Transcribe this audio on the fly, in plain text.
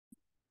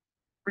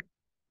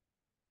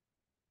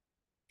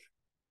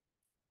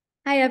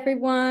Hi,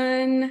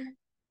 everyone.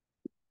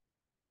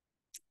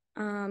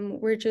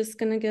 We're just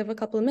going to give a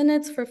couple of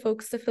minutes for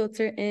folks to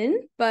filter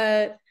in,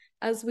 but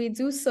as we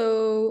do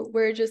so,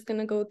 we're just going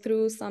to go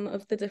through some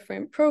of the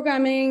different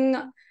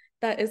programming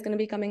that is going to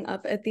be coming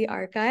up at the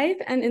archive.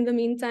 And in the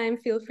meantime,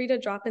 feel free to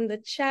drop in the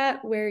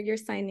chat where you're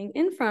signing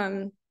in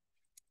from.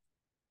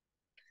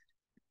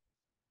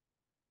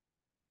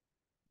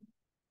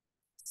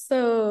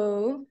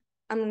 So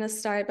I'm going to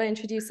start by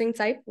introducing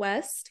Type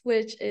West,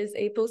 which is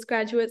a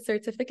postgraduate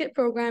certificate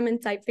program in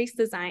typeface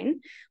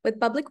design with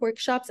public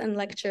workshops and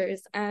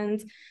lectures.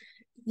 And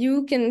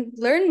you can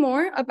learn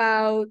more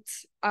about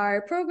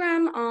our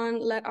program on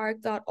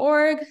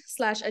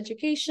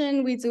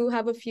letarc.org/education. We do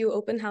have a few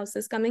open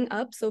houses coming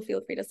up, so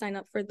feel free to sign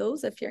up for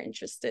those if you're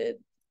interested.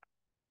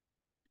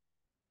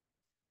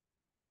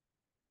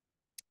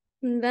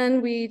 And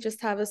then we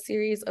just have a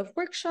series of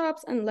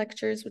workshops and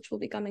lectures which will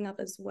be coming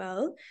up as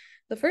well.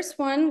 The first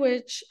one,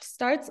 which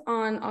starts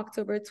on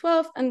October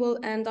 12th and will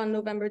end on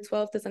November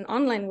 12th, is an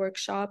online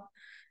workshop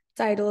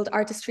titled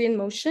Artistry in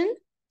Motion,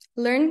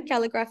 Learn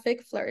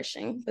Calligraphic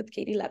Flourishing with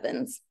Katie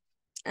Levins.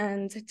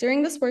 And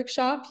during this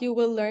workshop, you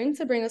will learn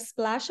to bring a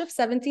splash of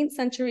 17th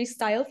century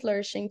style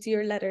flourishing to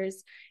your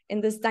letters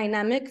in this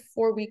dynamic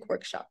 4-week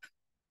workshop.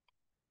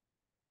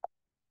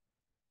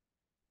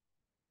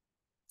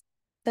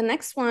 The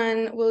next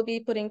one will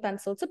be putting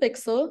pencil to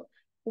pixel,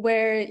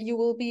 where you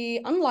will be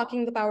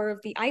unlocking the power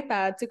of the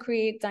iPad to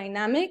create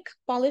dynamic,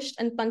 polished,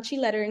 and punchy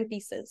lettering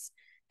pieces.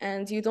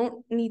 And you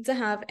don't need to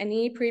have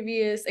any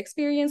previous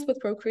experience with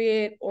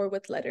Procreate or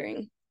with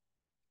lettering.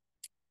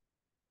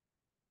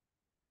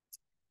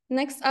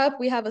 Next up,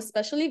 we have a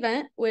special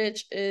event,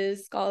 which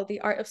is called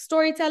the Art of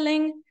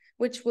Storytelling,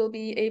 which will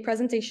be a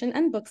presentation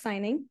and book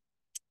signing.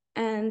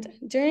 And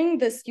during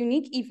this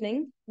unique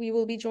evening, we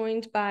will be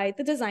joined by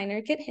the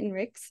designer Kit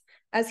Hinrichs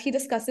as he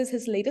discusses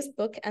his latest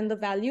book and the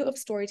value of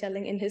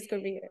storytelling in his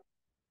career.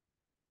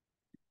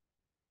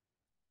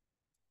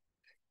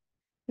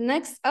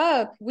 Next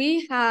up,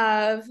 we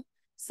have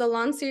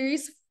Salon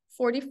Series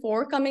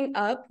 44 coming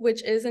up,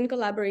 which is in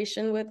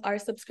collaboration with our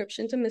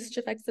Subscription to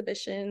Mischief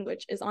exhibition,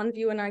 which is on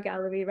view in our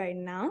gallery right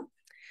now.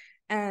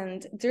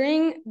 And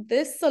during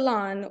this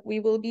salon, we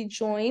will be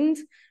joined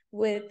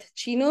with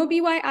Chino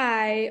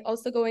BYI,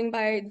 also going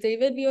by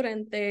David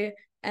Viorente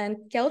and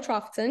Kel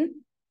Trofton.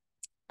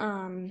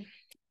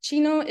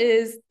 Chino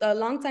is the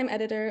longtime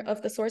editor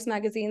of the Source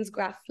magazine's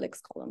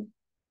Graphics column.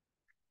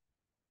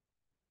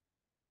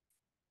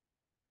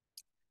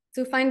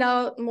 To find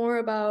out more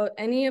about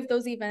any of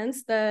those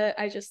events that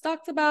I just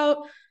talked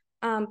about,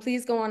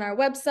 please go on our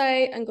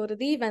website and go to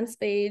the events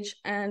page.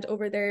 And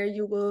over there,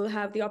 you will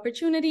have the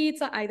opportunity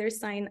to either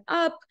sign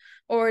up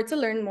or to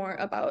learn more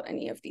about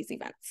any of these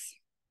events.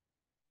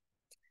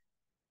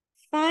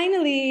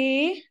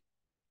 Finally,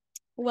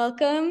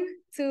 welcome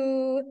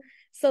to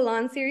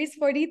Salon Series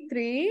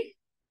 43.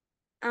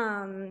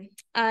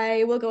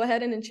 I will go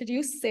ahead and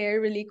introduce Sair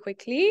really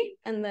quickly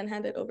and then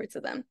hand it over to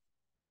them.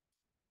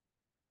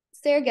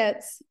 Sair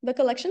Goetz, the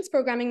collections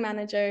programming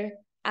manager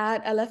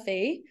at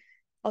LFA,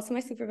 also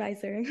my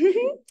supervisor,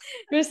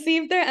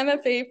 received their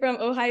MFA from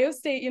Ohio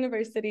State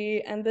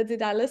University and the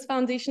Daedalus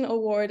Foundation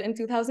Award in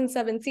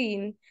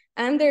 2017,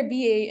 and their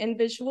BA in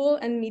Visual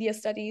and Media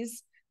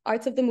Studies,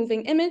 Arts of the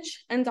Moving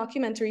Image, and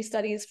Documentary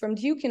Studies from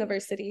Duke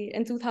University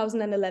in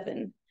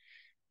 2011.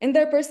 In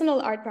their personal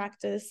art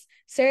practice,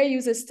 Sair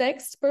uses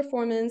text,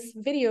 performance,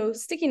 video,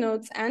 sticky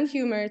notes, and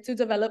humor to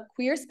develop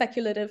queer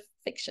speculative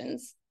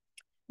fictions.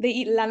 They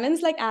eat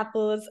lemons like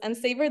apples and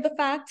savor the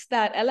fact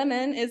that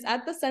LMN is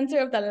at the center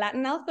of the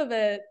Latin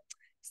alphabet.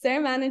 Sair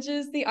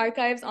manages the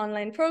archive's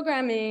online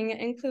programming,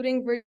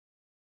 including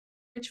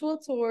virtual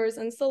tours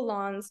and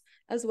salons,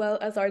 as well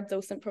as our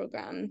docent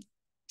program.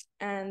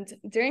 And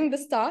during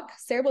this talk,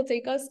 Sair will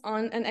take us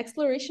on an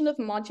exploration of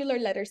modular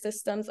letter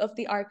systems of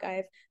the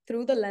archive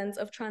through the lens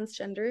of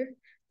transgender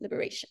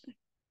liberation.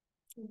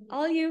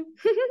 All you.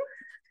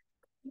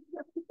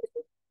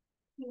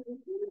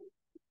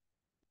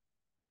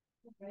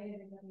 Right,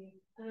 everybody.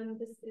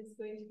 This is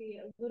going to be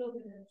a little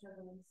bit of a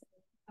struggle.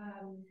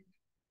 Thank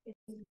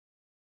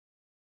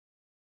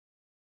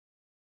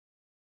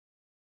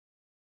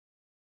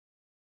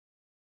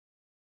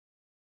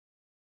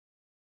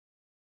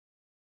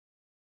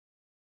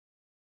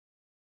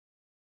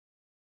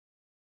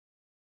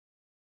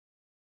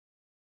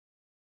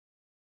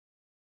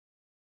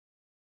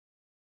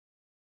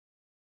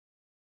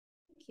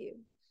you.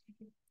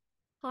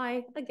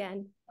 Hi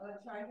again.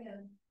 Try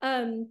again.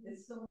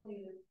 It's still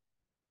muted.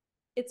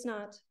 It's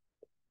not.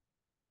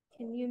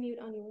 Can you mute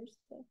on yours?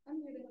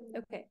 I'm muted.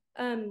 Okay.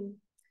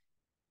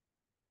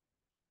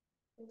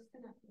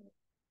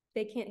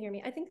 They can't hear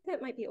me. I think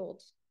that might be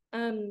old.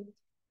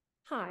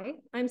 Hi,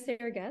 I'm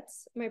Sair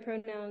Goetz. My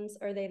pronouns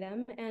are they,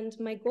 them, and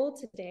my goal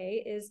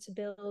today is to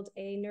build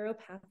a neural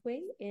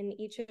pathway in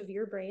each of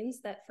your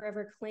brains that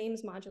forever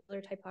claims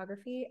modular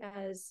typography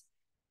as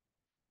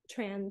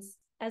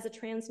a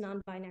trans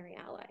non-binary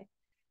ally.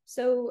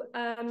 So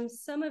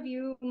some of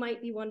you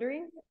might be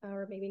wondering,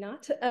 or maybe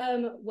not,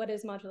 what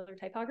is modular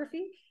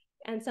typography?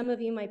 And some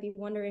of you might be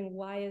wondering,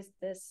 why is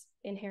this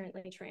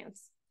inherently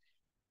trans?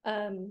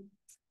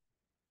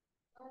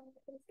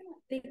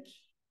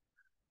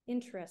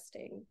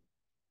 Interesting.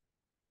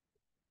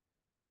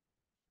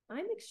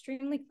 I'm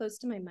extremely close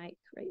to my mic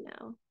right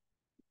now.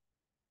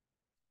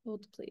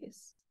 Hold,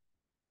 please.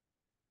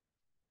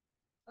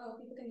 Oh,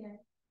 people can hear.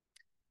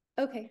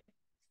 Okay.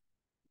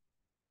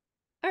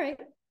 All right.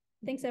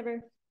 Thanks,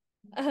 Ever.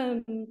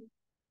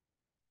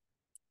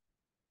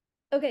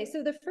 Okay,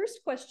 so the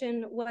first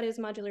question, what is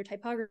modular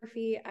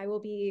typography? I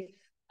will be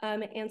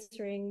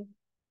answering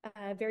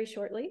very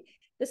shortly.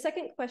 The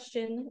second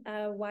question,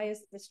 why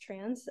is this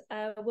trans?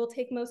 Will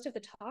take most of the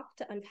talk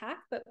to unpack,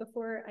 but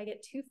before I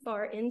get too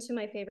far into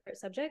my favorite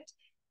subject,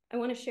 I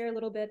want to share a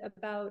little bit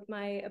about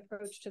my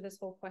approach to this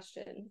whole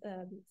question,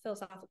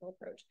 philosophical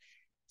approach.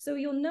 So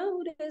you'll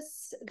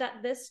notice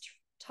that the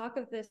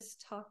title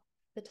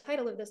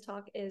of this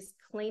talk is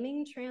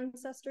Claiming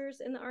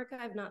Trancestors in the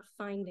Archive, not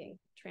Finding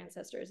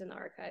Trancestors in the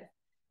Archive.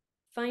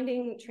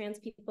 Finding trans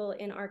people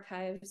in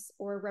archives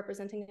or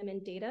representing them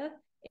in data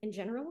in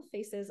general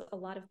faces a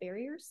lot of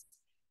barriers.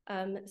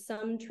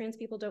 Some trans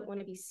people don't want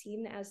to be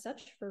seen as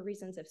such for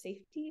reasons of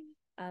safety.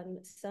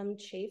 Some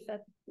chafe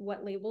at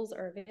what labels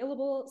are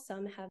available.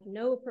 Some have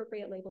no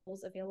appropriate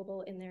labels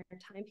available in their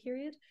time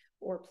period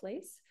or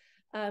place.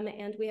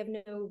 And we have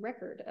no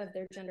record of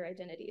their gender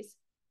identities.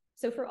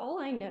 So for all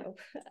I know,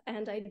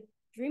 and I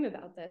dream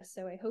about this,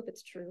 so I hope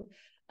it's true,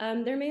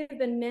 there may have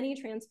been many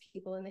trans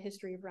people in the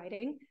history of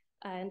writing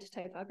and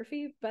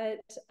typography,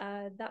 but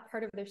that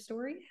part of their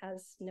story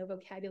has no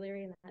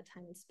vocabulary in that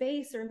time and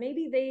space, or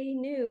maybe they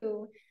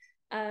knew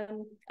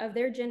of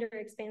their gender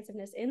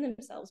expansiveness in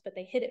themselves, but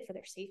they hid it for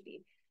their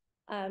safety.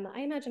 I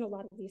imagine a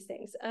lot of these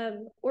things.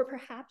 Or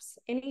perhaps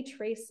any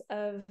trace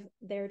of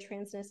their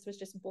transness was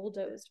just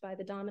bulldozed by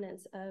the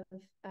dominance of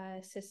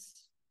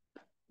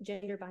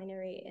cisgender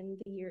binary in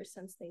the years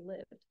since they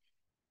lived.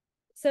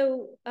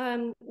 So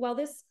while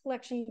this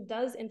collection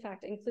does in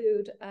fact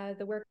include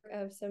the work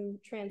of some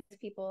trans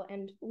people,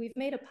 and we've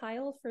made a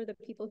pile for the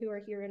people who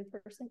are here in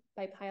person.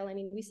 By pile, I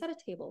mean we set a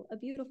table, a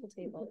beautiful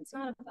table. It's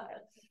not a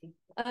pile.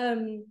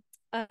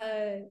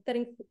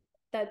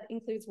 That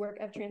includes work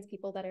of trans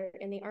people that are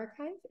in the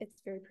archive. It's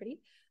very pretty,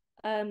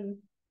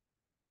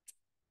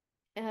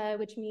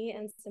 which me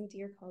and some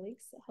dear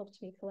colleagues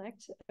helped me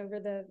collect over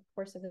the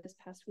course of this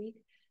past week.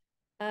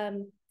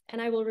 And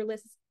I will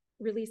release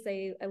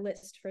a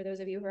list for those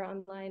of you who are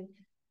online.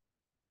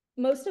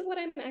 Most of what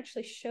I'm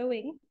actually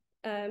showing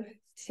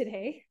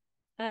today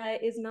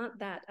is not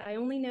that. I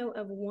only know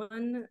of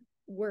one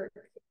work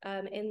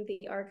in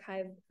the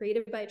archive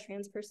created by a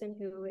trans person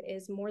who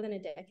is more than a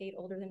decade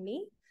older than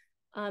me.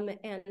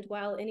 And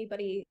while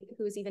anybody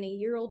who is even a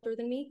year older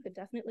than me could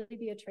definitely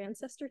be a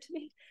transcestor to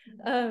me,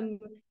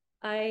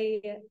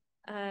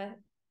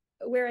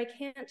 where I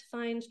can't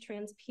find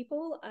trans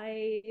people,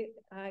 I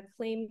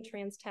claim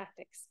trans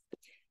tactics.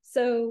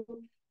 So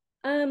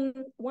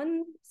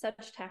one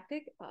such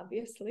tactic,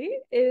 obviously,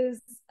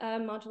 is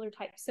modular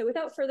type. So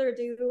without further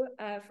ado,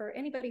 for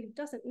anybody who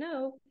doesn't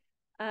know,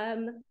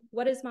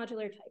 what is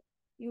modular type?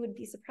 You would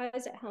be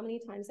surprised at how many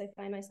times I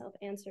find myself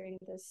answering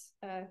this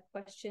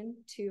question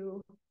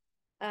to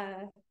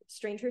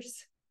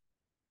strangers.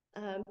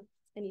 And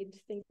you'd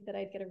think that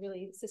I'd get a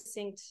really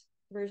succinct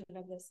version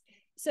of this.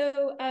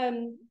 So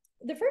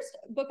the first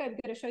book I'm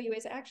going to show you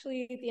is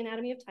actually The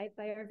Anatomy of Type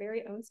by our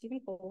very own Stephen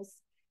Coles,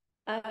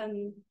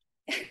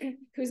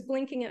 who's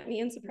blinking at me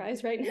in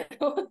surprise right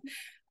now.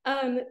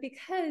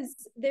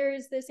 Because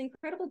there's this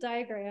incredible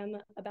diagram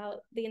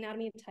about the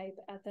anatomy of type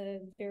at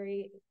the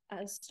very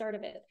start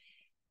of it.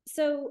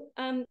 So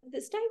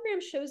this diagram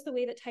shows the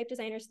way that type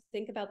designers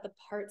think about the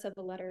parts of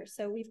a letter.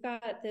 So we've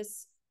got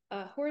this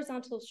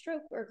horizontal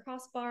stroke or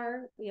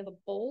crossbar. We have a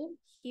bowl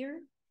here.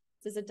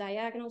 This is a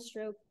diagonal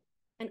stroke,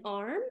 an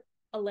arm,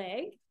 a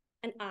leg,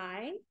 an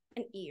eye,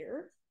 an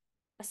ear,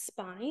 a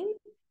spine.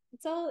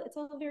 It's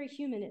all very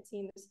human, it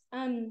seems.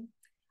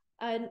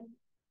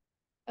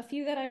 A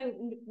few that I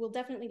will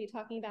definitely be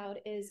talking about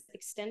is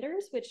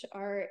extenders, which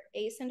are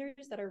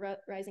ascenders that are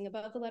rising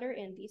above the letter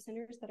and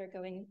descenders that are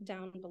going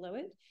down below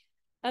it.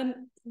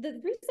 The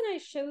reason I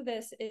show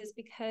this is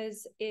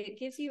because it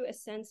gives you a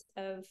sense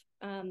of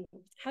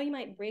how you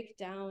might break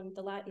down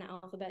the Latin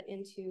alphabet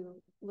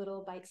into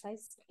little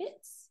bite-sized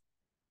bits.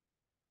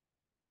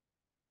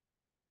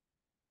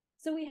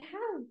 So we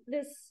have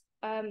this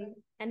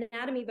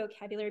anatomy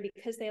vocabulary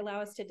because they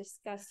allow us to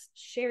discuss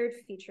shared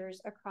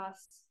features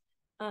across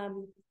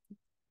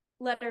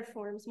letter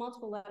forms,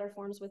 multiple letter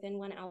forms within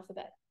one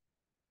alphabet.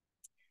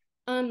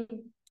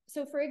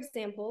 So for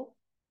example,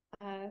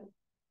 for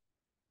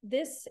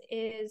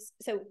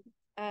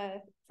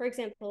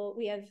example,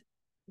 we have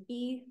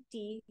B,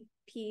 D,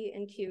 P,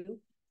 and Q.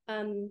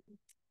 And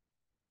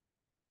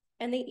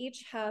they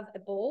each have a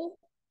bowl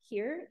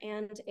here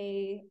and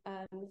a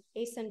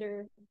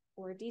ascender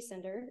or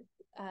descender,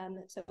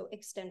 so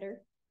extender.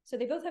 So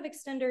they both have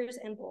extenders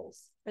and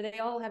bowls, or they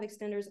all have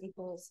extenders and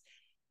bowls.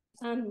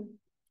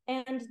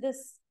 And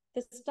this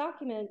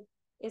document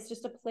is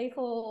just a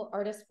playful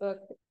artist book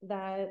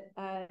that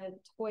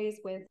toys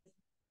with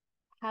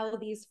how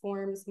these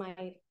forms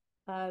might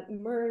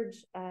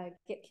merge,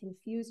 get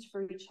confused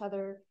for each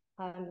other.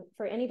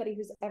 For anybody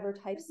who's ever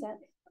typeset.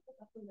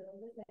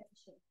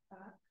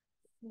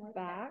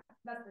 Back.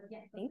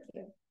 Thank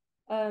you.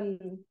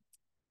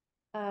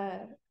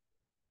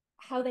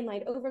 How they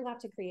might overlap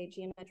to create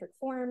geometric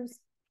forms.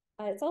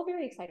 It's all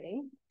very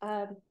exciting.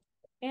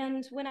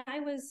 And when I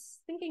was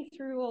thinking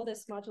through all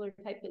this modular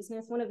type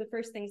business, one of the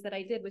first things that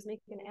I did was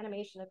make an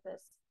animation of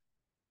this.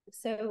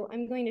 So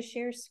I'm going to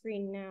share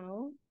screen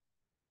now.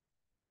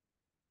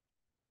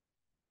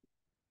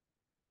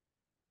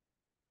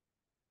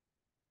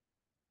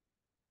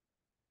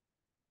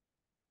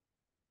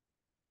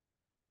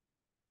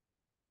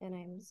 And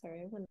I'm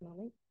sorry, one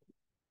moment.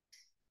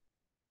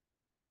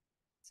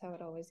 That's how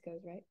it always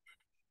goes, right?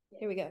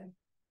 Here we go.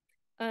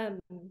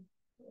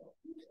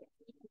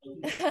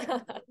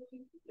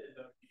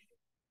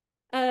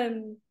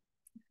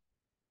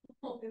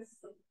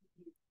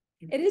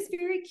 It is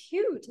very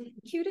cute.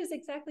 Cute is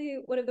exactly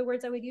one of the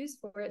words I would use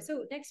for it.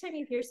 So next time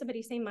you hear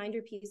somebody say mind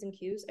your P's and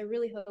Q's, I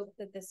really hope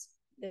that this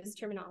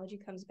terminology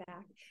comes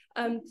back.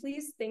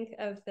 Please think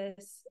of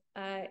this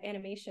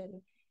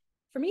animation.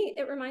 For me,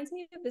 it reminds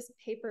me of this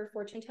paper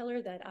fortune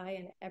teller that I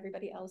and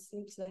everybody else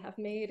seems to have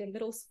made in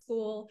middle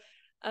school.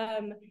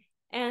 And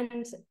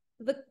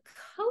the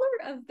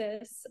color of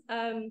this,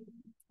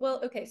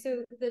 well, okay,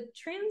 so the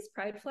trans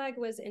pride flag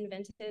was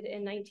invented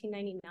in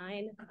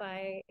 1999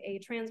 by a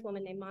trans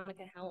woman named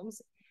Monica Helms.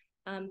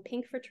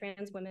 Pink for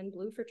trans women,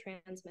 blue for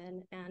trans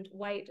men, and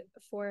white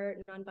for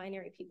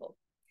non-binary people.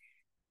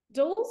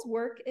 Dole's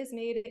work is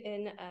made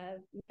in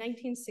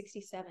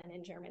 1967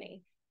 in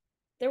Germany.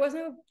 There was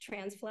no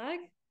trans flag,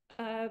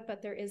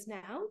 but there is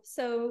now.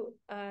 So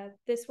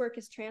this work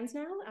is trans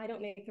now. I don't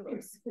make the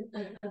rules.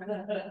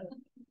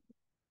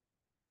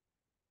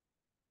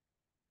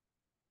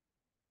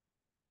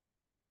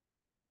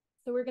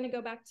 So we're going to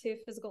go back to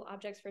physical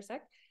objects for a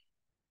sec.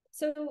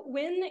 So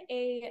when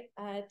a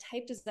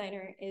type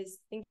designer is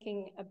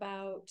thinking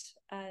about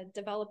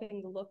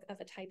developing the look of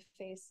a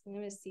typeface, I'm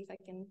going to see if I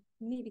can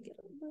maybe get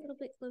a little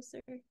bit closer.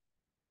 There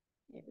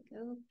we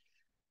go.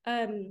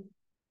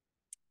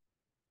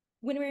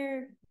 When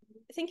we're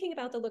thinking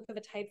about the look of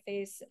a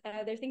typeface,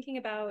 they're thinking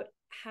about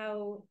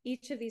how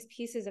each of these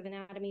pieces of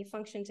anatomy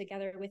function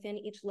together within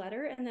each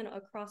letter and then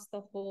across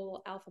the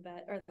whole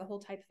alphabet or the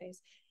whole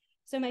typeface.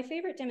 So my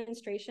favorite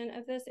demonstration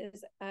of this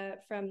is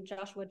from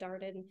Joshua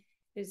Darden,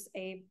 who's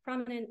a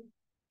prominent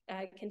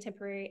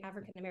contemporary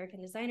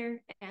African-American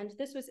designer. And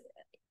this was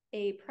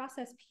a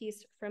process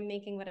piece from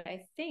making what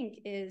I think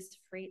is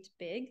Freight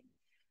Big.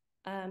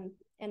 And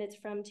it's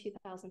from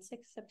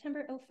 2006,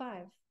 September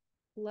 05.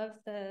 Love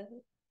the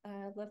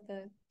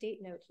date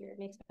note here. It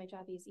makes my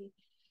job easy.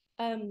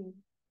 And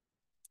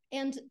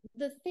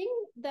the thing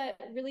that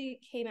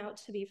really came out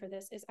to be for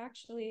this is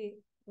actually,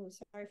 oh,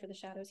 sorry for the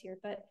shadows here,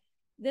 but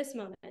this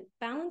moment,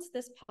 balance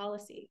this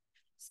policy.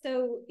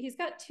 So he's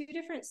got two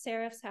different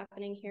serifs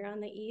happening here on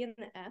the E and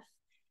the F.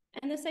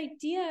 And this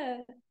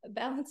idea,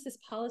 balance this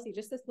policy,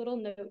 just this little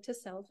note to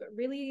self,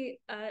 really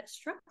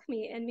struck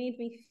me and made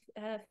me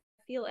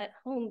feel at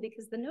home,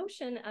 because the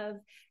notion of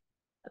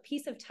a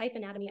piece of type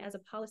anatomy as a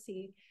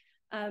policy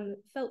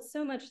felt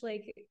so much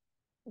like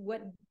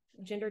what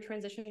gender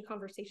transition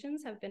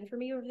conversations have been for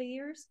me over the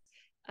years.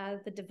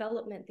 The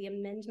development, the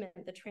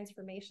amendment, the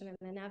transformation, and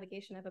the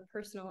navigation of a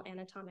personal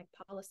anatomic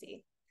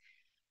policy.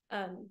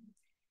 And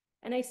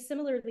I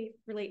similarly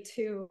relate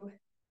to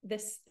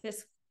this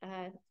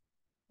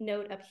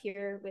note up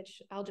here,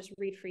 which I'll just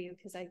read for you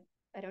because I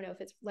don't know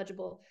if it's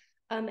legible.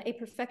 A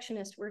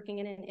perfectionist working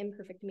in an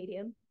imperfect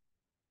medium.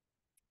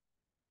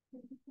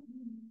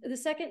 The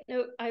second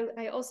note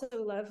I also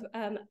love,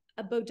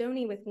 a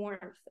Bodoni with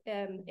warmth,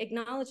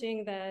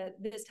 acknowledging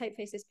that this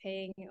typeface is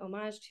paying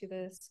homage to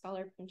the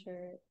scholar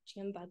printer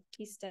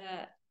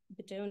Giambattista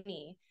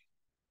Bodoni.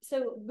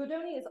 So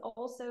Bodoni is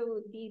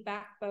also the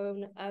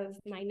backbone of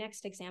my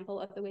next example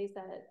of the ways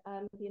that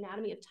the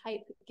anatomy of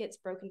type gets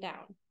broken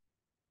down.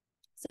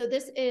 So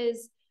this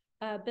is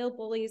Bill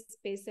Bully's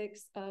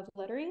Basics of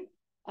Lettering.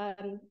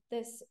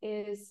 This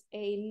is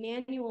a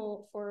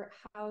manual for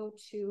how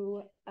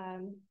to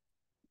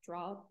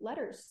draw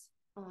letters,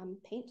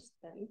 paint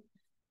them.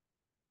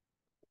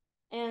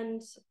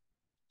 And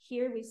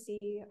here we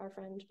see our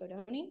friend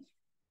Bodoni.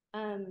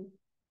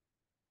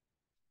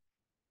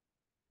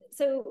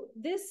 So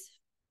this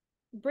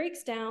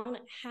breaks down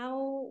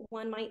how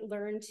one might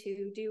learn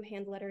to do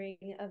hand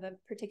lettering of a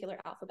particular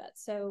alphabet.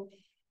 So,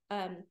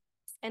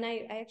 and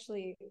I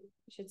actually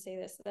should say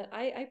this, that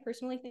I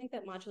personally think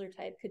that modular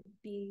type could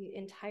be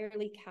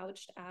entirely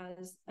couched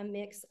as a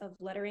mix of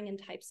lettering and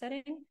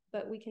typesetting,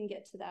 but we can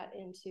get to that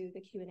into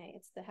the Q&A.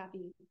 It's the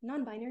happy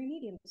non-binary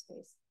medium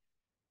space.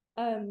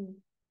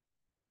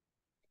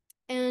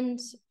 And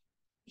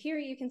here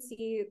you can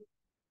see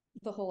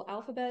the whole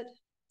alphabet.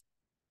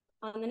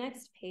 On the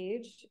next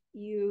page,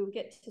 you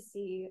get to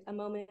see a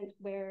moment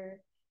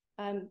where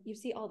you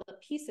see all the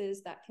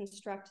pieces that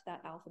construct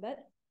that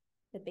alphabet,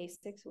 the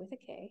basics with a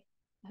K.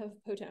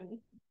 Potone.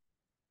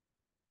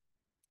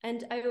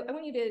 And I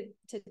want you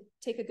to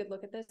take a good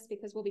look at this,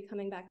 because we'll be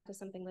coming back to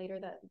something later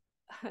that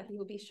you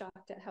will be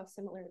shocked at how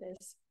similar it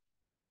is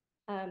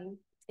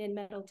in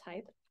metal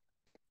type.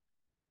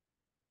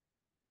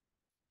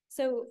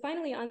 So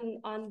finally,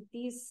 on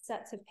these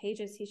sets of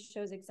pages, he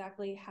shows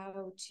exactly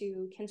how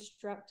to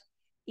construct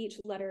each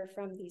letter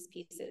from these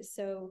pieces.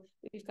 So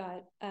we've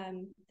got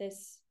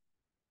this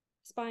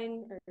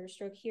spine or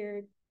stroke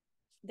here,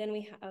 then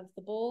we have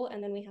the bowl,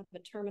 and then we have the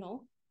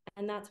terminal,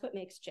 and that's what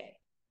makes J.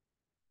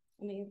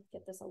 Let me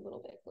get this a little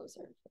bit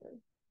closer for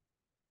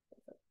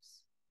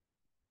folks.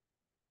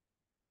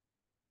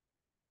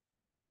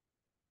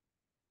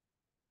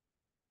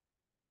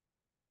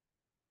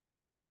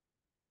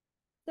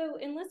 So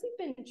unless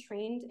you've been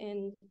trained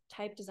in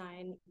type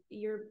design,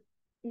 you're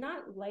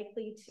not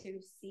likely to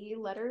see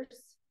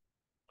letters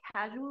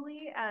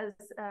casually as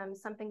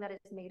something that is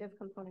made of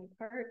component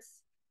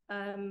parts,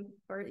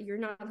 or you're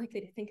not likely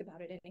to think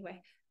about it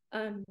anyway.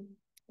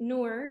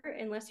 Nor,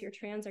 unless you're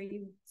trans, are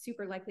you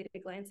super likely to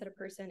glance at a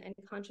person and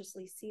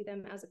consciously see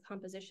them as a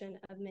composition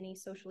of many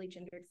socially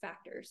gendered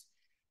factors.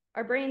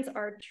 Our brains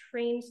are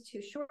trained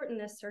to shorten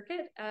this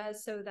circuit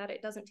so that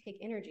it doesn't take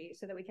energy,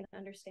 so that we can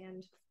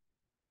understand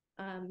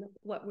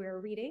what we're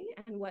reading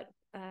and what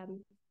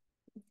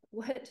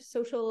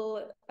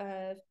social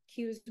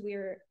cues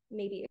we're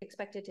maybe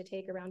expected to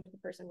take around the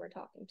person we're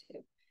talking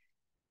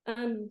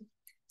to.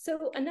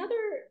 So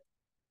another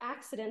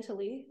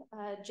accidentally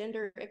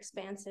gender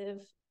expansive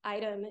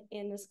item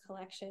in this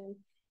collection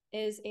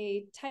is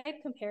a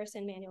type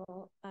comparison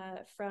manual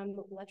from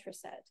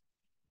Letraset.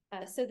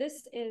 So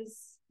this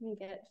is, let me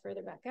get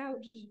further back out.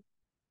 A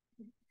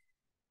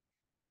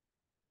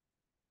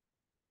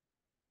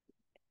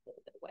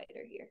little bit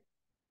wider here.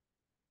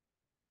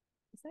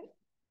 Is that?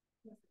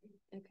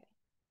 Okay.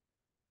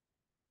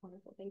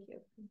 Wonderful, thank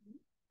you.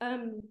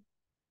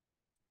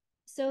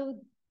 So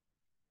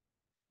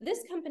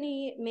this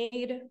company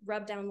made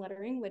rub-down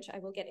lettering, which I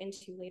will get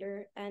into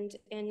later. And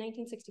in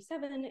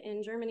 1967,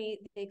 in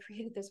Germany, they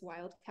created this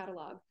wild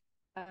catalog.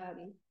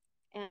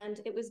 And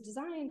it was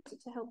designed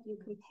to help you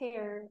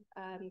compare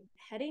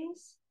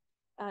headings,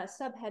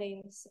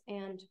 subheadings,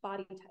 and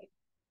body type.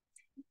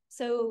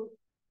 So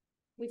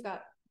we've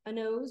got a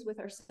nose with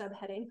our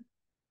subheading.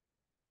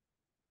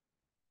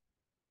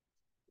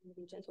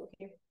 Be gentle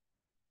here.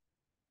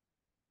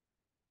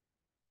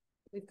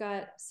 We've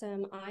got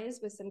some eyes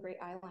with some great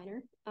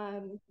eyeliner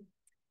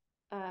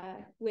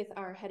with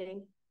our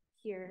heading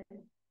here.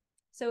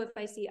 So if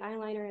I see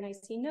eyeliner and I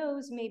see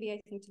nose, maybe I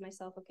think to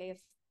myself, okay, a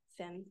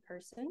femme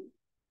person.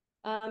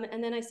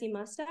 And then I see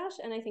mustache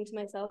and I think to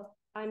myself,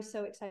 I'm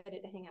so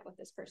excited to hang out with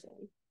this person.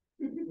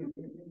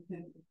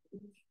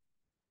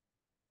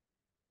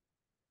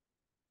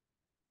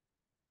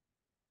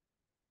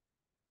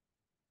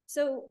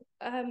 So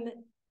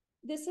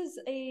this is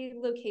a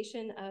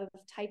location of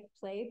type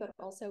play, but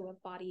also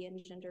of body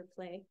and gender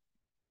play.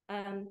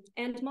 And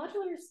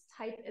Modular's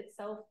type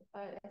itself,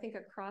 I think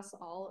across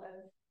all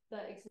of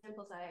the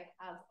examples I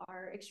have,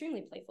 are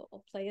extremely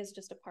playful. Play is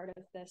just a part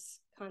of this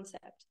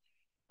concept.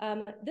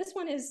 This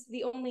one is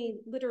the only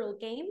literal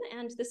game,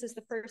 and this is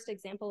the first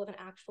example of an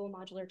actual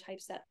modular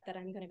typeset that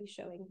I'm going to be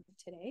showing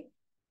today.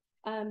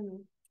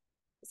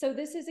 So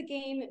this is a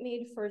game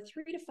made for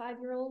 3 to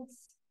 5-year-olds.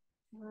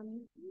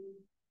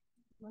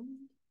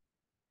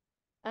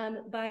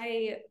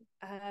 By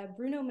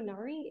Bruno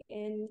Minari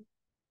in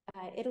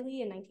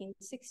Italy in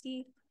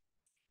 1960.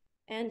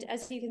 And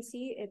as you can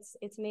see,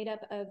 it's made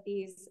up of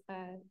these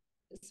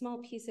small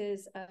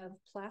pieces of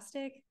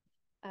plastic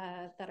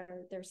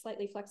they're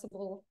slightly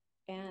flexible,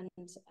 and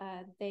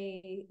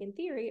they, in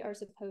theory, are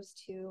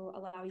supposed to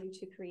allow you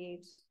to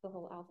create the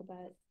whole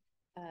alphabet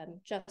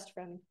just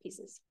from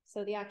pieces.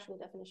 So the actual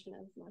definition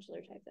of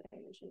modular type that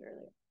I mentioned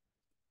earlier.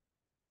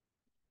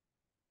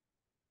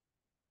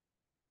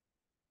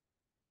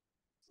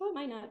 So it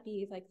might not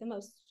be like the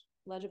most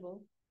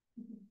legible,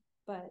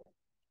 but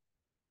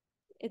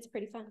it's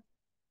pretty fun.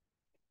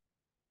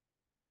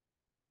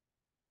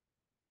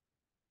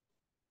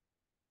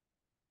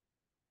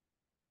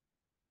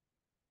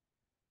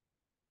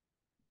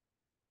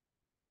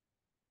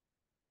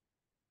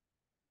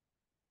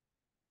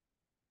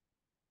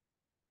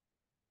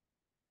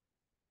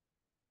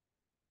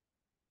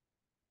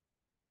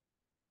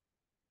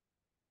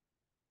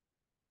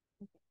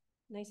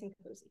 Nice and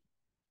cozy.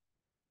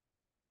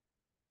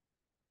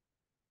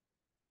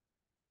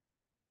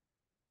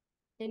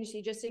 And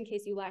she, just in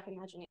case you lack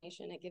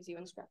imagination, it gives you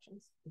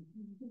instructions.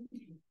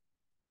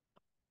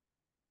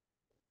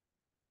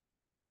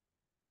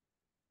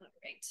 All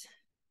right.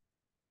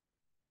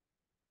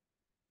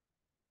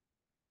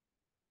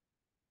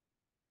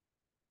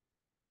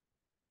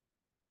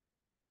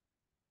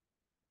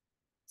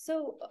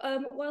 So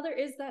while there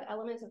is that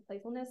element of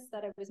playfulness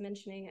that I was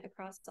mentioning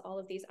across all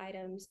of these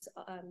items,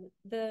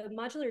 the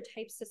modular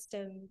type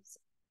systems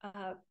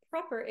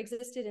proper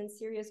existed in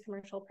serious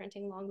commercial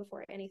printing long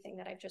before anything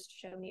that I've just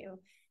shown you.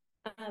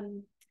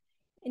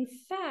 In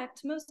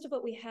fact, most of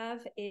what we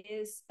have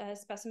is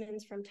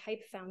specimens from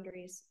type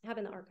foundries, have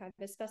in the archive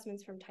as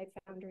specimens from type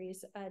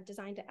foundries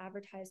designed to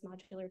advertise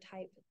modular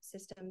type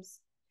systems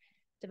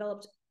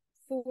developed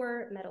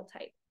for metal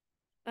type.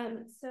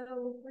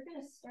 So we're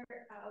going to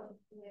start out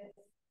with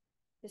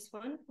this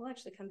one. We'll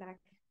actually come back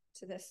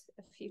to this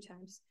a few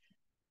times.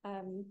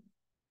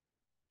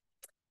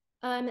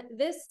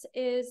 This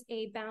is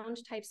a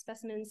bound type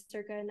specimen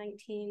circa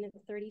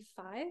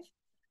 1935.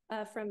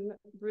 From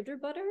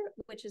Bruderbutter,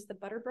 which is the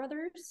Butter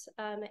Brothers.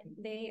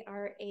 They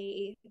are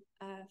a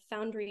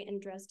foundry in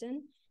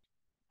Dresden.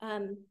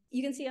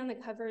 You can see on the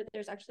cover,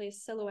 there's actually a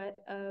silhouette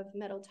of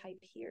metal type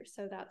here.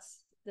 So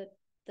that's the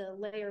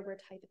layer where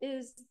type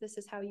is. This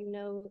is how you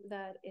know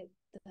that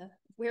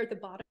where the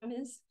bottom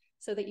is,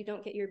 so that you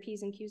don't get your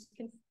P's and Q's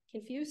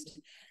confused.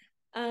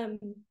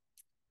 And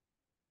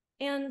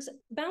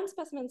bound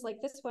specimens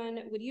like this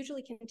one would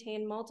usually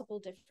contain multiple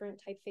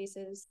different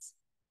typefaces.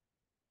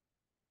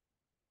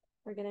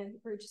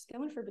 We're just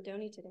going for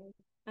Bodoni today.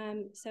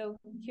 So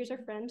here's our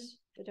friend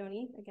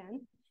Bodoni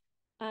again.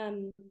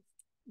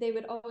 They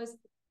would always,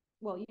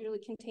 usually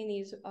contain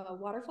these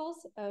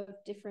waterfalls of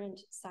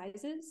different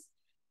sizes,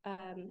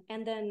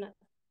 and then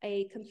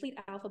a complete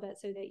alphabet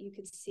so that you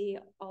could see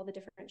all the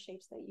different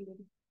shapes that you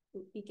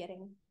would be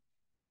getting.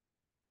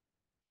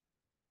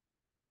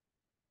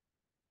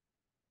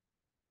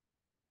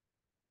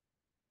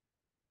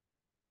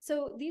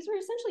 So these were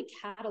essentially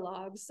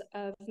catalogs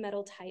of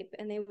metal type,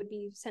 and they would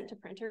be sent to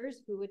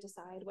printers who would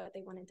decide what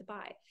they wanted to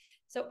buy.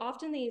 So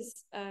often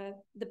these, in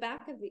the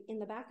back of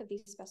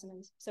these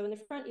specimens, so in the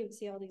front you would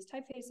see all these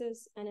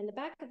typefaces, and in the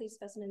back of these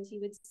specimens you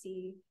would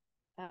see,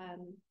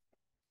 I'm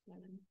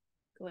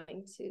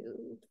going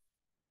to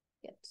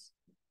get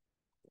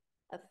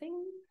a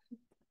thing.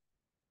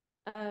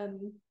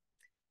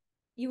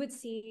 You would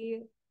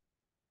see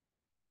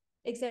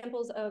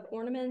examples of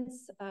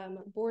ornaments,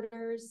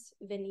 borders,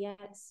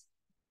 vignettes,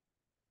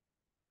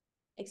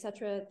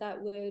 etc.,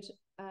 that would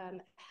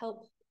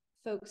help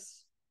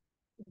folks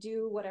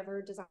do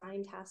whatever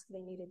design task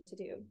they needed to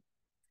do.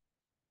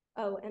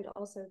 Oh, and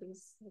also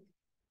these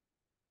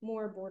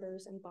more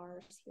borders and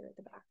bars here at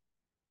the back.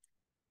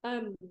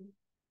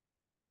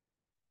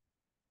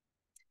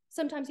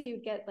 Sometimes you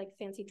would get like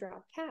fancy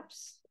drop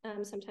caps.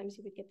 Sometimes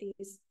you would get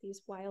these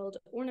wild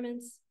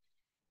ornaments.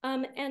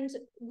 And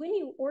when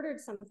you ordered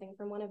something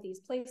from one of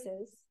these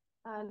places,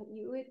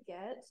 you would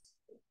get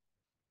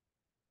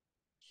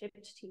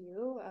shipped to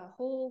you a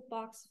whole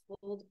box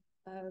full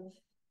of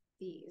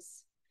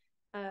these.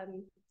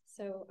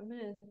 So I'm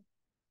gonna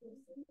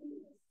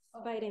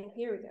bite in.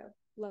 Here we go.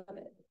 Love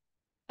it.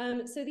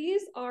 So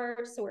these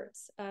are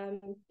sorts.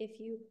 If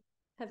you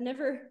have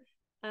never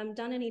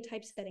done any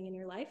typesetting in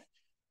your life,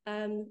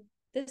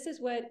 this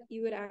is what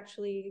you would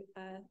actually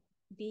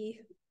be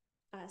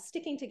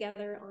sticking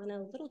together on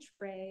a little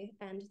tray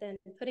and then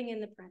putting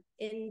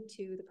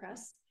into the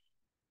press.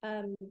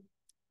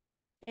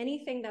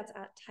 Anything that's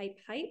at type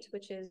height,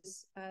 which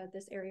is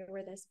this area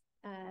where this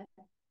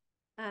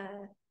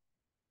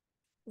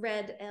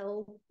red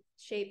L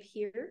shape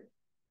here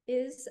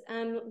is,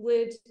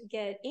 would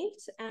get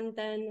inked, and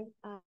then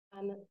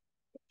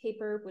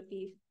paper would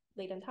be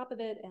laid on top of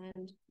it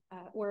and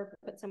or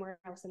put somewhere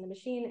else in the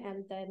machine,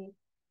 and then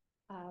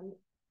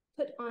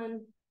put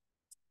on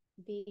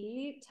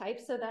the type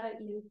so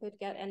that you could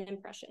get an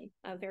impression,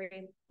 a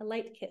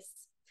light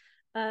kiss.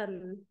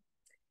 And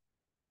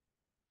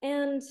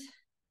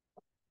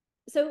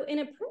so in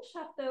a print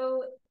shop,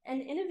 though,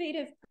 an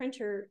innovative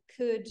printer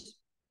could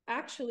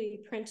actually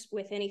print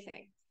with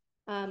anything.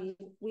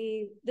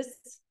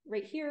 This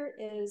right here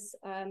is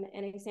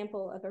an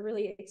example of a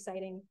really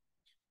exciting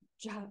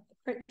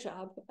print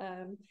job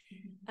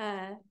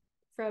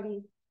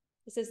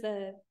this is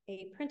a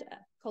print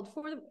called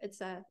it's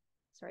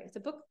a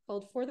book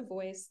called For the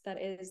Voice, that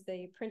is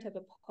the print of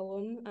a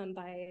poem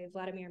by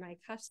Vladimir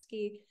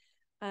Mayakovsky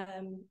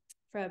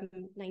from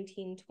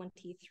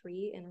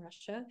 1923 in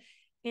Russia.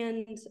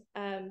 And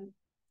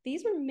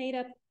these were made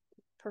up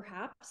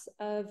perhaps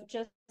of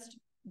just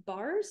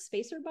bars,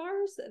 spacer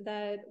bars,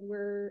 that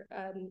were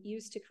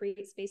used to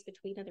create space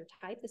between other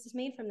type. This is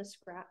made from the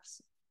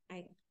scraps,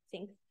 I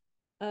think,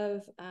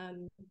 of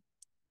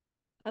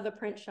a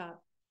print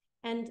shop.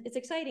 And it's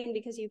exciting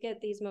because you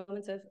get these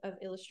moments of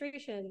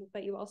illustration,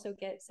 but you also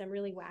get some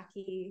really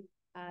wacky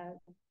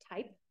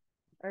type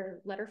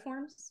or letter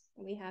forms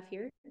we have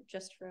here,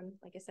 just from,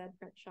 like I said,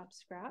 print shop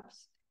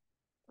scraps.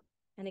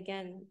 And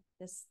again,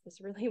 this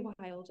really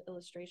wild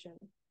illustration.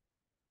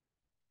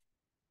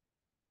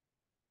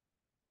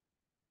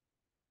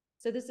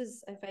 So this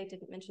is, if I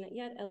didn't mention it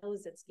yet,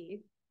 Elizitsky,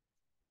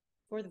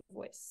 For the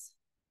Voice.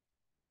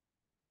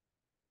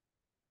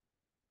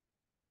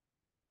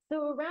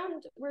 So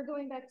we're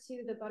going back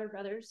to the Butter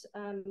Brothers.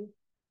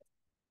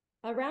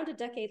 Around a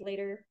decade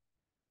later,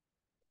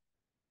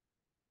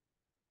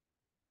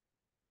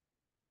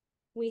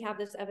 we have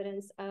this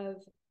evidence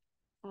of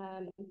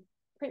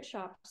print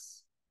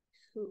shops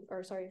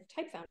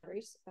type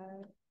foundries,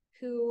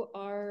 who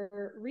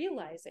are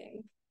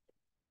realizing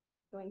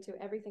going to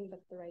everything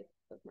but the right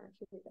bookmark.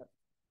 Here we go.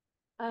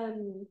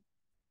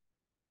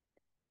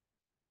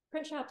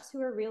 Print shops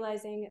who are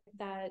realizing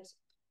that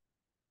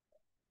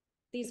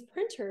these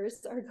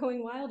printers are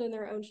going wild in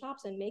their own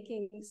shops and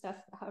making stuff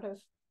out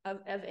of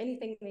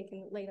anything they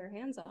can lay their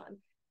hands on.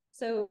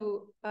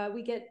 So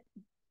we get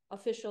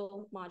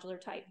official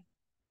modular type.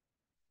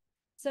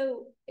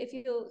 So if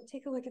you'll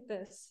take a look at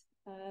this,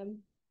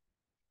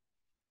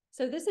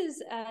 so this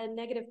is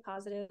negative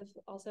positive,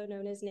 also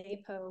known as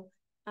NAPO.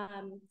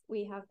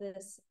 We have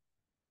this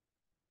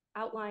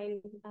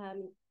outline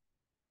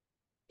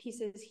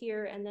pieces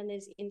here, and then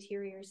there's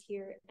interiors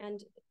here.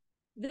 And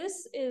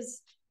this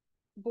is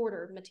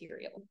border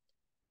material.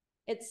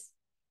 It's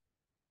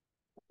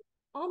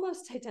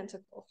almost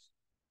identical,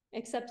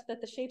 except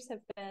that the shapes have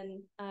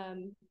been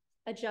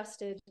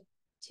adjusted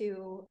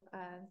to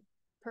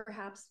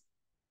perhaps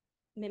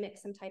mimic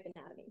some type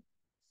anatomy.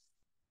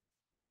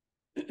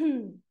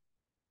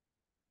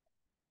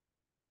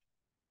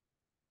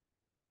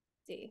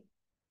 See.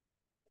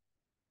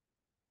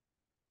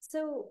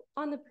 So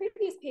on the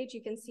previous page,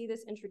 you can see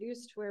this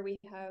introduced where we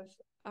have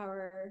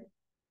our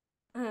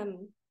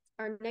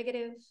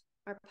negative,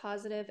 our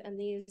positive, and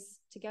these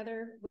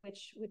together,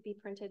 which would be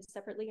printed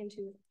separately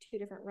into two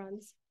different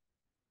runs.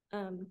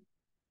 And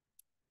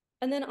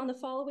then on the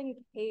following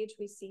page,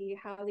 we see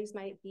how these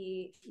might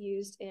be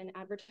used in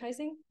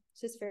advertising.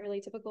 It's just fairly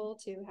typical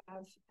to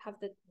have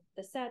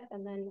the set,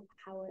 and then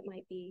how it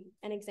might be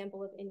an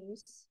example of in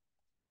use.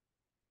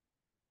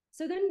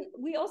 So then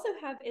we also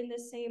have in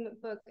this same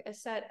book a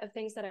set of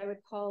things that I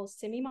would call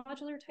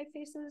semi-modular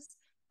typefaces,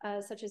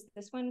 such as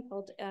this one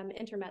called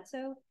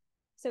intermezzo.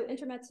 So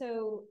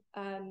intermezzo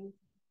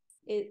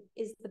it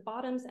is the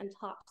bottoms and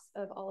tops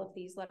of all of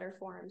these letter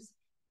forms.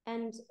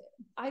 And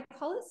I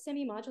call it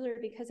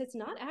semi-modular because it's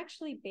not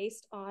actually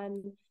based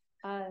on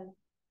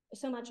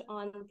so much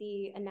on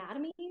the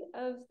anatomy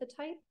of the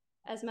type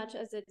as much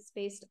as it's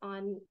based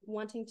on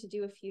wanting to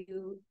do a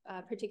few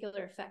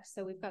particular effects.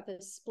 So we've got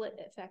this split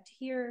effect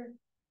here,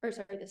 or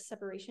sorry, this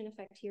separation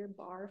effect here,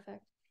 bar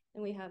effect,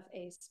 and we have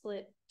a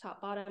split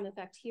top-bottom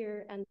effect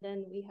here, and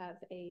then we have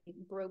a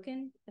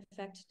broken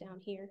effect down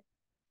here.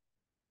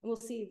 We'll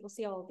see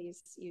all of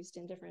these used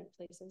in different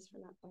places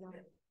from that point on.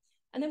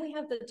 And then we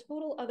have the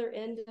total other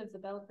end of the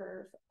bell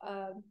curve,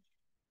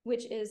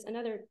 which is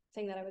another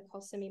thing that I would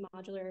call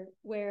semi-modular,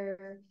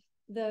 where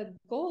the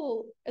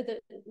goal,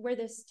 where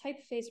this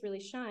typeface really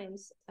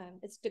shines,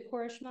 it's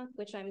dekorishma,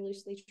 which I'm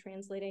loosely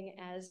translating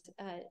as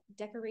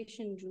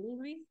decoration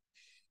jewelry.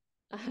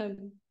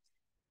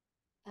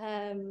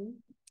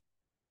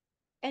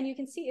 And you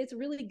can see it's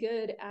really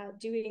good at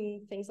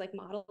doing things like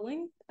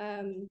modeling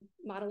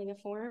a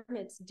form.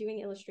 It's doing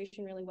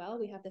illustration really well.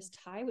 We have this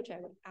tie, which I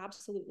would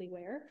absolutely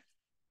wear.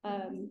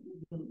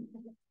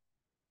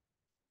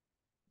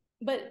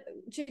 But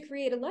to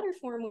create a letter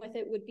form with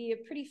it would be a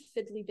pretty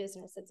fiddly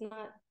business. It's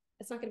not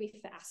going to be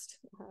fast,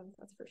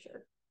 that's for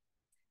sure.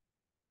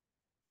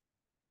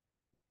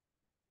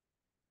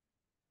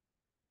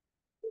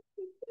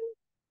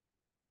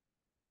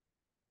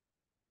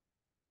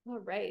 All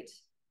right.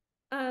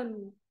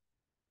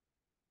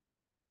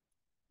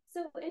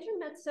 So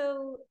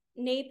intermezzo,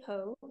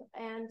 NAPO,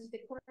 and the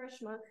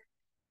dekorishma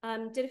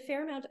did a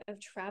fair amount of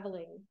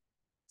traveling.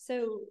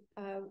 So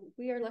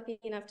we are lucky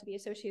enough to be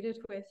associated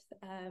with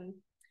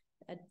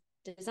a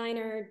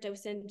designer,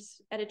 docent,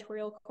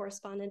 editorial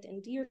correspondent,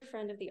 and dear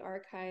friend of the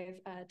archive,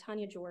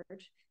 Tanya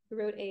George, who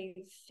wrote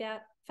a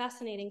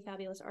fascinating,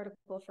 fabulous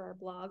article for our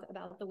blog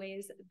about the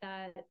ways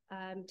that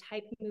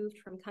type moved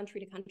from country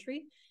to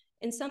country.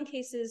 In some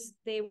cases,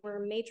 they were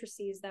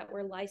matrices that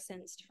were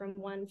licensed from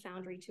one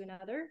foundry to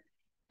another.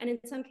 And in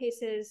some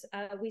cases,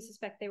 we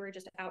suspect they were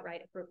just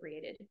outright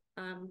appropriated.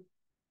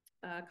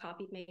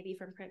 Copied maybe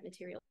from print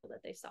material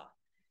that they saw,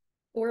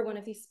 or one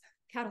of these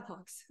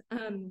catalogs.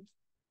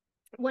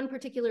 One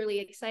particularly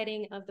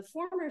exciting of the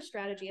former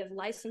strategy of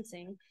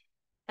licensing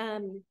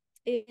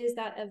is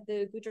that of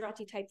the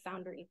Gujarati Type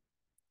Foundry.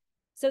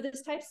 So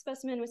this type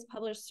specimen was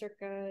published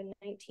circa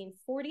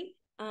 1940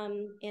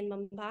 in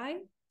Mumbai.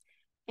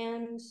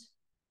 And let's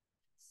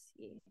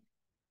see.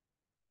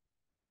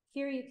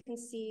 Here you can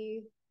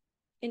see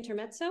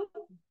intermezzo,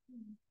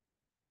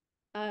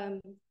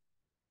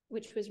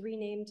 which was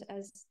renamed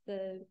as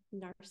the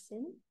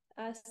Narsin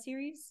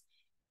series.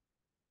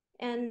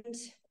 And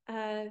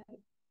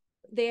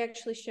they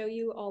actually show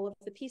you all of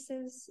the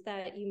pieces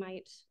that you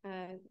might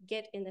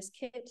get in this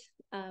kit,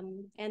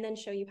 and then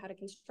show you how to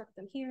construct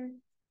them here.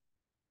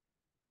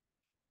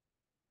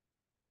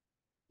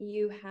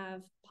 You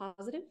have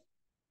positive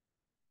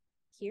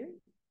here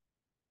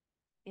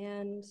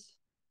and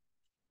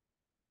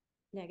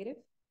negative.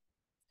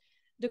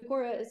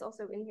 Decora is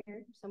also in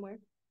here somewhere.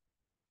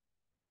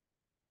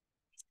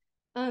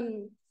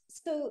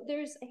 So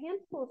there's a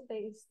handful of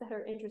things that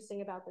are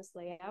interesting about this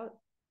layout.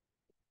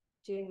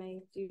 Doing my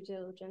due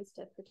diligence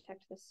to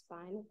protect the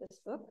spine of this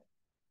book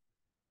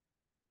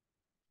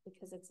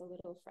because it's a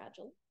little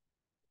fragile.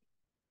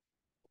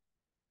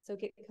 So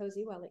get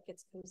cozy while it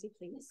gets cozy,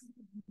 please.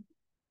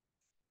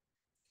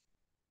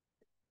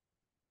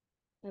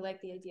 I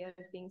like the idea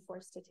of being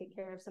forced to take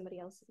care of somebody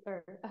else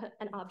or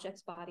an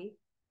object's body.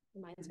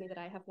 Reminds me that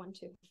I have one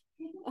too.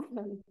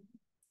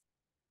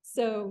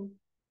 So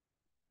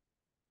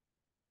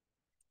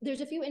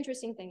there's a few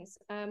interesting things.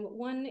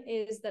 One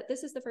is that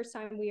this is the first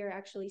time we are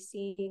actually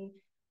seeing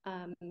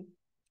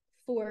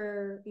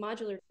for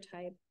modular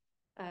type,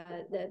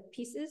 the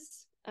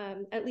pieces,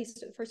 at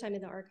least the first time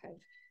in the archive,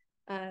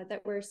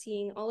 that we're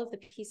seeing all of the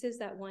pieces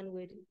that one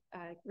would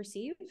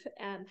receive,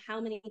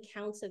 how many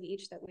counts of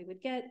each that we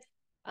would get.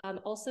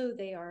 Also,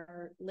 they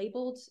are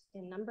labeled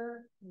in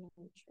number. I'm going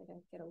to try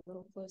to get a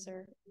little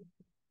closer.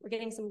 We're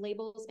getting some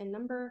labels in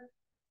number.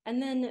 And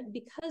then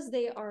because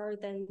they are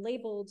then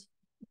labeled,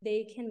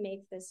 they can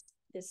make this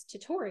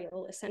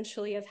tutorial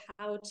essentially of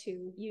how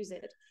to use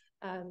it.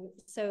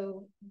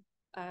 So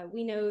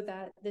we know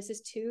that this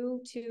is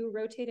two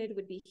rotated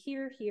would be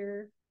here,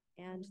 here,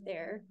 and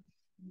there.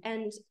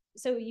 And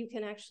so you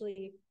can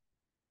actually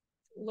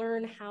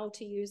learn how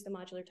to use the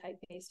modular type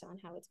based on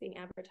how it's being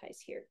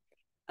advertised here.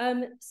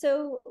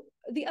 So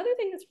the other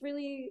thing that's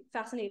really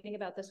fascinating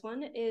about this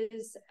one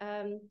is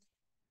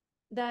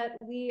that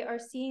we are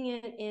seeing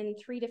it in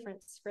 3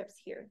 different scripts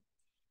here.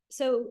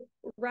 So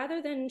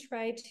rather than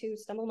try to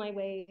stumble my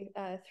way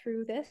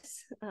through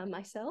this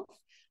myself,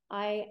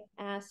 I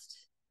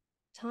asked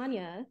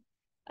Tanya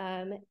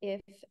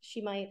if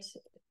she might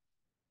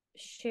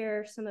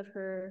share some of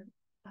her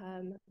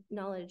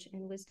knowledge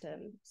and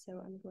wisdom. So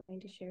I'm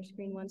going to share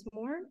screen once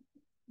more,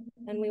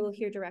 and we will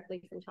hear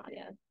directly from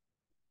Tanya.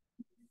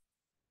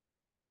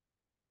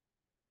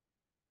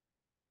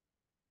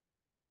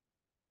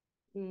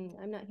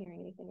 I'm not hearing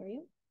anything, are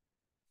you?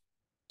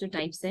 To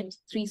typeset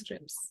 3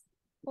 scripts.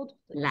 Hold,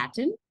 please.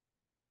 Latin.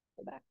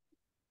 Go back.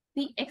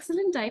 The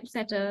excellent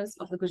typesetters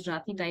of the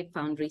Gujarati Type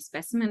Foundry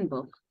specimen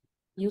book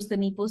use the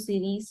Nipo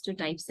series to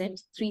typeset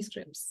 3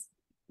 scripts.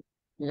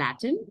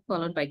 Latin,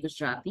 followed by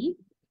Gujarati,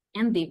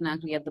 and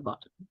Devanagari at the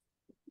bottom.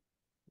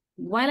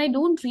 While I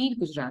don't read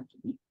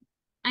Gujarati,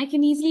 I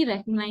can easily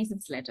recognize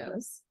its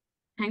letters,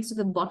 thanks to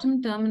the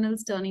bottom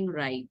terminals turning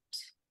right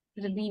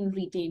that have been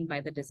retained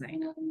by the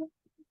designer.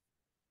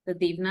 The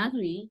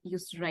Devanagari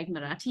used to write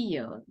Marathi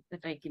here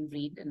that I can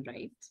read and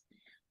write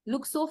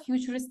looks so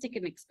futuristic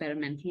and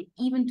experimental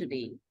even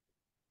today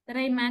that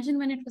I imagine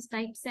when it was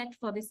typeset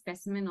for this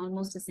specimen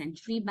almost a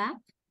century back,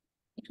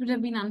 it would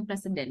have been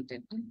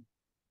unprecedented.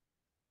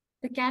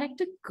 The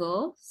character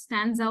curve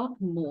stands out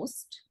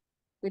most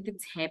with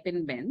its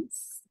hairpin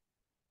bends.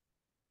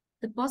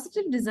 The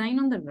positive design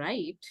on the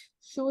right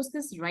shows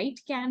this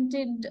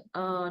right-canted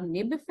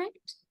nib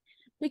effect,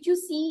 which you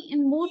see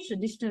in more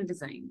traditional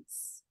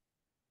designs,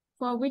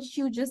 for which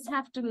you just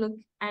have to look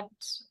at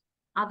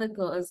other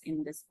curves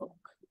in this book.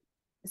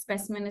 The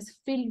specimen is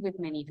filled with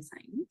many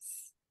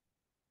designs.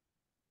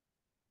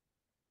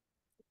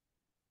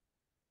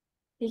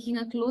 Taking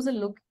a closer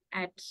look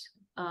at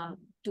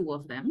 2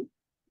 of them.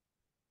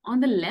 On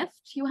the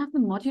left, you have the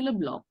modular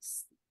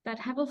blocks that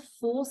have a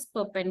forced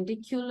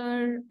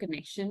perpendicular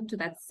connection to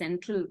that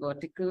central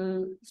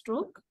vertical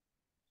stroke.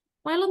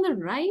 While on the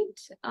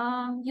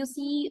right, you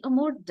see a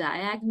more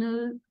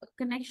diagonal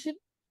connection,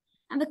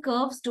 and the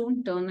curves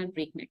don't turn at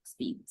breakneck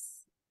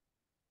speeds.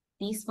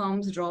 These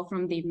forms draw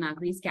from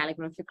Devanagari's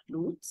calligraphic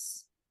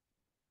roots.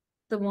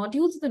 The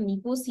modules of the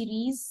Nipo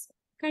series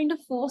kind of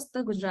forced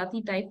the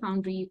Gujarati Type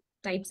Foundry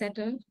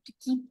typesetter to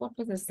keep what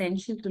was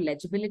essential to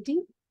legibility,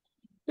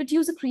 but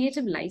use a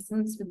creative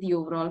license with the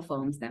overall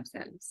forms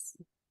themselves.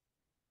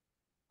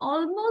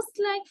 Almost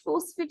like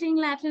force-fitting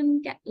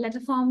Latin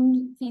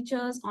letterform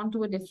features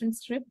onto a different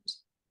script,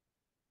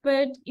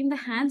 but in the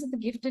hands of the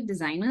gifted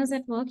designers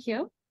at work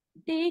here,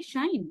 they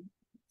shine.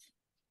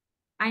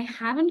 I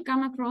haven't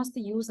come across the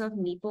use of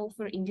Nipo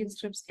for Indian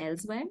scripts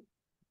elsewhere,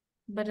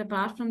 but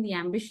apart from the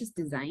ambitious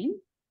design,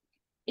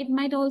 it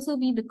might also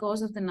be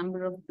because of the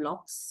number of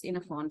blocks in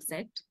a font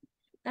set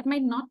that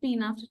might not be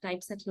enough to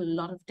typeset a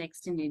lot of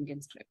text in Indian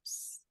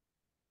scripts.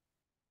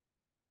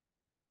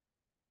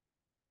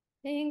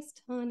 Thanks,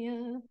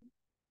 Tanya.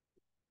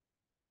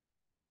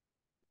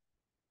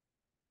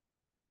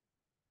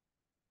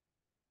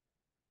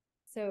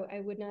 So I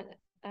would not,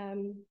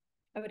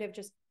 I would have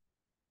just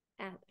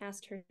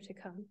asked her to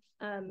come,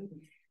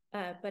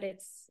 but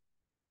it's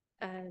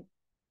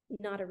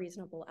not a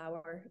reasonable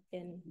hour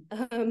in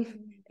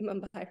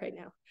Mumbai right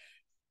now.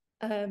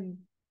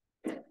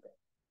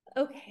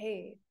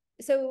 Okay,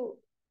 so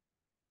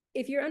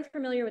if you're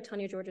unfamiliar with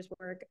Tanya George's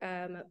work,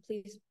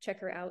 please check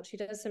her out. She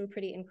does some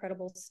pretty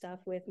incredible stuff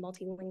with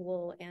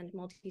multilingual and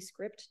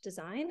multi-script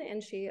design,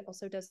 and she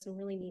also does some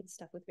really neat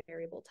stuff with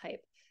variable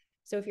type.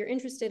 So if you're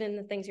interested in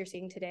the things you're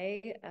seeing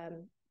today,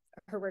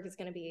 her work is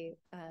going to be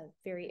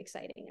very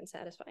exciting and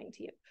satisfying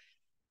to you.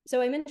 So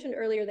I mentioned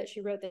earlier that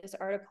she wrote this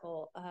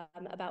article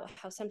about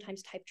how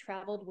sometimes type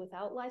traveled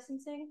without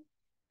licensing.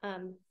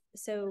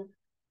 So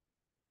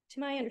to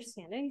my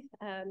understanding,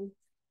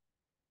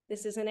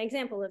 this is an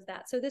example of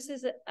that. So this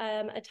is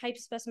a type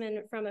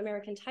specimen from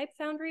American Type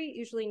Foundry,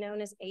 usually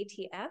known as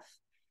ATF,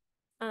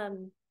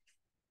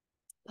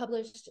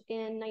 published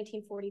in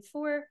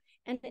 1944.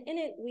 And in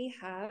it, we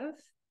have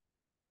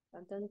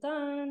Dun, dun,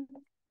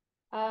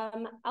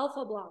 dun.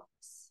 Alpha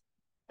blocks.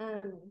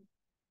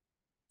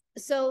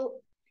 So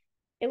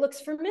it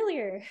looks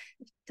familiar,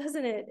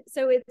 doesn't it?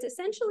 So it's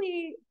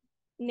essentially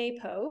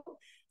NAPO,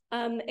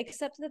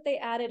 except that they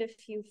added a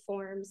few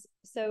forms.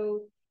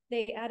 So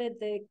they added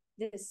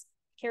this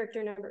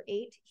character number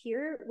 8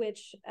 here,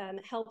 which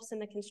helps in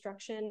the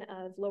construction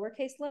of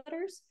lowercase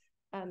letters.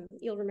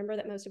 You'll remember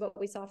that most of what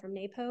we saw from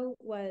NAPO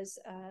was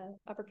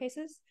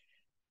uppercases,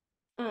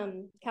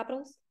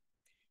 capitals.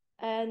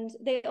 And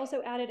they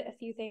also added a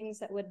few things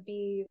that would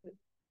be,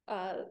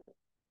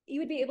 you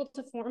would be able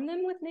to form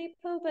them with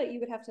NAPO, but you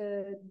would have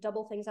to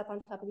double things up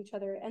on top of each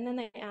other. And then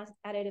they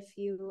added a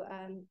few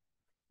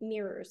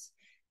mirrors.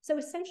 So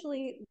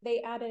essentially,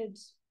 they added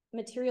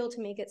material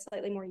to make it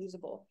slightly more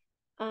usable.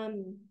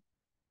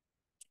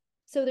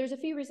 So there's a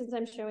few reasons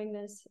I'm showing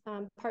this,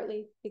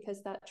 partly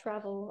because that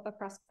travel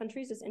across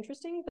countries is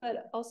interesting,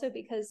 but also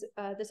because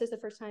this is the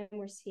first time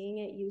we're seeing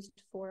it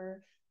used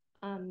for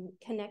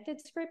connected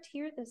script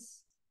here,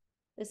 this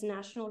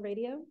national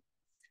radio.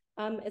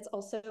 It's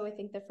also, I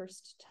think, the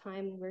first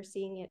time we're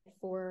seeing it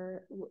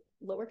for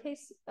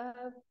lowercase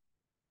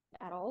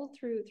at all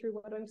through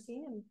what I'm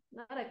seeing. I'm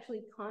not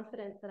actually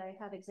confident that I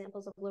have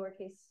examples of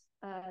lowercase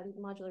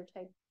modular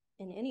type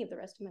in any of the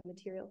rest of my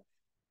material.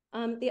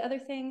 The other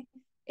thing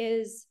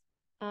is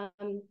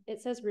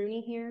it says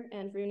Rooney here,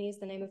 and Rooney is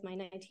the name of my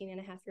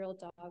 19-and-a-half-year-old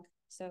dog.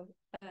 So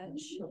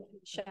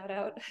shout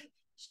out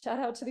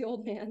to the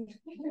old man.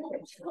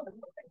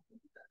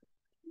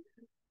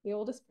 The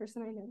oldest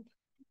person I know.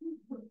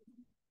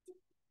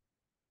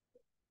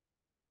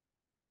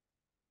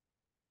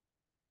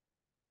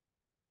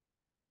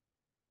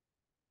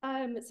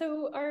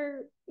 So our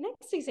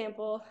next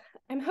example,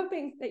 I'm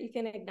hoping that you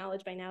can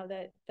acknowledge by now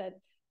that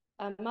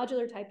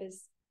modular type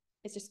is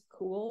just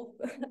cool.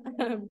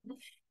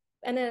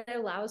 And it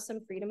allows some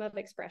freedom of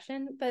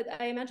expression. But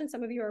I imagine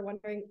some of you are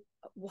wondering,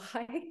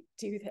 why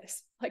do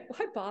this? Like,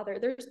 why bother?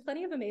 There's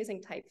plenty of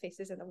amazing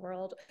typefaces in the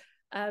world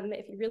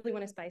if you really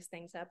want to spice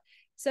things up.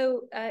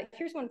 So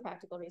here's one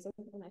practical reason.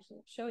 I'm actually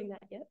not showing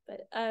that yet.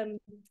 But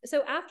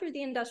so after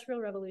the Industrial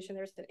Revolution,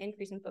 there's an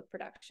increase in book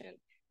production,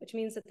 which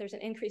means that there's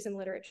an increase in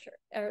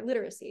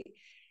literacy,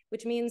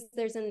 which means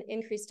there's an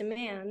increased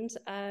demand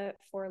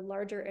for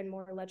larger and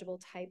more legible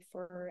type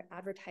for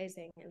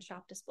advertising and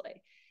shop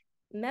display.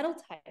 Metal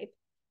type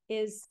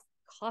is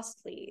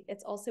costly.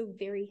 It's also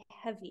very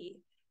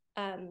heavy.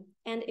 And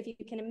if you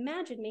can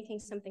imagine making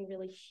something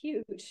really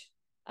huge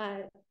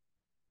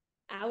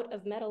out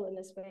of metal in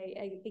this way,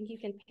 I think you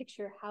can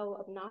picture how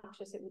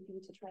obnoxious it would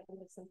be to try to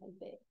make something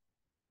big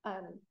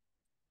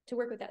to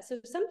work with that. So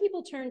some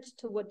people turned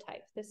to wood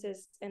type. This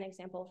is an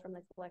example from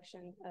the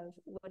collection of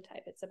wood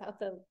type. It's about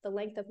the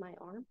length of my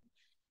arm.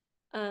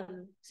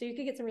 So you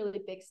could get some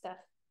really big stuff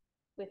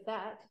with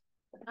that.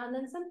 And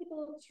then some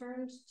people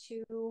turned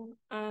to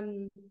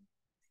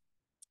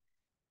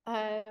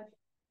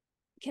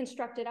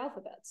constructed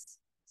alphabets,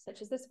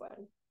 such as this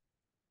one.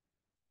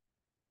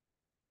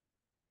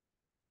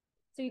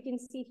 So you can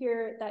see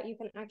here that you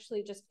can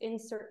actually just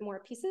insert more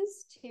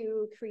pieces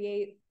to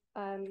create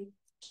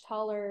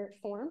taller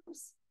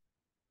forms.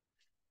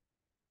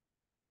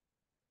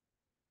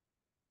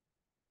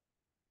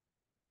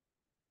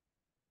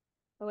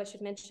 Oh, I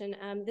should mention,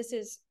 this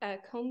is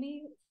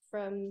Combi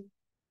from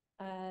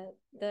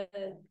the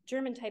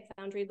German type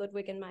foundry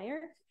Ludwig and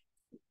Meyer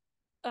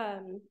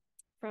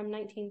from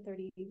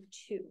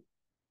 1932.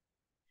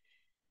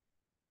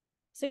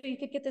 So you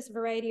could get this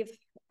variety of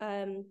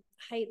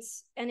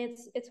heights, and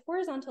its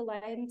horizontal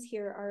lines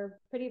here are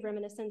pretty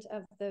reminiscent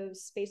of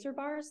those spacer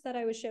bars that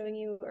I was showing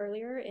you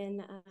earlier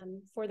in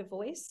for the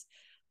voice.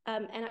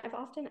 And I've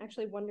often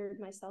actually wondered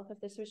myself if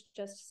this was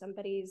just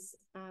somebody's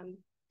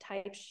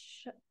type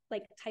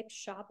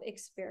shop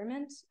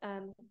experiment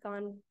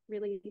gone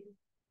really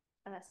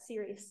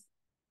serious.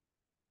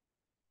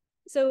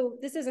 So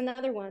this is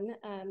another one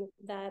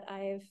that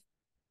I've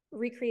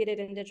recreated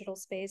in digital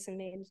space and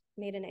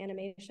made an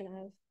animation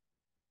of.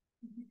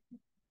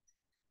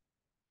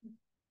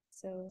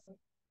 So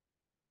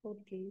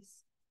hold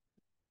please.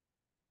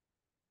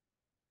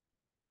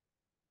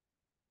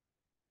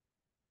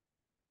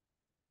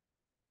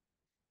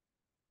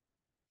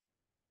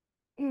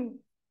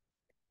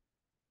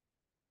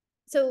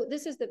 So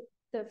this is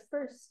the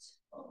first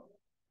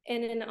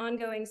in an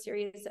ongoing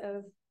series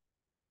of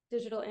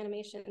digital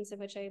animations in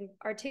which I'm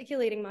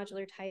articulating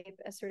modular type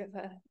as sort of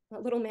a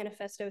little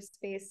manifesto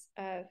space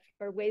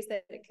for ways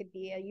that it could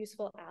be a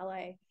useful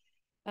ally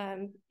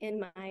in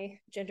my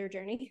gender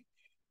journey.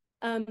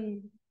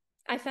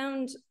 I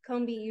found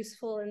Combi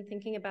useful in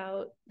thinking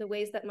about the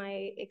ways that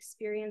my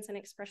experience and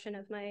expression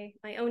of my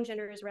own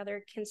gender is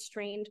rather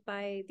constrained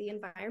by the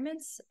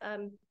environments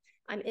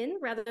I'm in,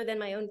 rather than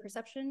my own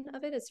perception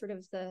of it. It's sort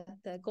of the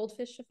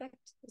goldfish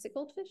effect. Is it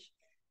goldfish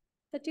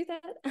that do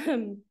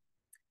that?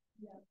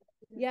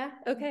 Yeah,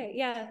 okay,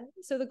 yeah.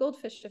 So the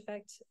goldfish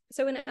effect.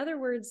 So in other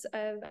words,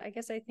 I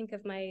guess I think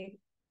of my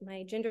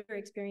gender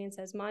experience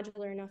as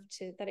modular enough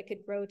that it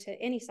could grow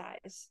to any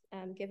size,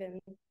 given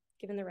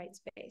the right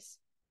space.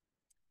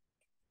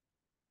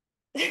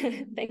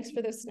 Thanks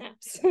for those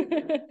snaps.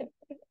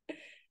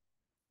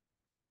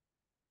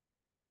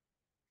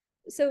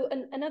 So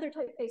another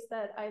typeface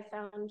that I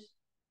found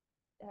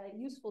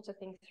useful to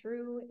think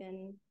through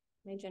in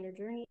my gender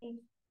journey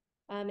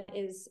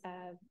is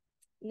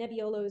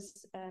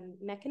Nebbiolo's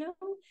Meccano.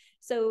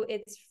 So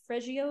it's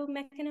Fregio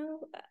Meccano,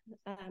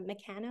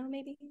 Meccano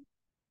maybe.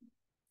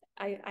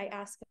 I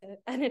asked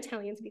an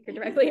Italian speaker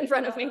directly in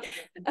front of me.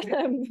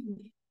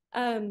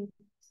 And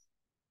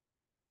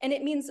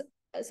it means,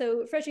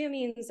 so Fregio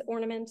means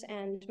ornament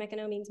and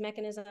Meccano means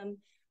mechanism.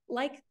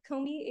 Like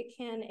Combi, it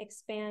can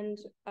expand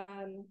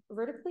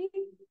vertically.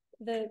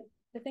 The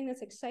thing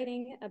that's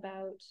exciting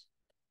about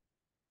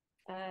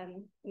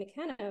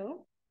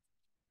Meccano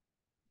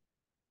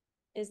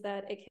is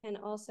that it can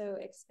also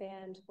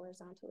expand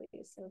horizontally.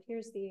 So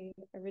here's the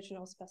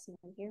original specimen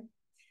here.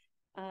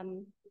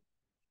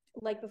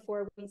 Like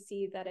before, we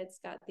see that it's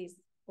got these,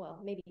 well,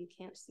 maybe you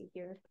can't see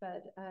here,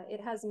 but it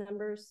has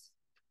numbers,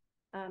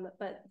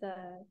 but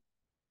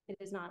it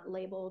is not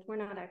labeled. We're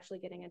not actually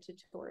getting a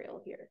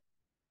tutorial here.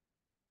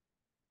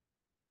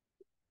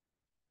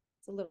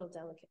 It's a little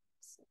delicate.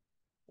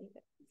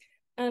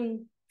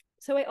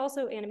 So I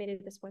also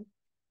animated this one.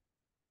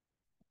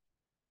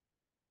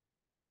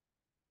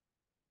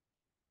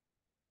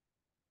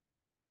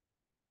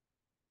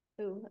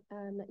 Oh,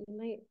 you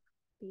might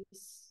be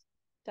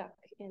stuck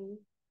in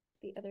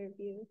the other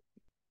view.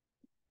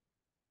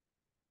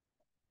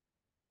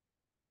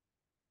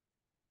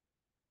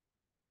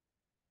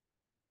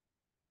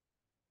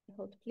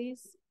 Hold,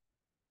 please.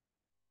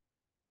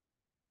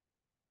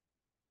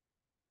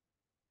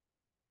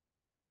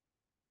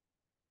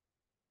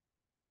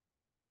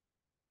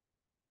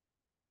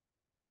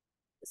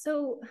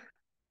 So,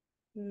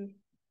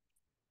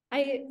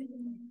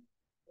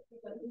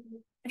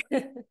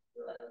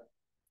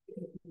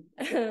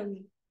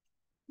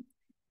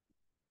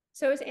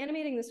 so I was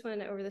animating this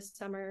one over the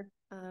summer,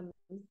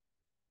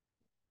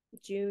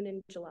 June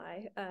and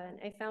July, and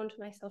I found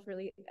myself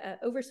really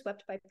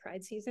overswept by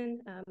Pride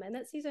season, and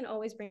that season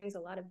always brings a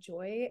lot of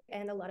joy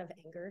and a lot of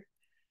anger,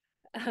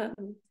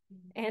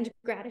 and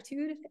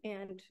gratitude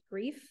and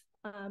grief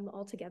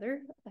all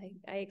together.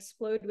 I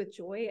explode with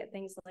joy at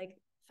things like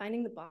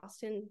finding the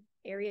Boston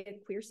area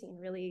queer scene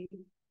really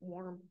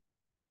warm.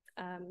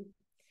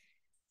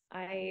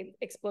 I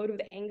explode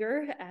with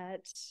anger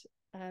at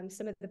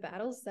some of the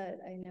battles that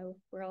I know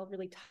we're all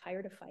really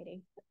tired of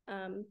fighting.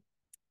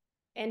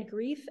 And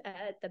grief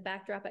at the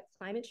backdrop at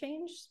climate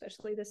change,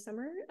 especially this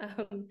summer,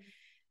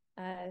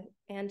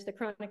 and the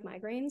chronic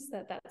migraines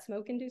that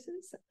smoke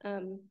induces,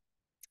 and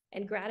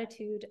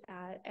gratitude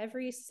at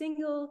every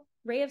single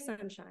ray of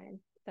sunshine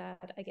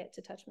that I get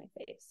to touch my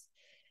face.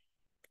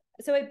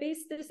 So I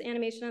based this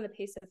animation on the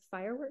pace of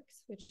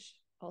fireworks, which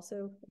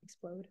also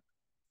explode.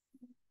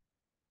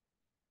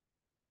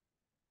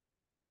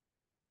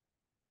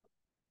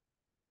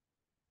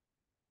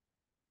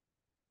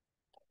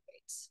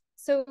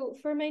 So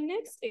for my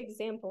next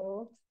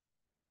example,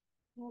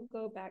 I'll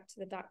go back to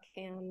the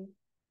 .cam.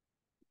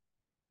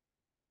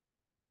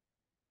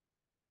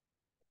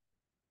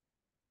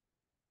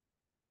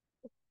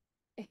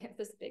 I have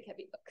this big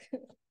heavy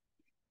book.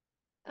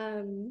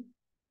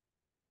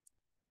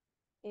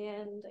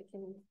 And I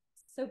can,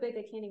 so big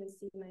I can't even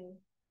see my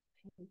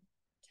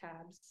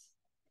tabs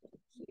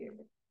here.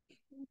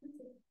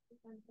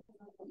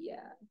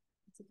 Yeah,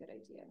 that's a good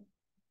idea.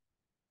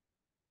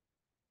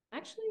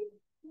 Actually,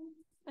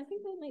 I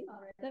think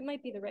that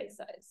might be the right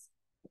size.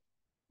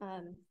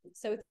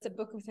 So it's a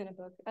book within a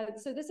book.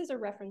 So this is a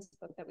reference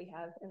book that we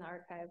have in the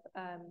archive.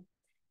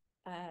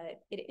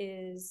 It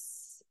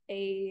is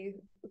a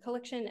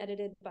collection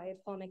edited by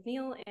Paul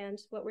McNeil, and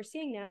what we're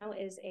seeing now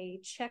is a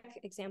Czech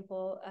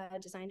example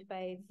designed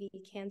by V.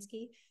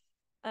 Kansky.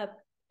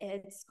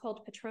 It's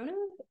called Patrona,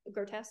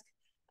 grotesque.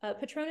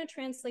 Patrona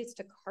translates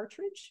to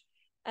cartridge,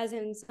 as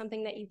in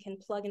something that you can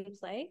plug and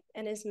play,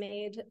 and is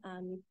made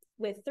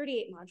with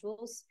 38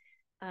 modules,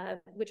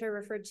 which are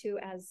referred to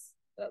as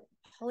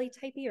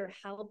polytypy or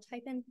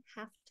halbtypen,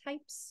 half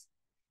types.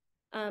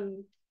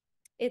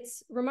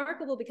 It's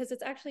remarkable because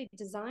it's actually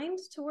designed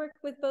to work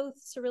with both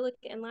Cyrillic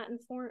and Latin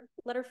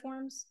letter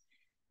forms.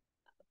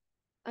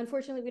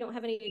 Unfortunately, we don't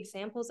have any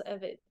examples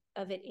of it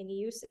in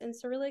use in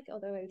Cyrillic,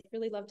 although I'd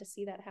really love to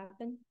see that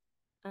happen.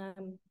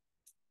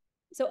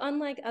 So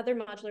unlike other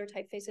modular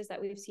typefaces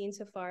that we've seen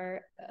so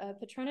far,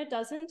 Patrona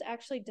doesn't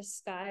actually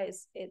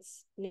disguise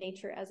its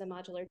nature as a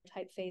modular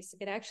typeface.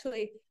 It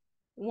actually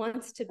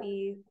wants to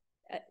be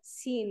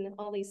seen,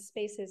 all these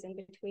spaces in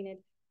between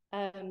it.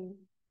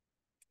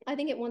 I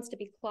think it wants to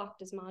be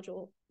clocked as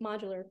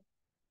modular.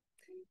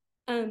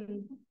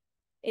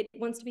 It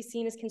wants to be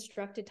seen as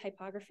constructed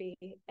typography,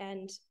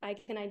 and I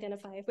can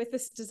identify with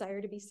this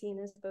desire to be seen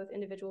as both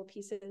individual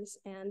pieces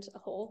and a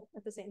whole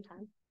at the same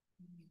time.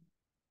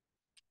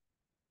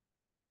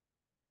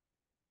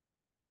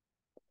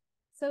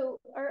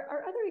 So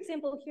our other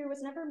example here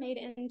was never made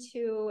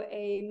into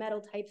a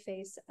metal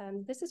typeface.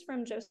 This is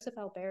from Joseph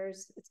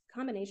Albert's, it's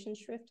combination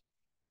shrift.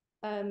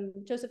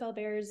 Joseph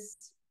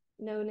Albert's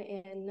known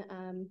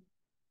in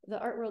the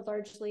art world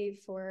largely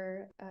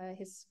for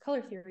his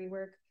color theory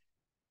work,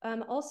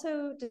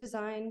 also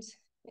designed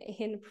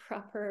in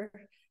proper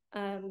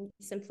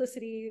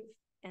simplicity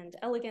and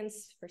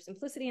elegance, for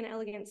simplicity and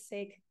elegance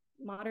sake,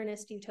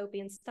 modernist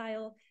utopian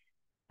style,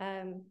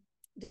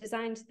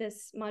 designed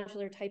this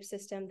modular type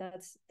system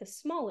that's the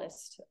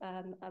smallest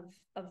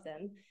of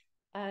them.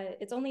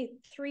 It's only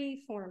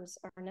 3 forms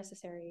are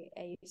necessary: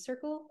 a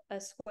circle, a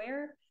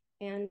square,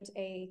 and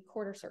a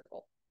quarter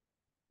circle.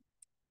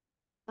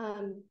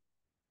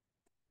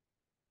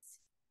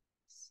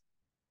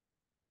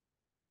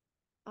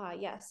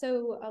 Yeah,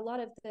 so a lot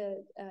of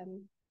the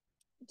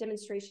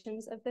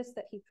demonstrations of this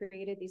that he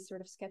created, these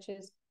sort of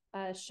sketches,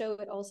 show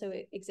it also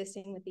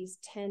existing with these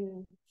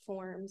 10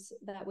 forms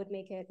that would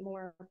make it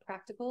more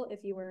practical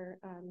if you were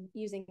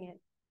using it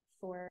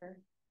for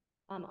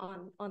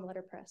on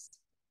letterpress.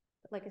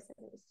 But like I said,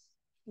 it was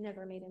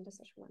never made into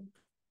such one.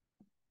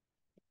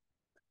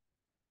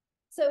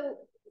 So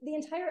the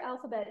entire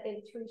alphabet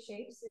in 3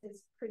 shapes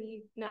is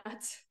pretty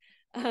nuts,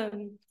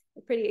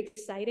 pretty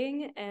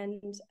exciting,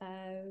 and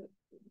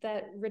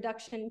that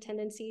reduction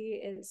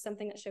tendency is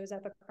something that shows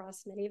up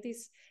across many of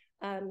these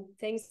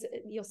things.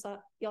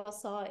 Y'all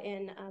saw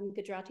in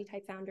Gujarati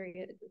Type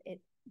Foundry,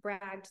 it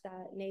bragged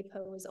that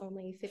NAPO was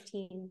only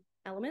 15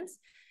 elements.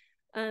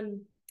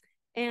 And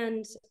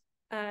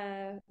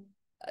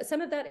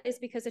some of that is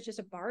because it's just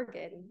a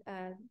bargain.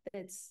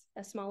 It's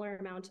a smaller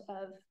amount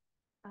of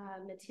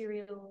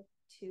material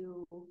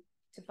to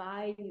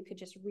buy. You could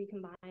just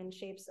recombine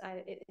shapes.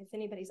 If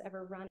anybody's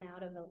ever run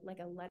out of a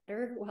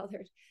letter while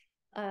they're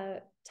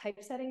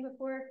typesetting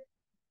before,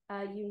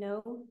 you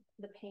know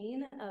the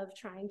pain of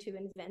trying to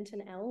invent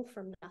an L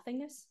from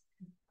nothingness.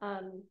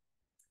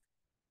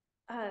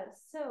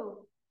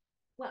 So,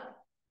 well,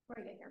 where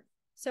are we here?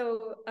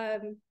 So,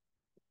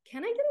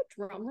 can I get a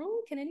drum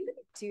roll? Can anybody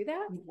do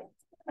that?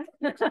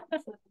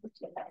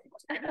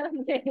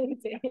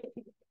 Amazing.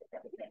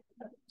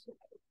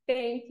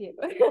 Thank you.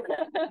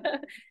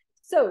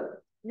 So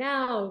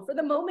now, for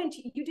the moment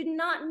you did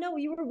not know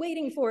you were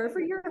waiting for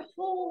your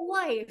whole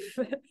life,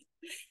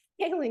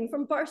 hailing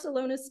from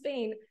Barcelona,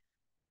 Spain,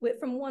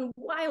 from one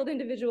wild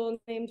individual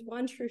named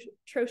Juan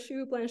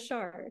Trochu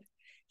Blanchard.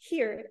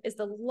 Here is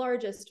the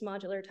largest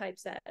modular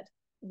typeset,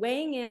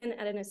 weighing in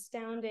at an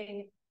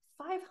astounding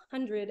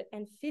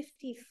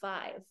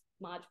 555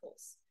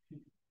 modules.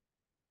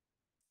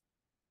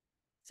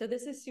 So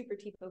this is Super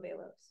Tipo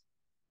Velos.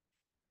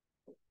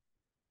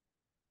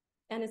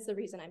 And it's the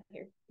reason I'm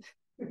here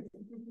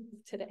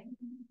today.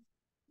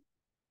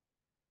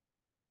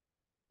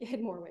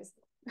 In more ways.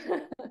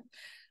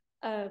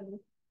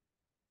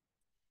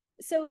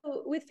 So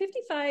with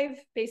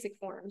 55 basic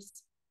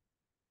forms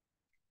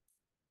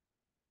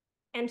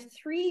and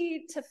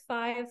 3 to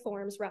 5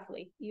 forms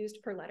roughly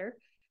used per letter,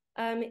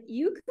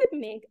 you could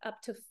make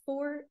up to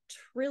 4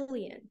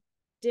 trillion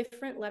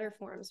different letter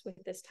forms with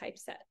this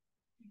typeset.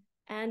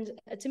 And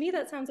to me,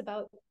 that sounds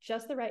about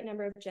just the right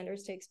number of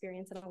genders to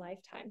experience in a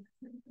lifetime.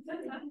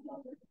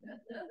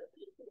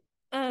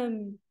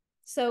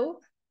 So,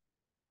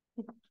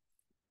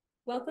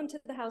 welcome to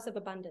the House of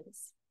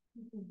Abundance.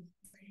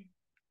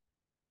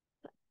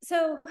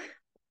 So,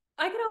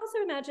 I could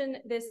also imagine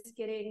this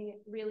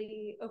getting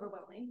really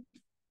overwhelming.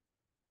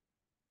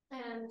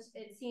 And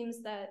it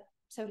seems that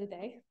so did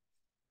they,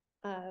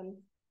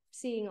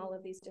 seeing all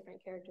of these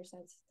different character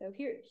sets. So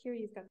here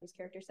you've got these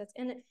character sets.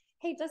 And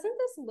hey, doesn't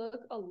this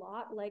look a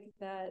lot like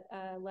that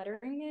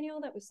lettering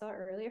manual that we saw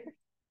earlier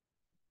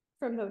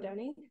from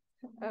Bodoni,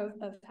 of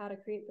how to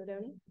create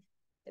Bodoni?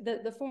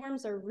 The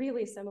forms are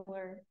really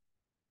similar,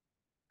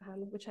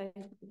 which I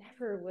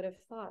never would have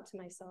thought to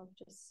myself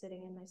just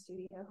sitting in my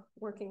studio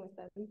working with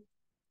them.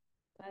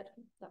 But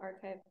the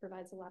archive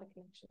provides a lot of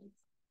connections.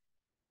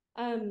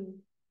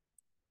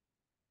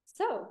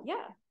 So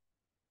yeah.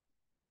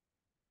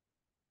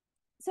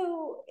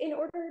 So in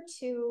order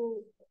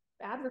to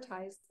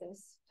advertise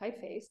this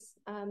typeface,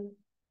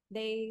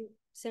 they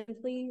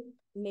simply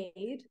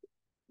made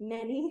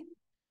many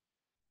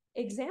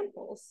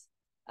examples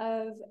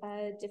of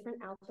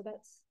different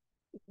alphabets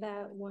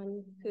that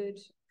one could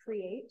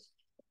create.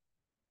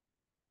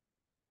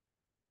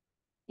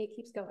 It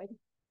keeps going.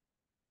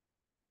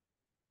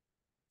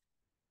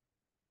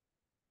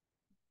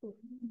 Ooh.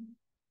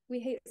 We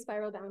hate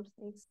spiral bound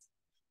things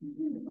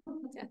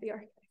at the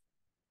archive.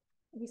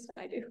 At least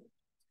I do.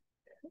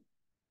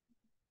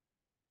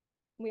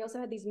 We also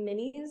had these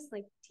minis,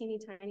 like teeny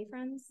tiny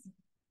friends,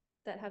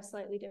 that have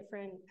slightly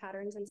different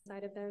patterns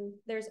inside of them.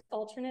 There's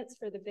alternates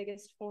for the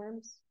biggest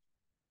forms.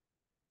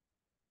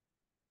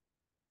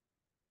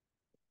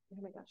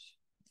 Oh my gosh.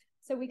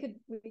 So we could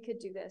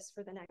do this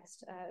for the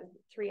next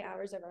 3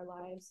 hours of our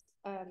lives.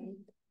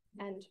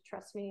 And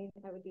trust me,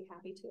 I would be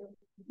happy to.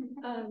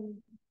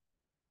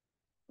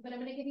 But I'm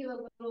going to give you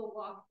a little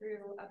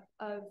walkthrough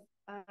of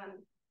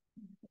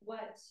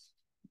what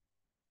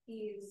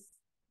these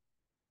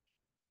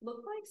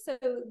look like. So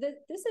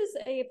this is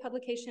a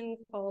publication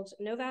called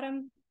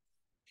Novatum.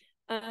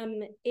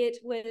 It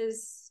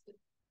was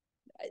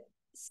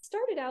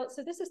started out,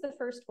 so this is the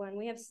first one.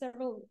 We have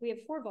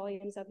 4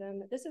 volumes of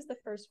them. This is the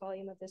first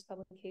volume of this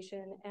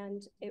publication,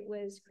 and it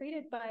was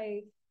created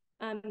by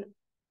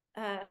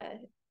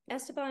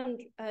Esteban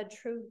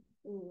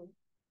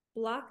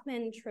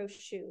Blockman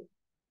Trochu.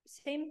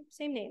 Same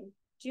name.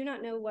 Do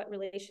not know what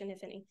relation,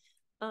 if any.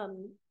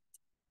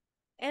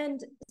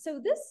 And so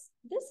this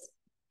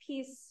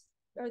piece,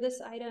 or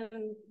this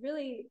item,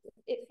 really,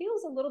 it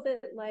feels a little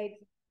bit like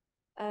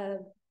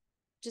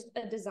just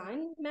a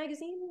design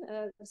magazine,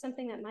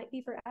 something that might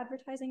be for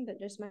advertising, but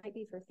just might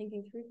be for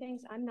thinking through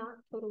things. I'm not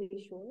totally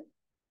sure.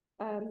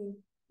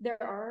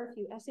 There are a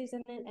few essays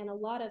in it and a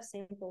lot of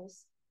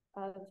samples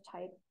of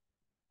type.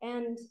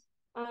 And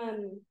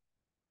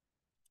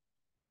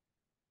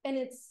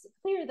it's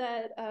clear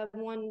that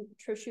one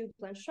Trochu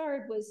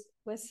Blanchard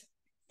was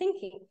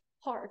thinking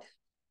hard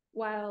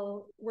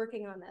while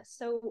working on this.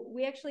 So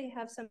we actually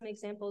have some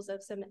examples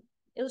of some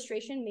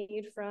illustration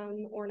made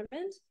from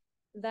ornament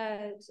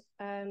that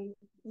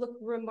look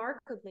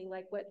remarkably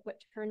like what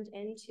turned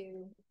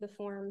into the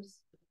forms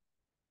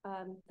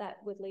that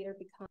would later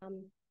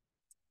become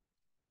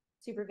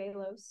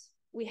supervelos.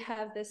 We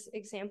have this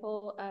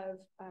example of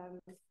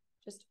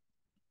just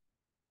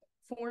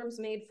forms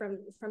made from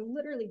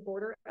literally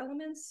border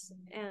elements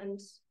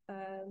and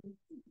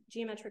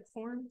geometric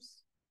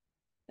forms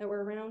that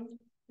were around.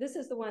 This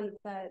is the one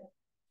that,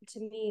 to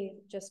me,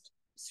 just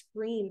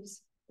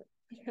screams,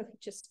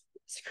 just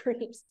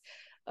screams.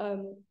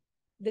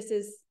 This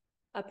is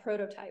a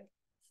prototype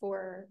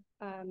for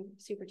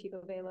super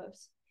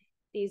typovelos.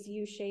 These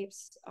U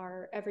shapes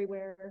are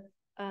everywhere.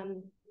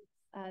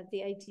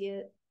 The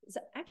idea is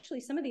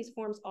actually some of these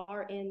forms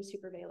are in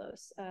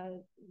supervelos.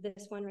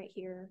 This one right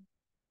here,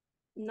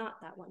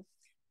 not that one,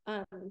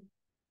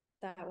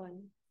 that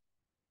one.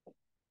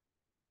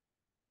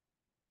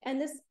 And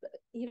this,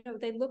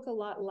 they look a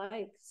lot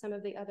like some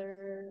of the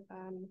other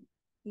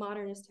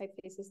modernist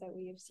typefaces that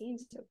we have seen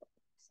so far.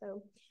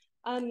 So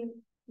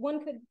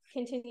one could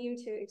continue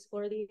to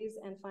explore these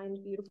and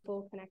find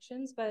beautiful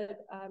connections,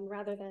 but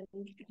rather than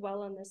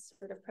dwell on this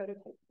sort of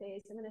prototype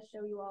phase, I'm going to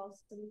show you all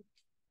some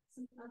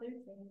other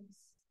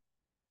things.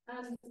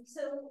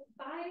 So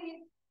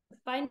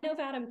by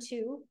Novatum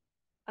 2,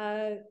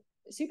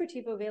 Super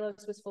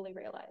typovelos was fully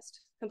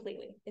realized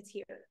completely. It's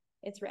here.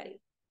 It's ready.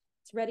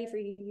 It's ready for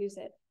you to use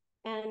it.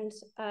 And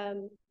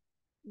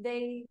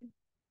they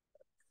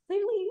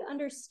clearly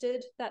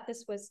understood that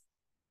this was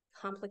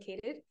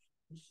complicated.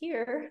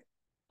 Here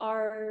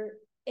are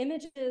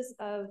images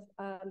of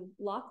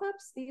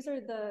lockups. These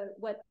are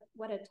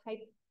what a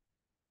type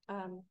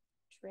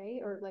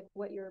tray, or like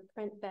what your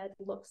print bed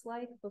looks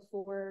like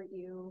before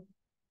you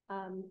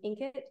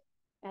ink it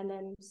and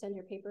then send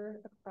your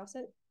paper across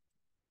it.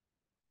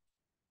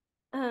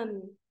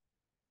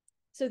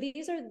 So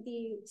these are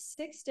the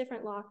 6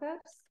 different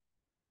lockups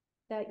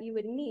that you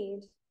would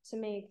need to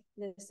make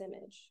this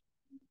image.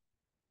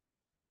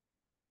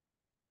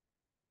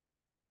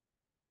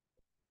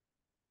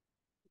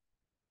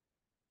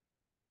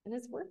 And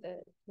it's worth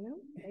it,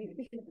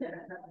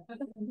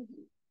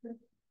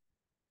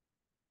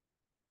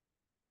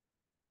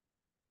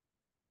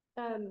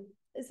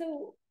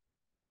 So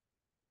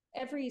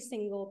every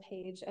single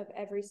page of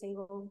every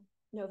single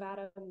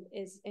Novatum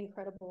is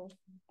incredible.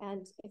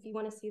 And if you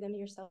want to see them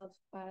yourself,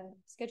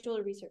 schedule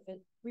a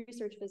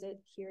research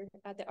visit here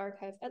at the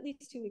archive at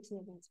least 2 weeks in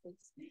advance,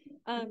 please.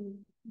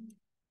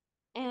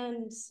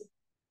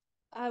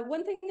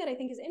 One thing that I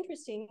think is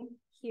interesting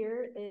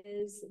here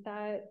is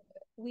that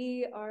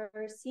we are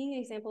seeing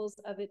examples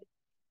of it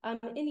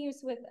in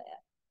use with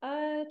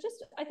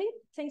just, I think,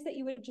 things that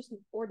you would just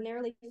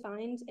ordinarily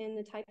find in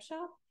the type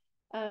shop.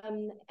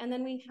 And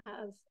then we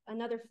have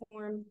another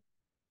form.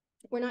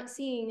 We're not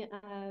seeing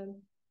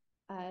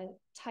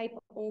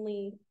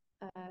type-only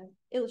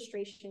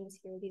illustrations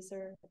here. These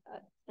are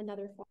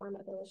another form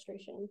of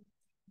illustration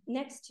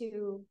next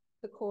to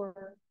the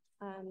core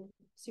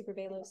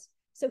supervelos.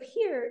 So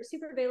here,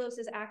 supervelos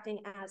is acting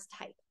as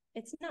type.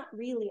 It's not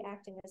really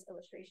acting as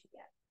illustration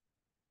yet.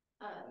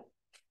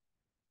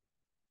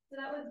 So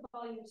that was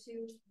volume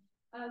 2.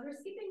 We're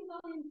skipping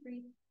volume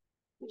 3.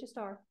 We just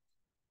are.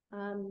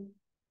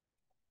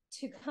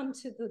 To come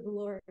to the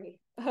glory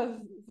of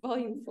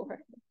volume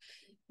 4.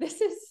 This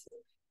is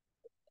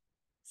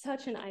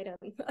such an item.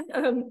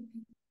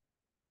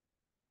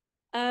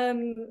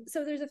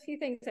 So there's a few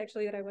things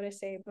actually that I want to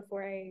say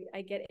before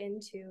I get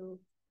into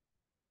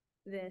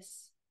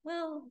this.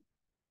 Well,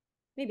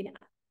 maybe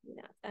not.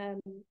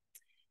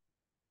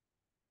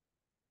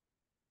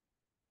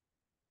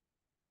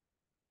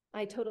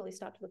 I totally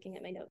stopped looking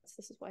at my notes.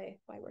 This is why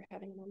we're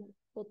having a moment.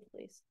 Hold,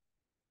 please.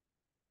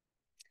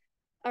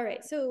 All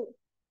right, so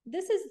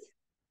this is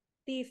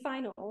the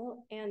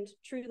final, and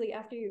truly,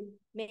 after you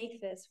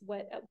make this,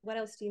 what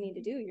else do you need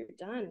to do? You're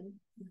done.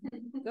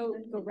 Go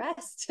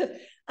rest.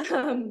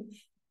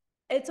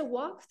 It's a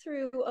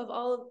walkthrough of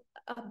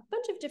a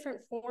bunch of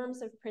different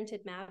forms of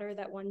printed matter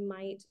that one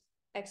might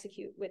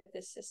execute with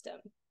this system.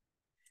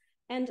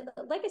 And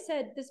like I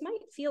said, this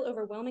might feel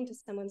overwhelming to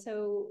someone.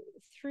 So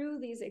through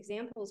these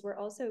examples, we're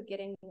also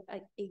getting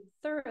a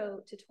thorough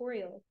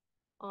tutorial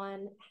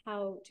on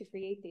how to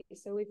create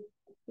these. So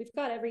we've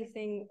got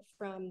everything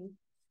from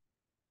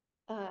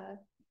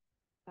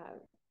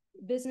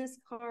business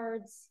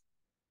cards.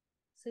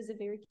 This is a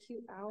very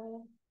cute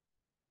owl.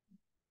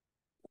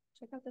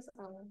 Check out this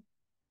owl.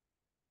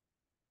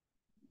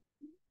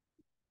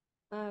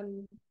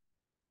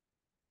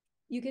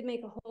 You could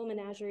make a whole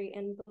menagerie,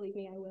 and believe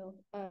me, I will,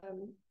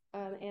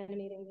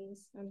 animating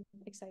these. I'm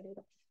excited.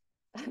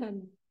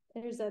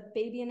 There's a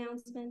baby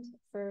announcement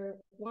for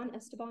Juan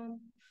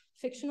Esteban.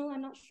 Fictional,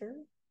 I'm not sure,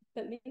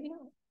 but maybe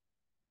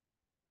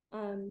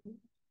not.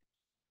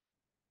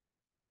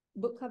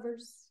 Book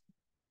covers.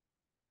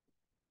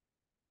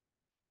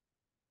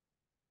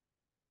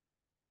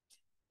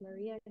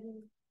 Maria.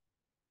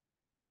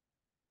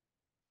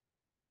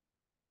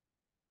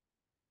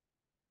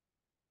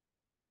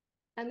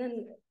 And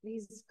then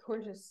these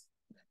gorgeous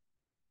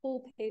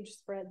full page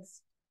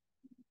spreads.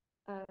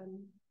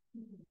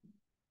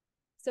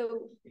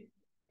 So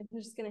I'm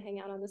just gonna hang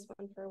out on this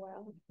one for a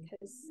while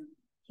because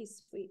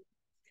he's sweet.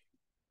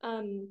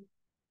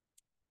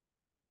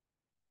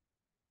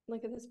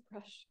 Look at this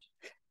brush.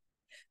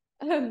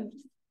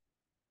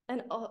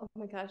 And oh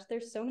my gosh,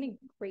 there's so many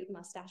great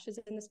mustaches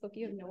in this book.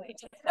 You have no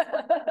idea.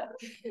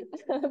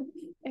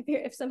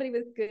 If somebody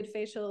with good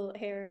facial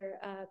hair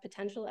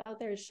potential out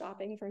there is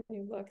shopping for a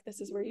new look, this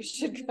is where you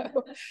should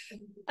go.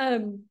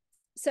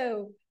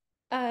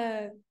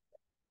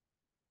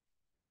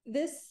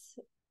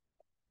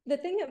 The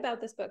thing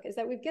about this book is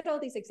that we get all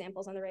these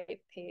examples on the right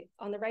page,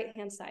 on the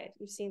right-hand side.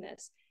 You've seen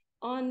this.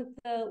 On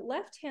the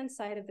left-hand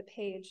side of the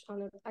page,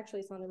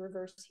 actually it's on the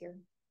reverse here,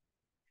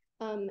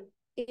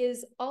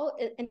 is all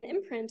an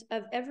imprint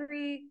of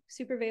every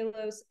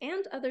supervelos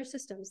and other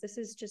systems. This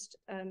is just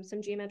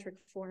some geometric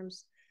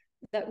forms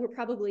that were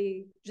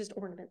probably just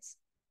ornaments.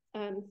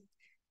 So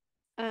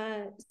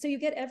you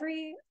get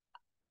every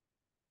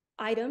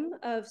item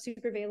of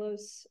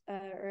supervelos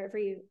or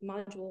every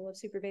module of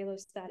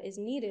supervelos that is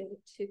needed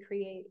to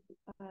create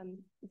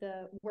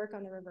the work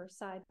on the reverse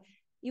side.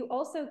 You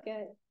also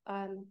get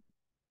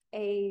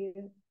a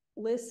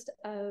list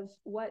of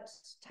what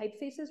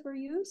typefaces were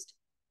used.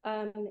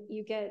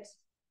 You get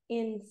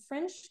in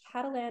French,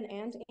 Catalan,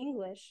 and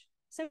English,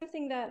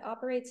 something that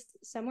operates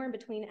somewhere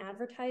between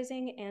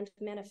advertising and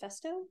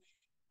manifesto.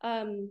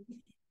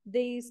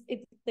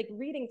 Like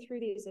reading through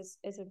these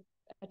is a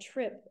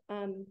trip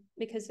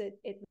because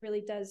it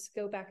really does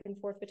go back and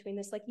forth between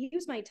this, like,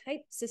 use my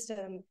type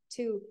system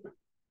to,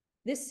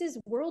 this is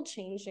world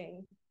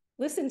changing.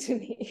 Listen to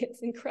me,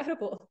 it's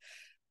incredible.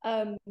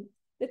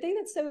 The thing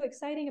that's so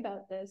exciting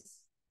about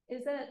this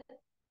is that,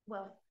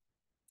 well,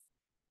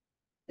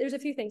 there's a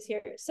few things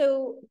here.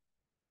 So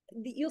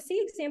you'll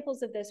see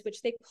examples of this,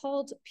 which they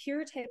called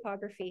pure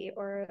typography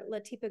or la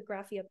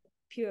typographia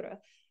pura.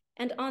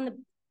 And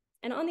on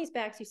these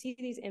backs, you see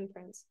these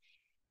imprints.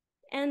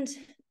 And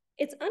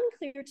it's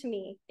unclear to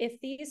me if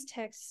these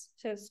texts,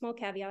 so small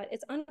caveat,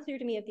 it's unclear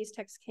to me if these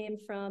texts came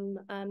from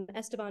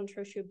Esteban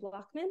Trochu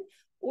Blockman,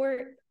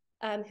 or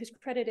who's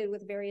credited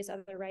with various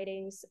other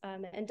writings,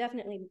 and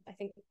definitely, I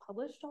think,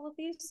 published all of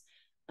these,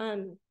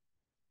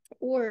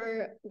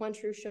 or Juan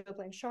Trochu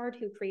Blanchard,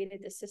 who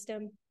created this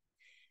system.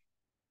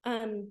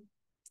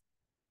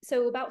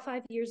 So about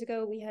 5 years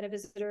ago, we had a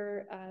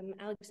visitor,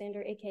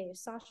 Alexander, aka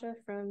Sasha,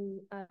 from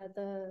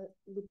the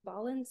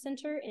Lublin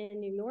Center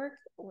in New York,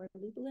 or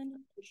Lublin,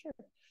 I'm not sure,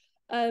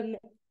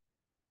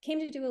 came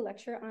to do a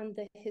lecture on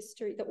the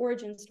history, the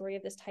origin story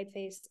of this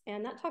typeface,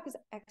 and that talk is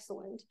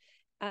excellent,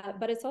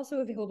 but it's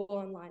also available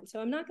online. So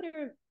I'm not going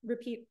to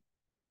repeat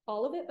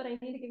all of it, but I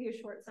need to give you a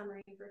short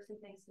summary for some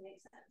things to make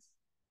sense.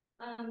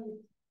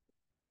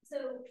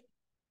 So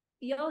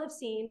y'all have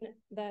seen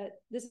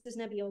that this is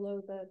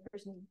Nebbiolo, the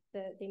person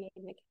that they made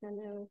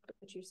McKenna,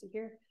 which you see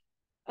here.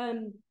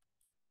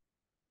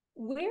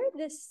 Where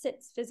this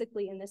sits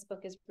physically in this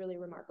book is really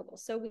remarkable.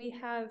 So we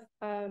have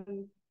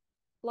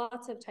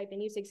lots of type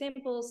and use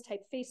examples,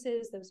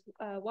 typefaces, those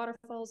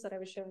waterfalls that I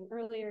was showing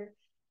earlier,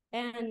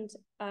 and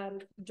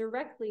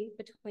directly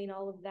between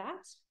all of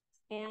that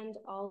and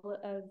all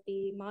of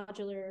the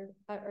modular,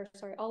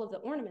 all of the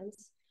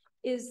ornaments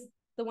is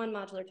the one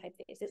modular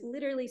typeface. It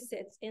literally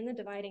sits in the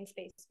dividing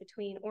space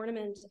between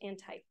ornament and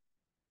type.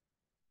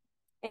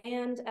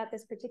 And at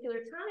this particular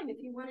time,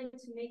 if you wanted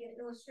to make an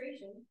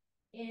illustration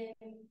in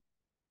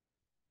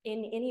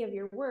any of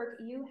your work,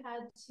 you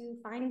had to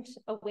find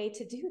a way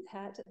to do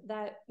that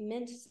that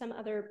meant some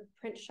other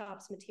print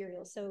shop's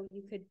material. So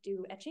you could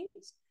do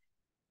etchings.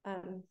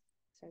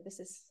 Sorry,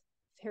 this is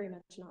very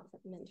much not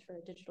meant for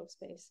a digital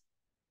space.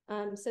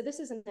 So this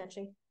is an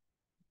etching.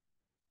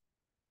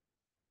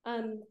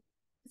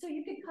 So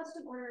you could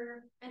custom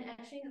order an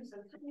etching of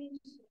some kind.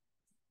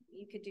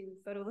 You could do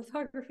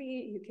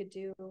photolithography, you could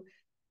do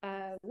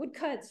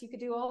woodcuts, you could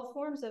do all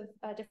forms of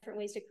different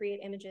ways to create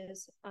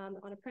images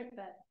on a print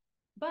bed.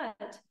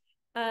 But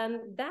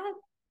that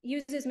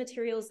uses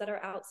materials that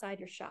are outside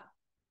your shop.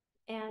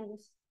 And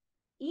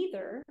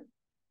either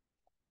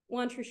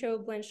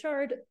Truchot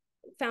Blanchard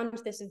found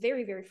this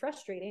very, very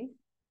frustrating,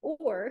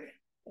 or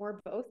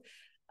both.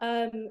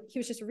 He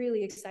was just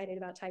really excited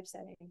about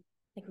typesetting,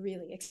 like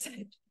really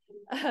excited.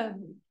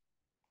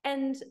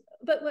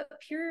 But what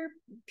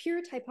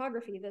pure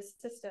typography, this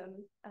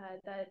system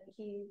that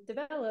he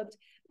developed,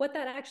 what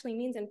that actually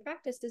means in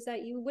practice is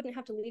that you wouldn't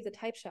have to leave the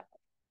type shop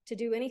to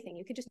do anything.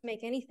 You could just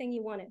make anything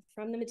you wanted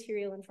from the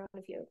material in front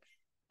of you.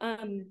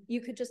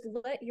 You could just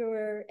let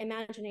your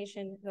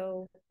imagination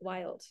go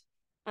wild.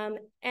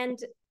 And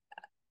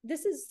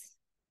this is,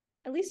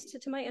 at least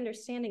to my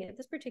understanding at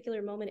this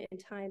particular moment in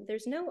time,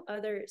 there's no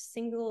other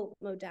single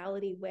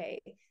modality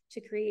way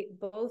to create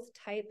both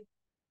type,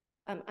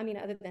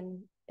 other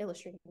than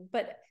illustrating,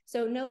 but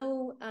so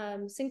no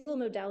single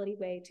modality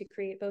way to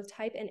create both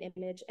type and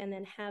image and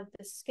then have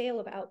the scale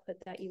of output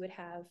that you would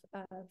have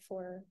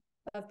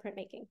of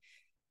printmaking.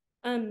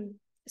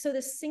 So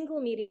the single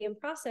medium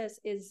process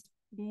is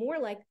more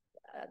like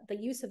the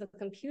use of a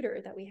computer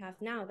that we have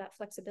now, that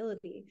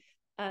flexibility.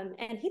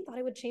 And he thought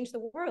it would change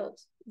the world,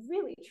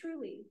 really,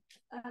 truly.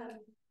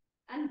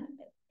 And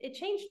it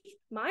changed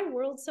my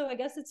world, so I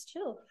guess it's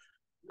chill.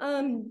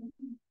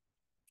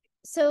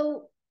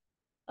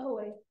 Oh,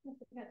 I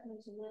forgot to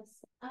mention this.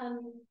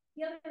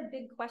 The other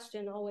big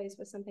question always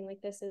with something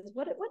like this is,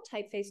 what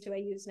typeface do I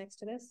use next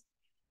to this?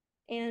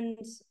 And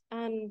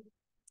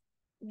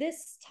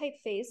this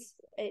typeface,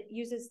 it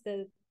uses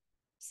the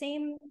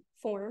same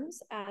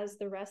forms as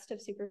the rest of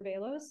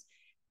Supervelos.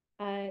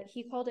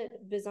 He called it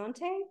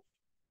Byzante,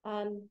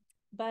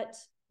 but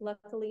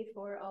luckily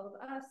for all of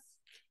us,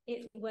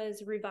 it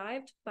was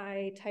revived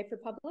by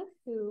Typographic,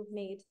 who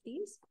made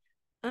these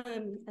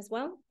as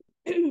well.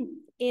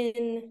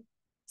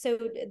 So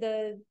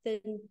the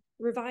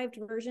revived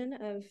version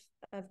of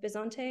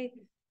Byzante,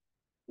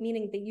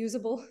 meaning the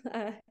usable,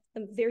 a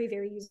very,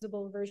 very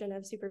usable version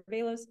of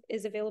Supervelos,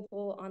 is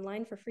available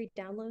online for free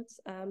downloads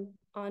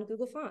on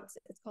Google Fonts.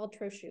 It's called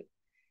Trochut.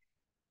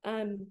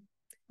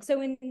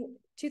 So in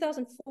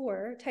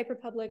 2004,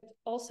 Typographic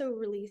also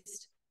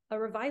released a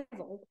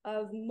revival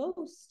of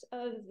most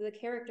of the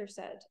character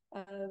set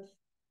of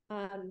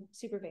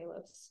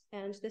Supervelos.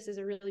 And this is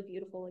a really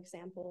beautiful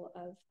example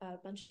of a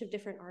bunch of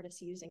different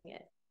artists using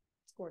it.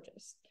 It's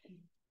gorgeous.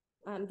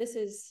 This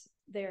is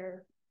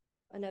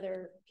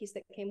another piece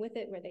that came with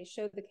it where they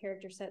showed the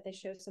character set. They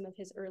show some of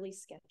his early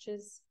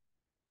sketches.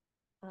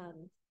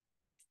 I'm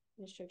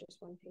going to show just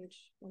one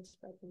page, one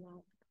spread from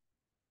that.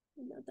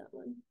 Not that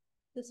one.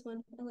 This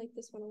one. I like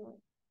this one a lot.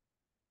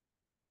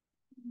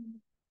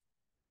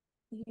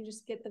 You can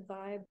just get the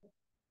vibe.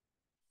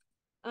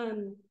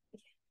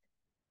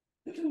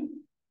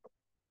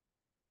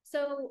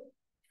 So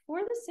for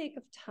the sake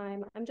of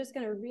time, I'm just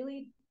going to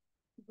really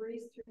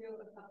breeze through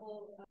a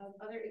couple of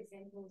other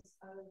examples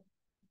of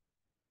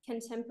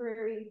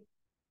contemporary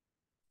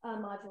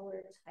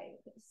modular type.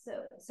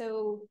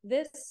 So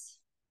this,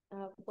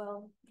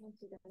 well, let's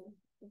do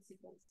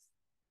that.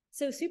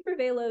 So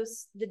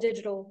Supervelos, the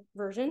digital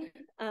version,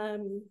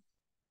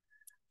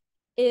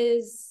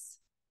 is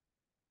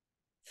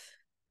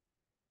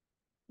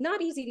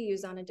not easy to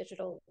use in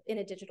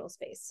a digital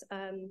space.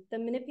 The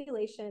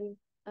manipulation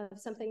of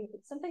something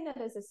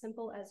that is as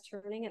simple as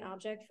turning an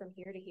object from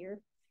here to here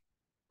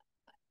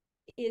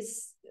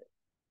is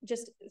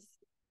just,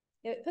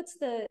 it puts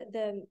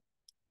the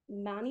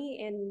mani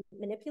in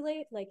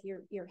manipulate, like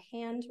your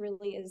hand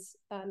really is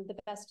the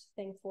best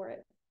thing for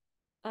it.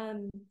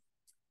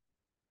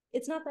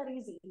 It's not that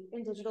easy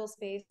in digital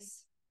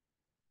space.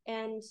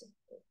 And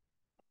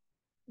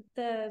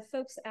the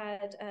folks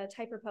at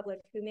Typographic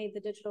who made the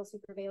digital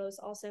Supervelos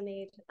also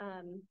made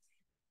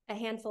a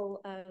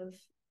handful of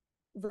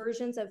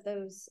versions of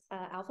those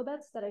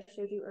alphabets that I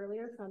showed you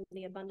earlier from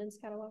the Abundance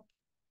catalog.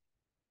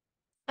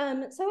 So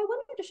I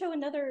wanted to show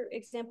another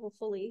example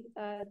fully.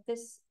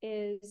 This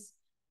is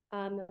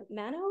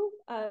Mano.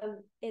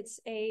 It's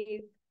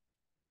a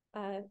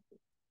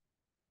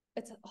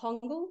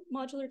Hangul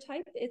modular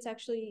type. It's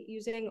actually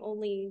using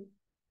only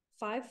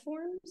 5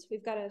 forms.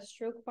 We've got a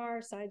stroke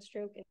bar, side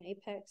stroke, an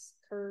apex,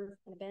 curve,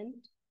 and a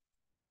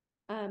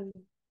bend.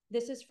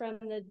 This is from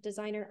the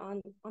designer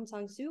An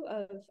Sang-soo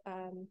of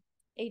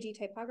AG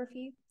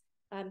Typography.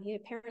 He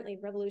apparently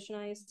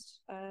revolutionized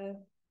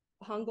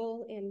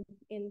Hangul in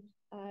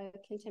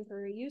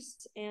contemporary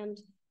use,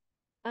 and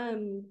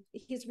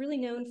he's really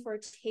known for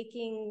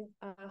taking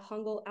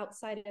Hangul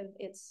outside of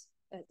its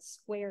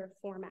square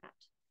format.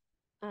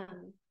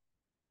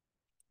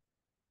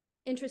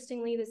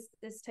 Interestingly,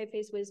 this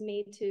typeface was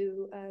made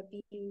to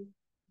be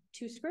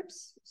 2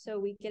 scripts, so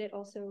we get it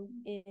also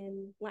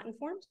in Latin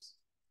forms.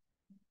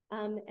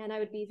 And I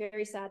would be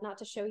very sad not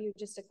to show you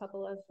just a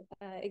couple of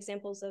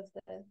examples of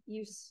the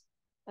use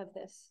of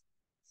this.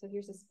 So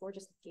here's this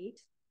gorgeous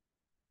gate.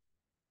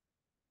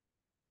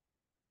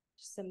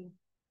 Just some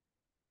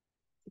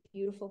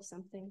beautiful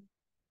something.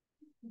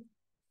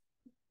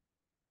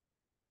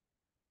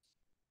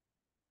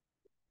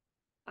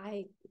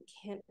 I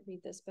can't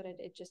read this, but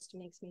it just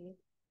makes me,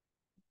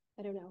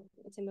 I don't know,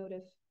 it's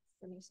emotive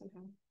for me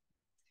somehow.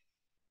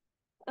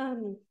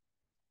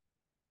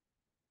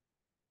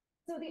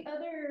 So the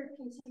other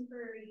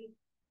contemporary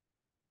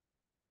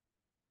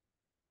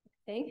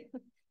thing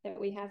that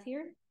we have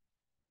here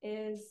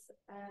is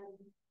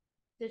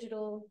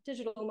digital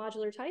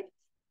modular type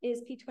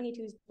is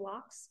P22's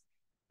blocks.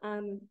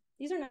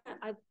 These are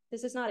not,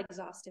 this is not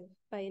exhaustive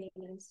by any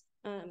means,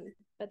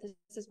 but this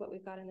is what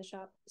we've got in the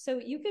shop. So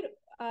you could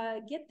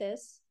get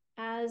this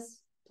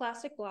as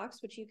plastic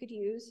blocks, which you could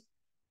use.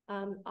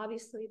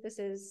 Obviously, this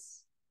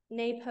is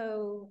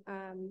NAPO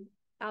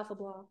alpha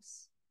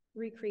blocks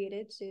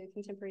recreated to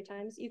contemporary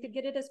times. You could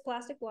get it as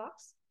plastic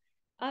blocks.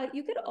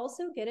 You could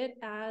also get it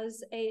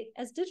as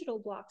digital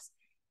blocks.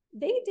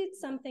 They did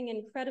something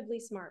incredibly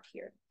smart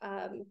here,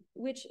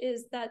 which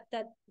is that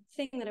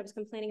thing that I was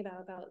complaining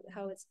about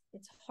how it's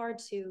hard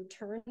to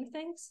turn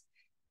things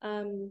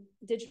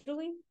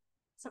digitally.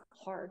 It's not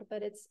hard,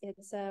 but it's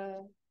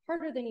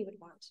harder than you would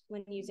want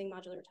when using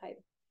modular type.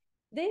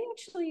 They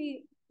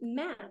actually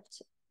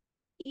mapped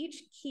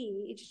each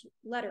key, each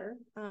letter,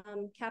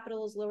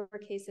 capitals, lower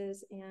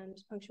cases, and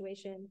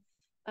punctuation,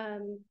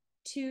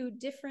 to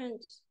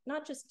different,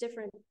 not just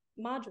different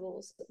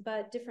modules,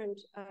 but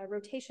different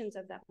rotations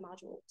of that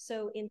module.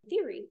 So in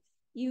theory,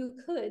 you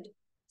could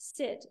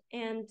sit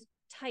and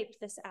type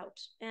this out.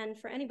 And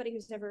for anybody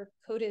who's ever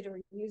coded or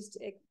used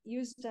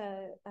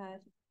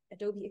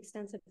Adobe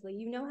extensively,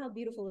 you know how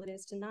beautiful it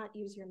is to not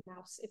use your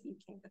mouse if you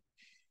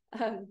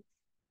can.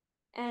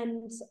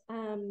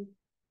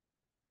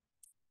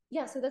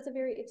 Yeah, so that's a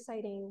very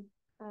exciting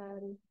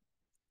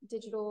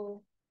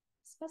digital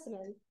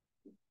specimen.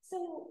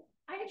 So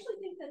I actually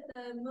think that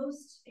the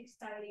most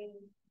exciting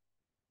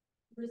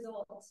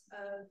result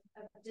of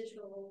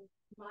digital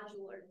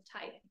modular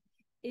type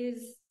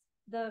is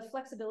the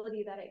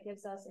flexibility that it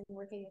gives us in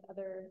working with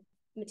other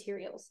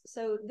materials.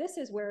 So this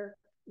is where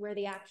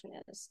the action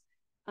is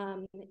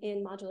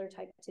in modular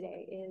type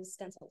today, is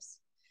stencils.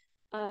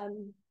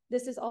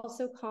 This is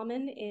also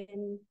common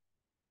in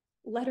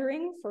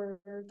lettering for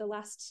the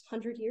last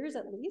 100 years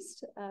at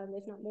least,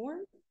 if not more.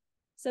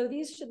 So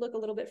these should look a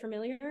little bit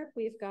familiar.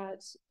 We've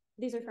got,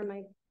 these are from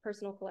my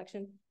personal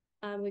collection.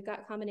 We've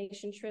got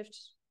combination shrift,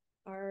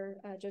 our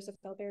Joseph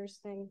Belber's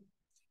thing.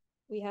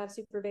 We have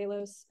Super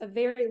Velos, a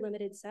very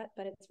limited set,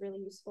 but it's really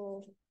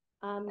useful.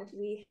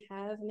 We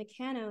have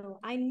Meccano.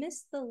 I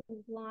miss the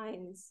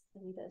lines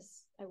in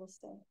this, I will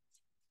say.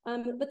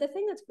 But the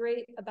thing that's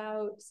great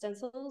about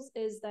stencils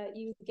is that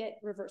you get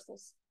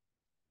reversals.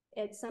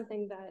 It's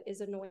something that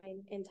is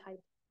annoying in type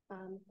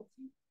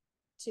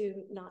to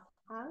not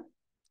have.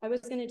 I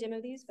was going to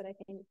demo these, but I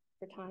think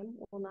for time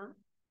will not.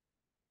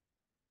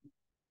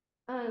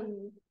 I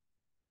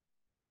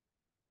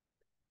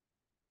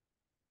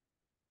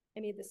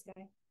made this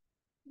guy.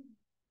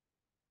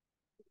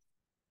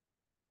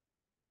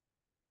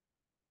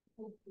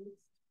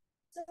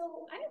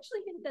 So I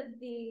actually think that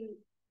the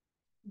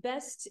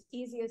best,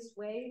 easiest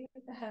way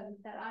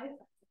that I found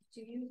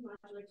to use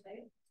modular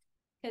type,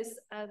 because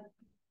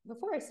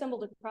before I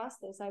stumbled across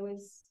this, I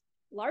was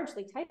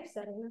largely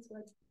typesetting. That's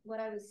what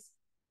I was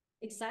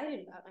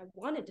excited about. I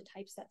wanted to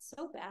typeset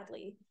so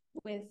badly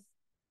with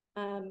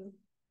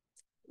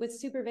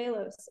Super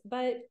Velos,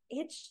 but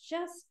it's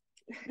just,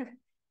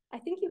 I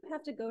think you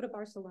have to go to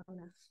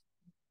Barcelona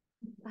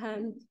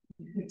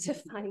to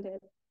find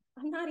it.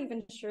 I'm not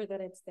even sure that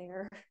it's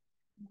there.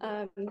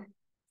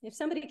 If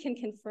somebody can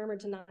confirm or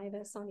deny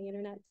this on the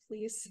internet,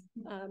 please,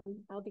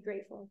 I'll be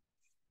grateful.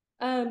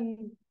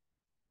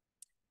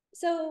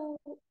 So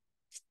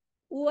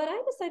what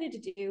I decided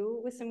to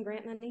do with some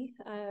grant money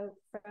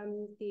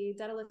from the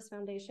Daedalus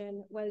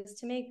Foundation was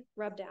to make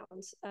rub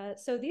downs.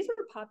 So these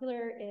were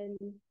popular in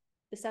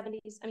the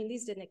 70s. I mean,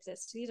 these didn't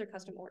exist. These are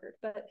custom ordered,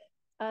 but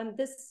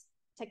this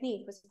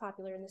technique was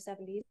popular in the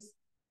 70s,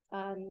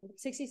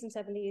 60s and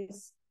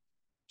 70s,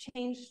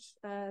 changed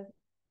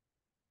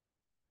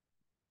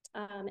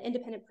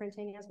independent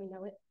printing as we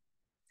know it.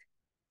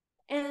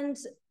 And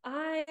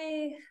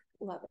I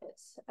love it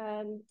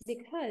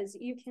because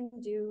you can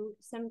do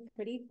some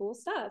pretty cool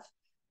stuff.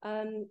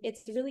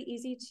 It's really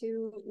easy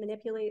to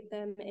manipulate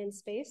them in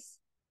space.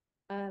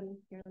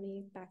 Here, let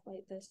me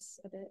backlight this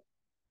a bit.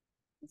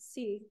 Let's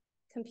see,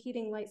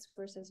 competing light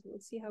sources.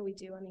 Let's see how we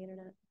do on the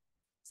internet.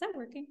 Is that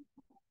working?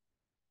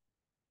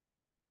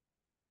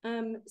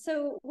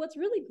 So what's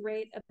really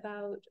great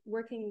about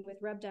working with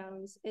rub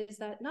downs is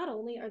that not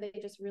only are they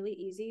just really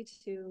easy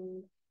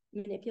to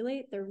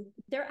manipulate,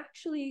 they're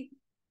actually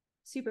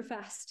super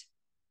fast.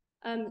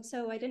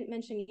 So I didn't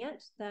mention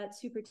yet that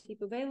Super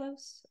Tipo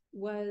Velos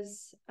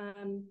was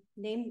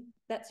named,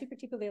 that Super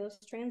Tipo Velos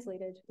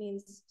translated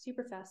means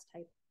super fast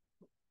type.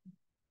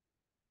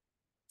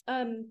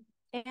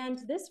 And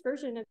this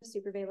version of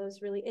Super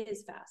Velos really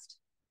is fast.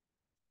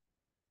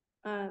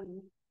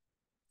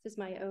 This is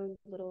my own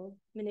little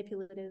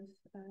manipulative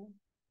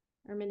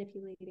or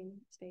manipulating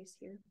space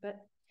here.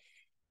 But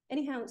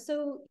anyhow,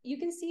 so you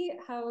can see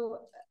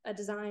how a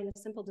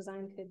simple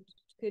design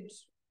could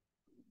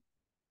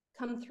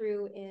come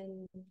through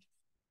in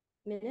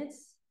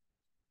minutes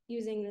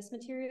using this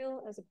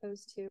material as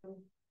opposed to,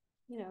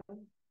 you know,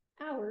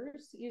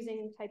 hours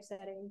using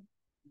typesetting.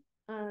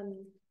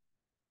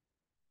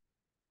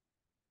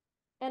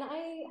 And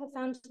I have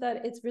found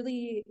that it's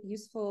really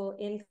useful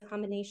in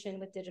combination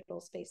with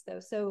digital space, though.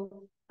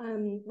 So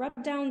rub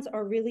downs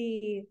are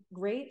really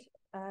great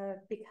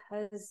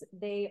because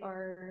they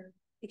are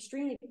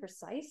extremely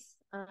precise,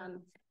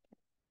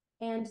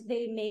 and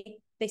they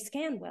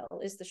scan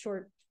well is the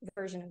short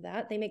version of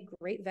that. They make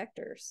great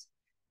vectors.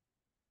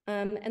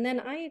 And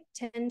then I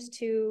tend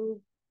to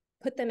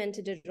put them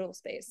into digital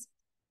space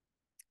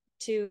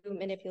to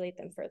manipulate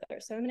them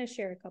further. So I'm going to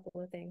share a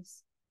couple of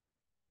things.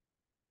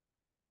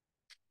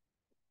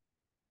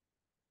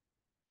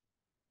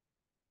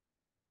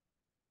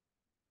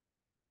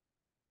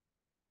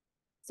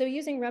 So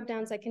using rub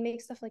downs, I can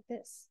make stuff like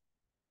this.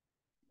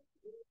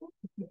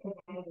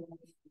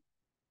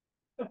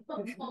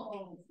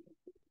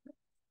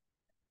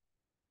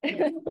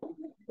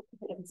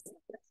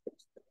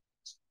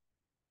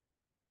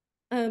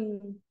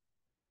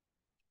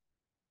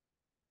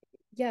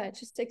 Yeah, it's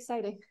just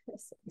exciting.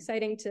 It's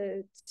exciting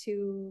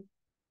to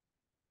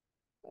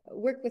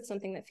work with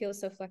something that feels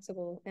so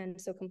flexible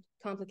and so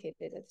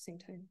complicated at the same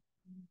time.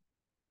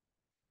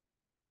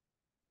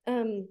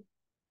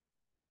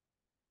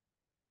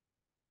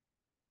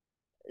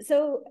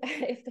 So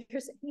if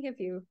there's any of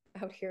you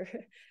out here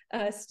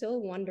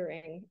still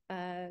wondering,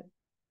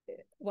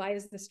 why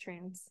is this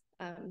trans?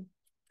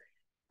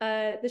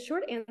 The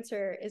short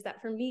answer is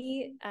that for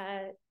me,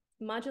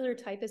 modular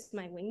type is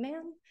my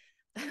wingman.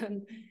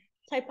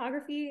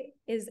 Typography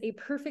is a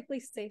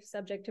perfectly safe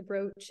subject to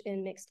broach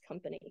in mixed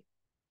company.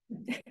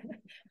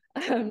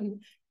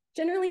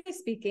 Generally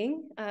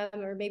speaking,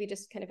 or maybe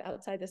just kind of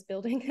outside this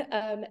building,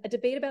 a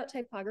debate about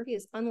typography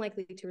is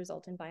unlikely to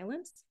result in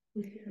violence.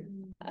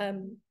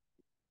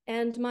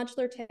 And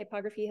modular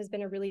typography has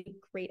been a really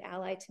great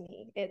ally to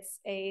me. It's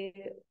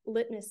a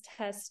litmus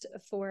test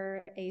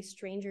for a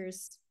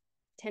stranger's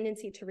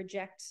tendency to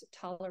reject,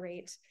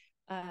 tolerate,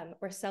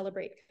 or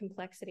celebrate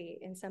complexity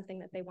in something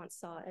that they once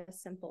saw as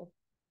simple.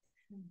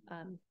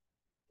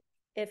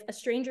 If a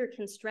stranger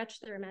can stretch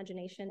their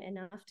imagination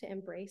enough to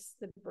embrace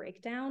the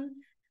breakdown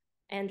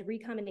and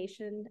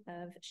recombination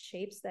of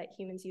shapes that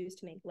humans use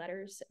to make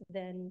letters,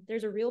 then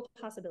there's a real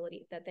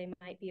possibility that they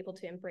might be able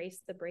to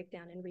embrace the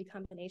breakdown and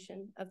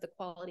recombination of the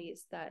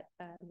qualities that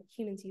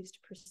humans use to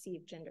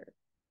perceive gender.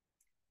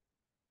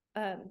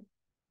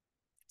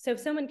 So if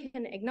someone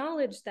can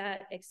acknowledge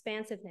that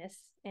expansiveness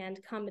and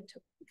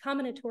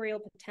combinatorial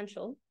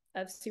potential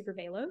of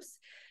supervelos,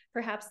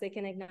 perhaps they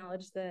can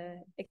acknowledge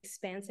the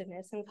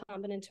expansiveness and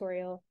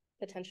combinatorial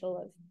potential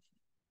of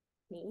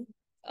me,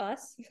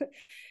 us.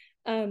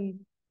 And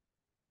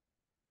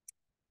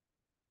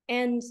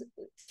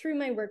through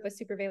my work with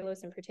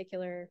supervelos in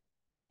particular,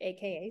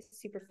 aka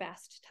super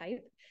fast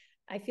type,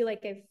 I feel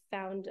like I've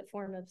found a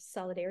form of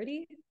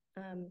solidarity.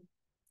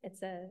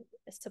 It's a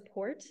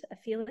support, a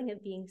feeling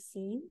of being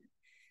seen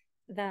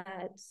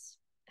that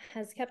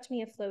has kept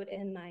me afloat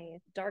in my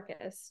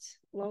darkest,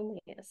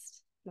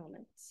 loneliest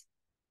moments.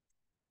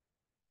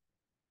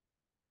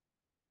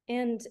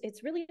 And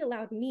it's really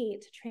allowed me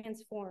to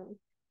transform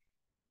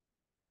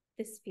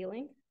this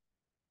feeling.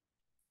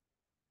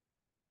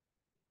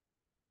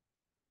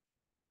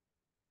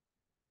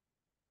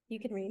 You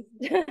can read.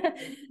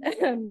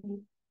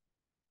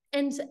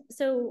 And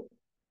so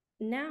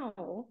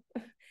now,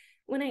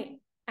 when I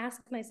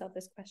ask myself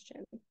this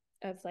question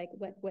of like,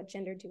 what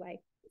gender do I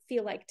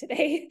feel like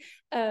today?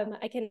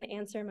 I can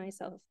answer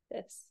myself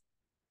this.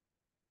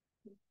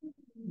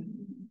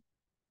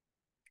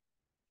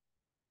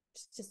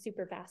 Just a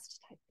super fast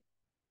type.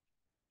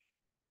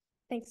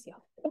 Thanks,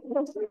 y'all.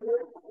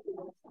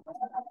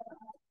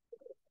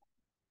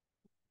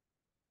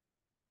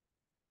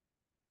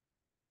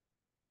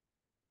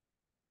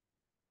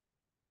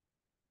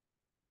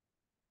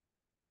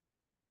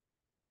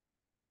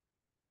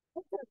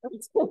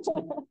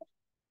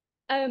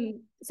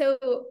 So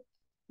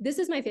this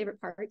is my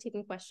favorite part,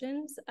 taking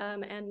questions,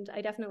 and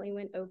I definitely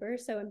went over,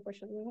 so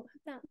unfortunately we won't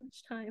have that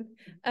much time.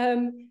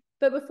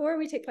 But before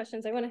we take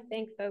questions, I want to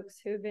thank folks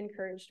who've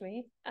encouraged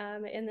me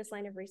in this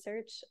line of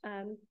research,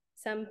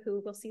 some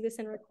who will see this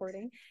in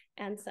recording,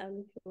 and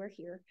some who are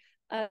here.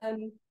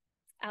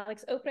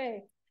 Alex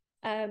Opre,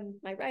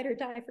 my ride or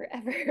die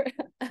forever.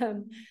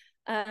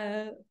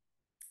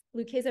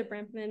 Lucchesa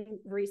Brampman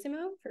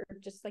Verissimo for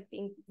just like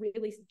being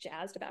really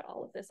jazzed about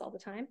all of this all the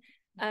time.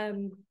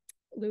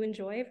 Lou and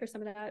Joy for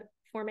some of that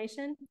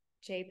formation.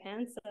 Jay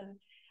Pence,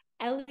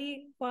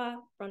 Ellie Hua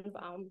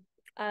Brunbaum,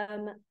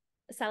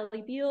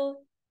 Sally Beal,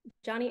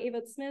 Johnny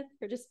Avot Smith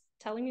for just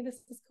telling me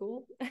this is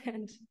cool,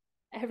 and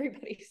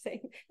everybody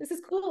saying this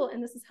is cool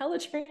and this is hella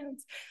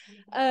trans.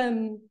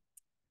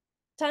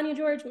 Tanya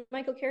George,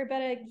 Michael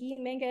Carabetta, Guy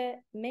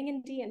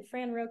Mengendy, and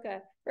Fran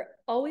Roca for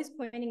always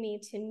pointing me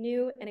to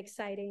new and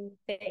exciting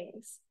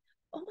things.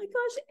 Oh my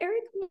gosh,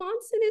 Eric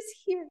Monson is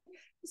here.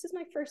 This is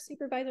my first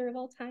supervisor of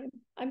all time.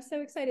 I'm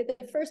so excited.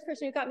 The first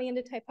person who got me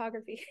into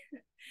typography.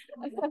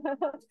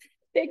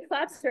 Big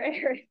claps for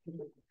Eric.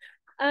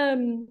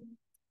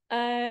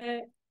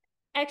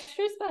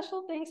 Extra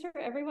special thanks for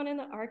everyone in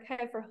the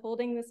archive for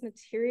holding this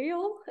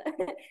material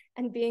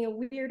and being a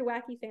weird,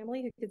 wacky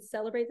family who could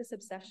celebrate this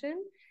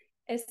obsession.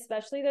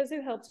 especially those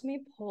who helped me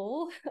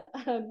pull.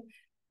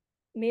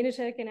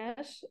 Manisha,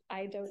 Ganesh,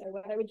 I don't know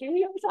what I would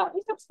do.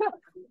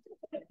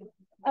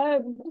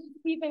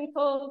 Stephen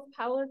Cole,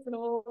 Paula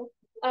Knoll,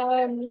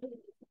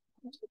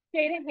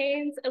 Jada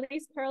Haynes,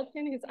 Elise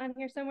Carlton, who's on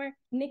here somewhere,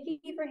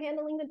 Nikki for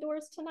handling the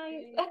doors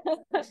tonight.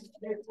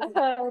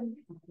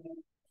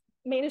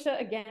 Manisha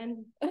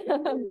again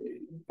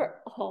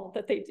for all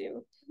that they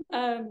do.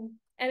 And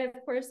of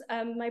course,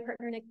 my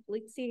partner Nick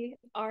Blixey,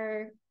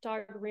 our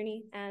dog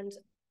Rooney, and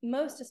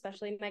most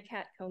especially my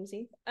cat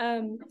Combsy,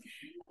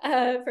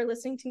 for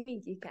listening to me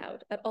geek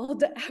out at all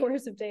the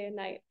hours of day and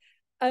night.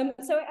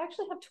 So I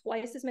actually have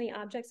twice as many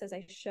objects as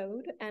I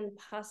showed, and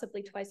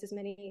possibly twice as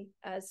many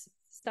as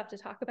stuff to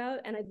talk about.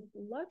 And I'd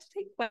love to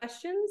take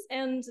questions,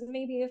 and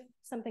maybe if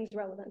something's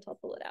relevant, I'll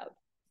pull it out.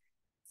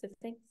 So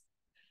thanks.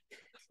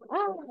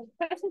 Oh,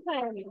 question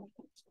time.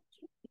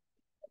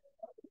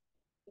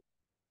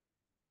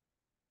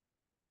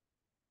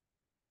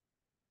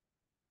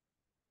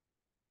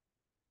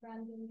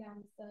 Brandon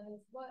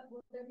gangsters. What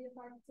will there be a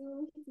part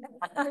 2?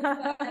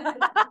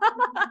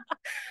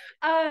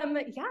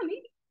 Yeah,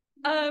 maybe.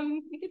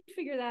 We could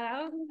figure that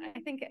out. I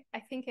think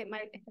it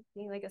might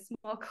be like a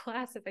small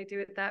class if I do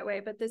it that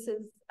way, but this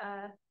is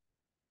I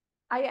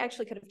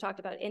actually could have talked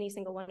about any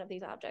single one of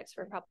these objects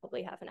for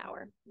probably half an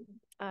hour.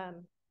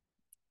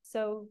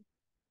 So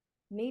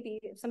maybe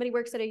if somebody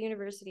works at a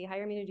university,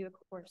 hire me to do a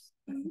course.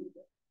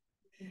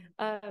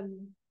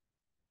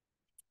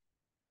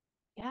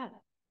 Yeah.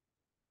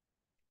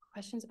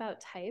 Questions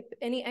about type?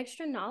 Any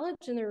extra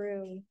knowledge in the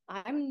room?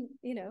 I'm,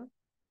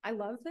 I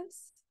love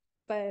this,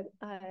 but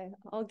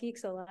all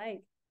geeks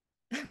alike.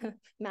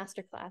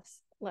 Masterclass.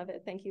 Love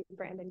it. Thank you,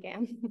 Brandon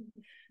Gam.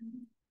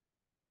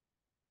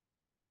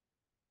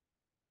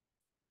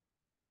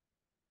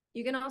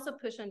 You can also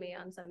push on me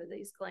on some of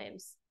these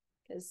claims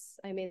because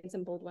I made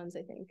some bold ones,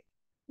 I think.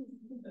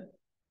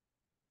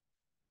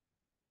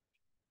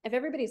 If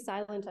everybody's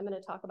silent, I'm going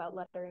to talk about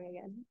lettering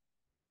again.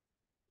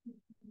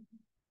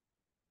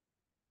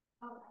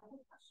 I have a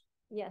question.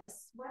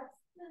 Yes.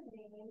 What's the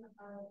name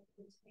of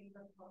the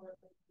paper color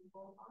that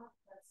people on?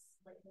 That's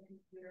like the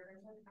computer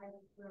version. I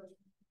really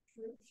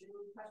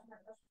question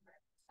mark.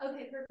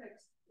 Okay,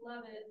 perfect.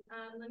 Love it.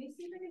 Let me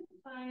see if I can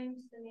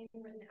find the name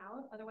written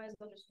out. Otherwise,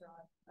 I'll just draw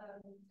it.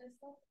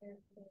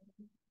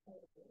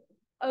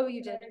 Oh,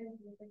 you did.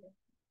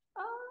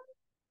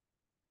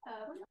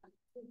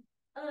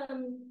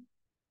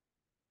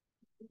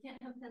 We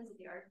can't have pens at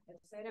the archive,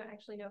 so I don't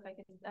actually know if I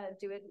can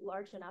do it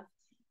large enough.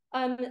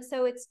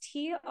 So it's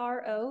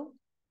TRO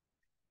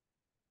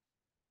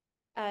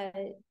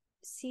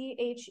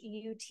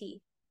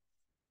CHUT.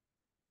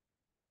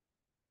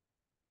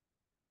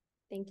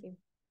 Thank you.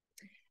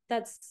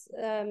 That's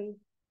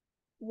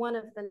one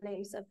of the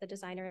names of the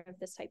designer of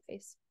this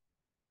typeface,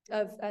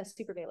 of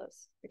Super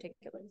Velos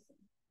particularly.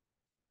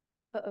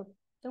 Uh-oh,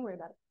 don't worry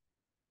about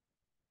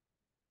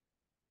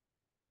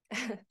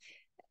it.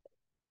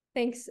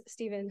 Thanks,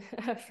 Stephen,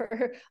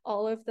 for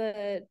all of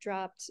the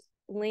dropped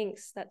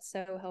links. That's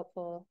so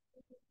helpful.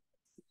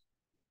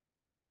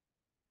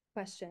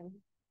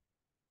 Question.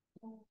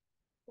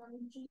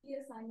 From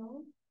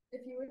GSINO,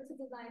 if you were to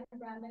design a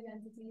brand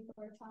identity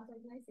for a trans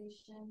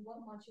organization, what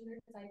modular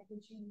type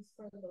would you use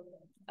for the logo?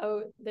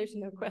 Oh, there's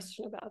no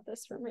question about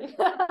this for me.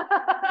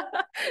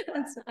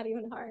 That's not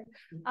even hard.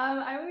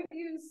 I would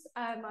use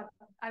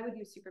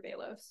Super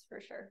Velos for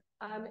sure.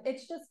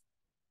 It's just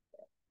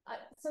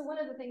so one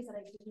of the things that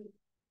I didn't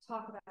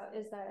talk about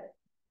is that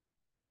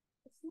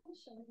it's not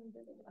showing.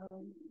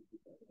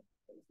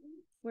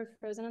 We're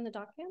frozen on the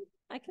doc cam.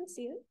 I can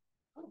see it.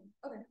 Oh,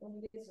 okay. Well,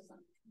 maybe it's just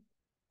something.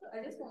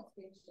 I just want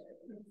to share.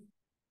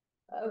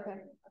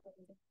 Okay.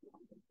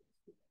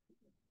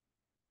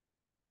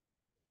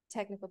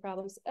 Technical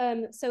problems.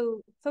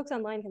 So folks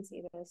online can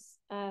see this.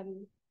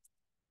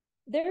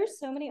 There are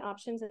so many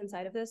options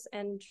inside of this,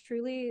 and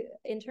truly,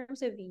 in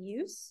terms of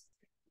use,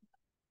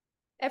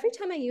 every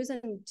time I use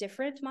a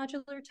different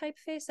modular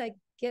typeface, I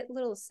get a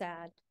little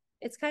sad.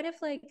 It's kind of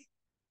like,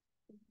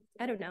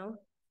 I don't know,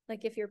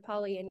 like if you're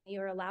poly and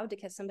you're allowed to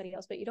kiss somebody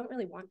else, but you don't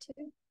really want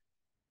to.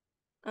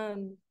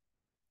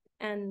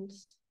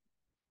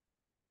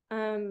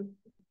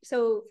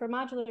 So for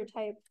modular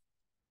type,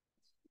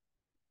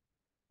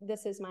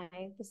 this is my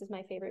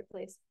favorite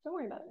place. Don't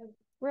worry about it.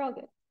 We're all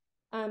good.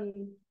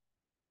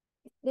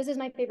 This is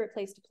my favorite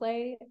place to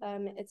play.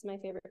 It's my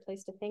favorite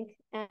place to think,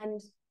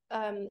 and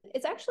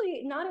it's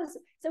actually not as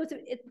so.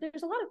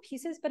 There's a lot of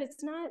pieces, but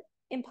it's not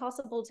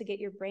impossible to get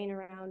your brain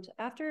around.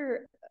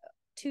 After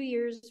 2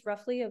 years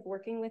roughly of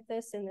working with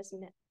this in this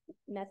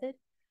method,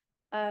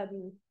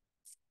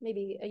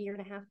 maybe a year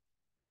and a half,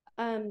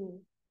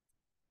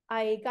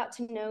 I got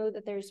to know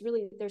that there's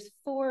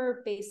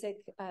 4 basic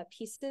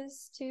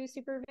pieces to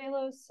Super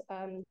Velos.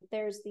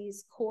 There's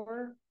these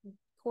core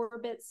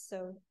bits.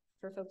 So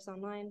for folks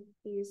online,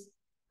 these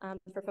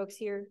for folks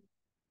here,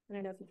 I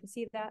don't know if you can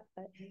see that,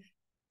 but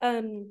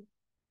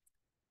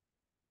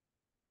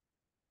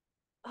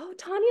oh,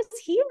 Tanya's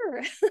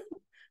here.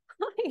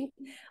 Hi,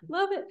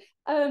 love it.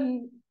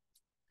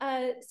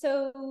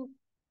 So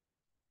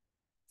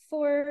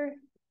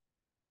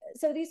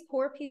So these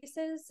core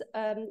pieces,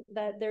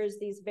 that there's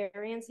these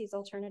variants, these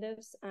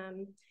alternatives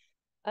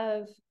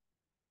of,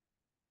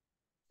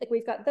 like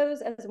we've got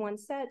those as one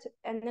set,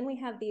 and then we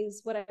have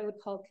these, what I would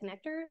call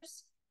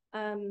connectors,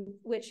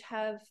 which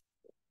have,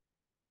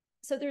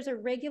 so there's a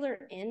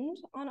regular end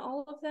on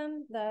all of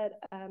them that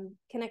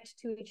connect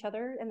to each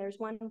other, and there's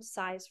one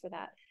size for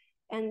that.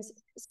 And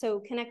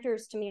so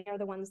connectors to me are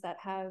the ones that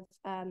have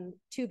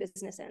two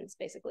business ends,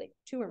 basically,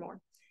 two or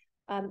more,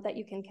 that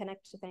you can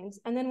connect to things.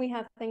 And then we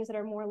have things that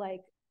are more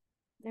like,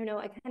 I don't know,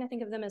 I kind of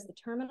think of them as the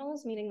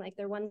terminals, meaning like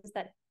they're ones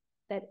that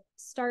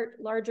start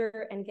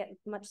larger and get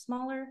much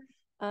smaller.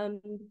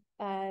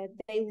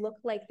 They look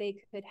like they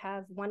could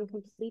have one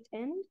complete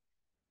end.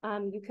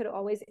 You could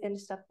always end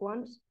stuff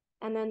blunt.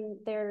 And then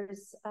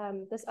there's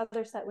this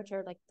other set, which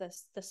are like the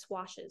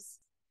swashes.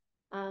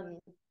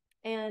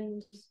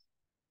 And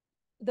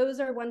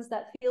those are ones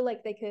that feel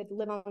like they could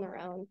live on their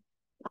own.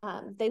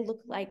 They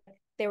look like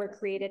they were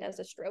created as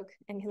a stroke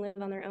and can live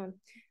on their own.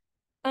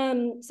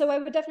 So I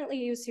would definitely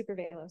use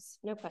supervelos,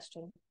 no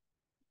question.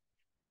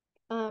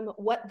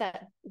 What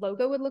that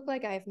logo would look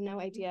like, I have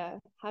no idea.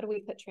 How do we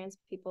put trans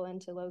people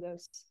into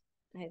logos?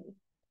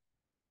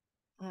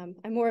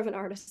 I'm more of an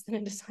artist than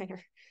a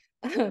designer,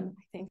 I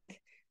think.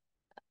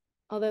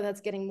 Although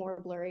that's getting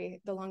more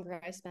blurry the longer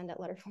I spend at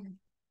letterform.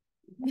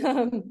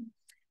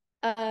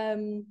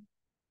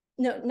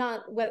 No,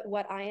 not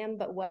what I am,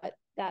 but what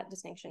that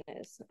distinction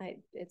is.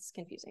 It's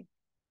confusing.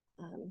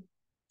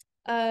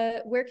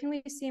 Where can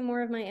we see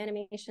more of my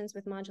animations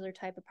with modular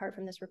type apart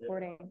from this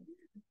recording?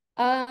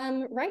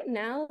 Right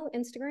now,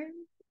 Instagram.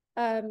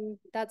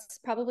 That's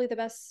probably the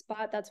best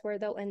spot. That's where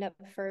they'll end up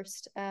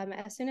first.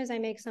 As soon as I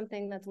make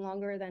something that's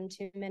longer than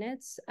 2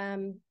 minutes,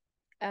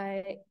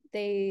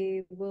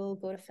 they will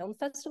go to film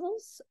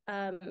festivals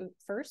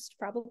first,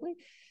 probably.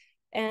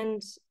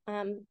 And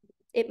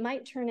it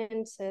might turn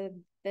into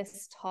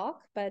this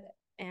talk, but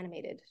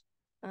animated.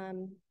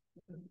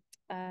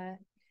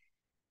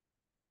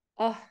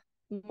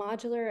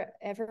 Modular,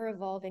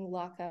 ever-evolving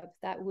lockup,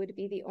 that would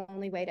be the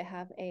only way to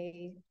have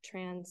a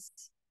trans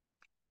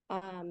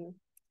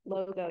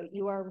logo.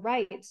 You are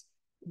right.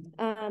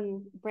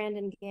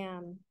 Brandon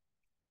Gam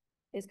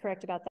is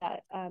correct about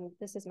that.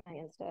 This is my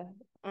Insta.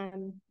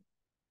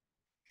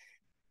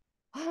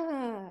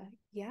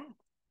 Yeah.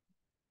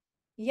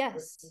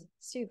 Yes.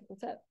 Stu,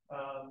 what's up?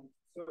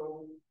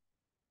 So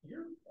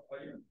you're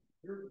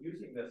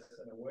using this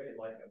in a way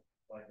like a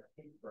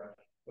paintbrush,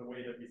 the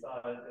way that we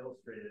saw it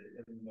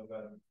illustrated in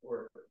November's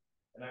work.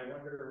 And I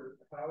wonder,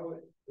 how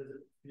does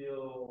it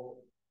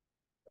feel,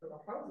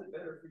 how is it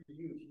better for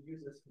you to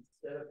use this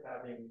instead of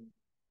having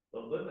the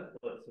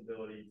limitless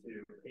ability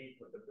to paint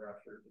with a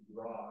brush or to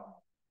draw?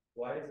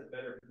 Why is it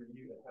better for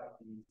you to have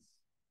these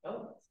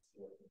elements?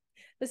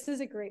 This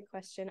is a great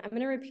question. I'm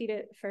going to repeat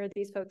it for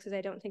these folks because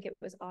I don't think it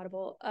was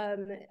audible.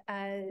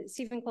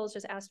 Stephen Coles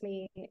just asked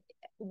me,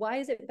 why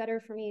is it better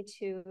for me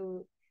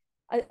to,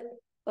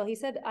 well, he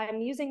said,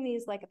 I'm using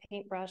these like a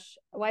paintbrush.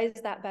 Why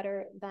is that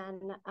better than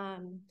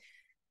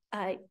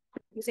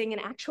using an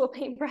actual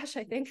paintbrush,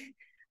 I think?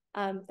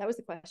 That was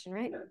the question,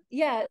 right?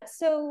 Yeah,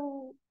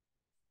 so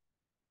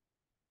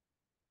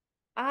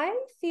I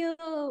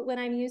feel when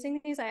I'm using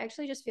these, I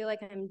actually just feel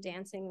like I'm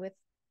dancing with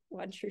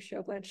One True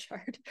Show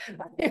Blanchard.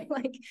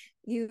 Like,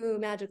 you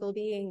magical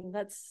being,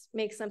 let's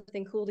make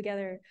something cool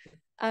together.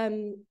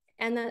 And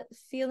that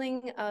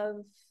feeling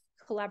of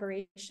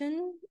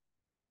collaboration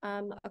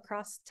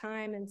across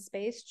time and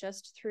space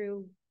just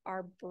through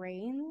our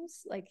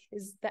brains, like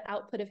the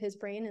output of his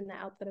brain and the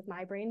output of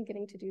my brain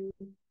getting to do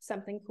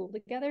something cool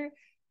together,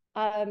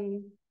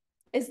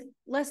 is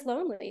less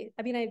lonely.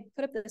 I mean, I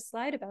put up this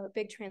slide about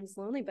big trans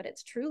lonely, but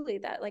it's truly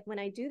that, like, when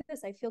I do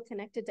this, I feel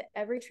connected to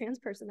every trans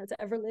person that's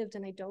ever lived,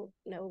 and I don't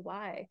know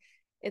why.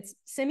 It's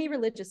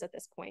semi-religious at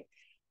this point.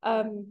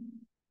 And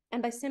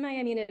by semi,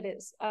 I mean it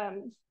is. But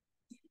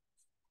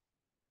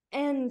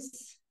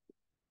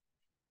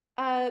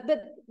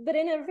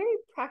in a very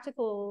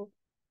practical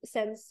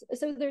sense,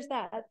 so there's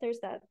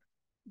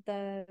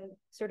the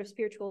sort of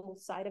spiritual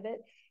side of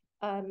it,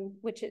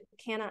 which it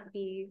cannot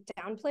be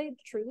downplayed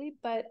truly,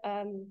 but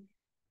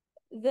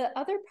the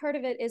other part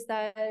of it is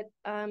that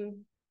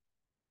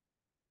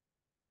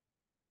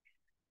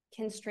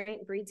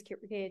constraint breeds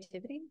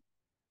creativity.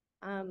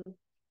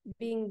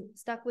 Being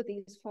stuck with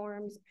these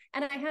forms,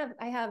 and I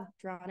have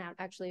drawn out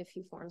actually a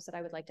few forms that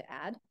I would like to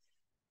add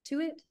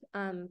to it.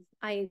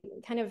 I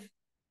kind of,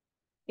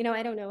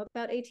 I don't know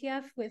about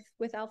ATF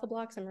with alpha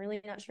blocks. I'm really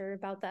not sure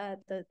about that,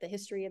 the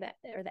history of that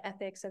or the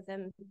ethics of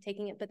them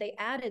taking it, but they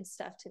added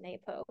stuff to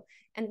NAPO,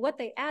 and what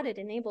they added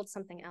enabled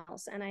something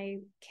else, and I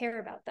care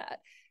about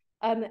that.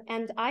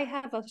 And I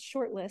have a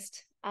short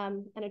list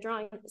and a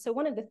drawing. So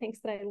one of the things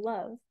that I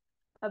love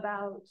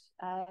about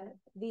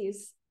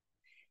these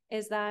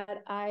is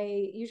that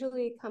I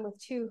usually come with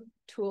two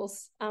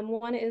tools.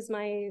 One is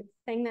my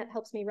thing that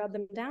helps me rub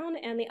them down,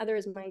 and the other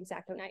is my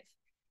X-Acto knife,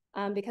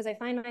 because I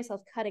find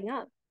myself cutting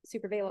up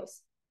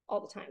supervelos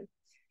all the time.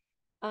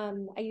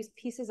 I use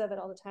pieces of it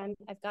all the time.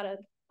 I've got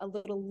a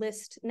little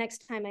list.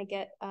 Next time I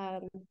get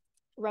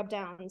rub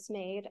downs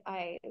made,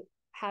 I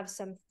have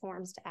some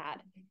forms to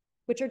add,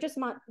 which are just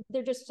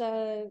they're just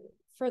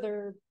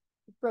further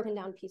broken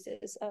down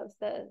pieces of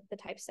the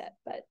typeset,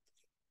 but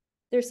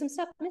there's some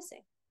stuff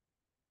missing.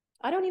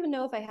 I don't even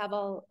know if I have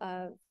all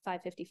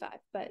 555,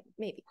 but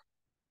maybe.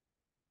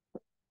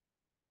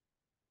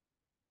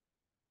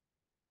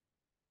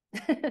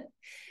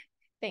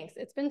 Thanks.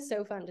 It's been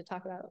so fun to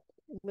talk about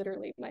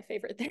literally my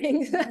favorite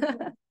things.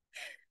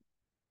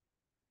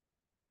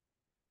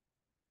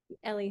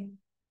 Ellie.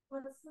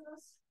 What's the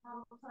most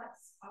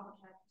complex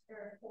object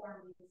or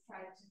form you've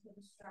tried to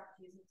construct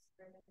using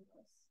experiments?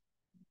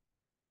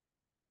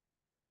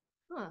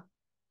 Huh,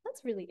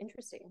 that's really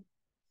interesting.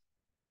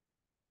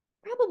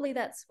 Probably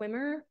that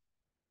swimmer.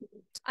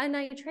 And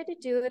I tried to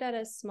do it at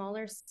a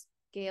smaller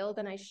scale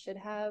than I should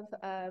have.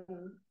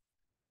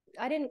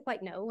 I didn't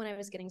quite know when I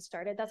was getting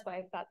started. That's why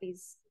I've got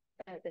these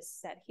this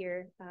set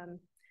here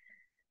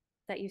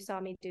that you saw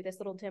me do this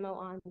little demo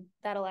on.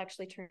 That'll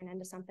actually turn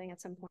into something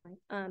at some point.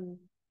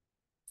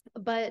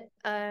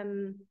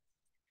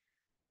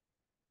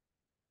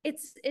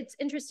 It's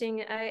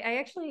interesting. I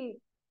actually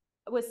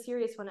was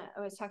serious when I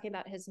was talking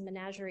about his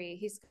menagerie.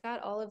 He's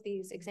got all of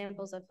these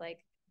examples of like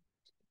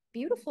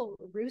beautiful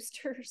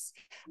roosters,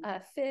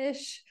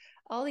 fish,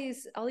 all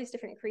these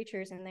different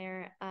creatures in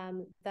there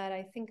that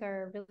I think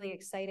are really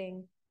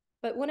exciting.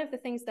 But one of the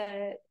things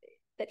that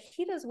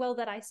he does well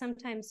that I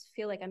sometimes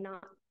feel like I'm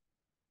not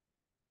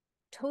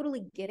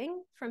totally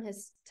getting from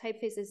his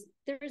typefaces,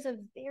 there's a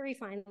very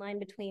fine line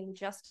between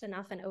just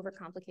enough and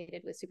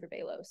overcomplicated with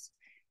supervelos.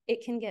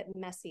 It can get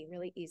messy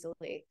really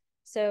easily.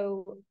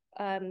 So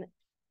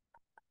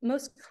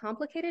most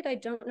complicated, I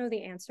don't know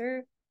the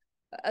answer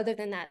other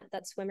than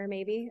that swimmer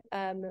maybe.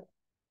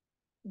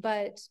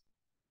 But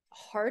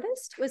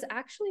hardest was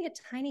actually a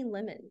tiny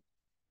lemon.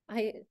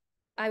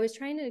 I was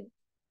trying to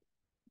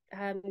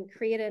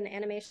create an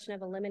animation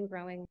of a lemon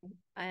growing,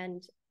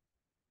 and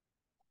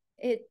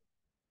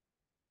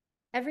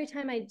every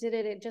time I did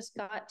it, it just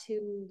got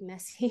too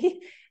messy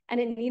and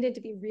it needed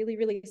to be really,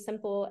 really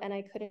simple, and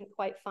I couldn't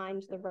quite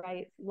find the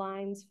right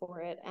lines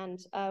for it. And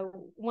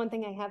one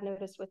thing I have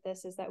noticed with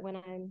this is that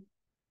when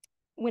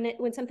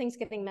something's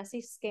getting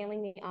messy,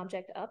 scaling the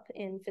object up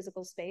in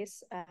physical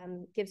space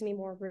gives me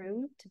more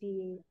room to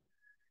be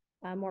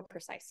more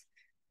precise.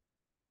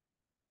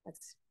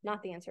 That's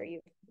not the answer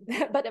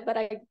but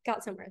I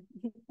got somewhere.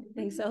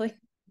 Thanks, Ellie.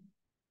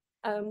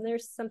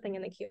 There's something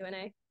in the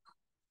Q&A.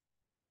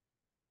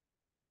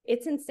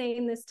 It's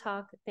insane, this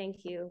talk.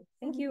 Thank you.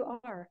 Thank you,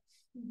 R.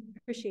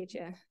 Appreciate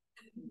you.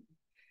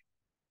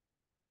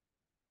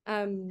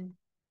 Yeah.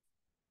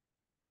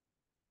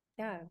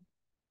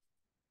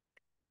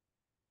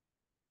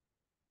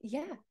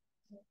 Yeah.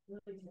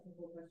 Really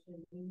technical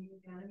question. When you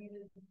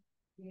animated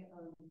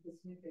this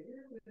new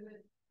figure, was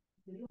it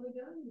digitally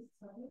done? Was it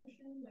stop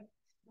motion? Like,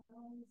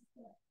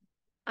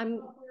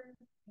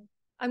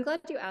 I'm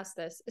glad you asked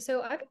this.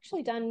 So I've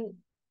actually done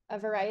a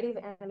variety of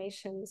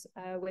animations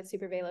with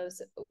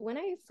supervelos. When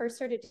I first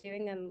started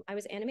doing them, I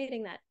was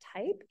animating that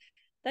type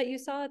that you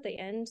saw at the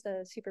end,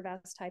 the super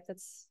vast type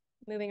that's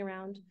moving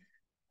around.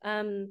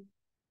 And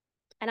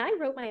I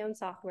wrote my own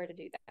software to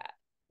do that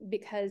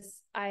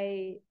because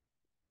I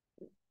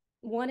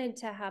wanted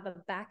to have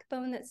a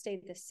backbone that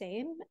stayed the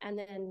same, and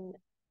then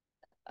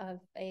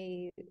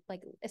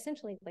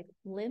essentially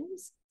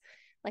limbs,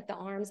 like the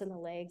arms and the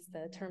legs,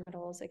 the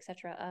terminals,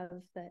 etc.,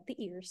 of the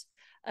ears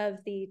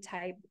of the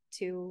type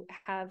to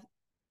have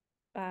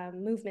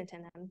movement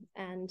in them,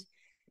 and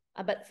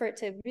but for it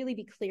to really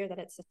be clear that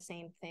it's the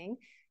same thing.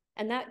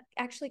 And that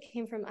actually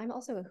came from, I'm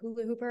also a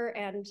hula hooper,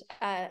 and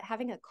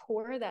having a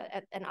core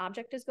that an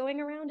object is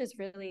going around is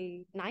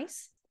really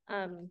nice.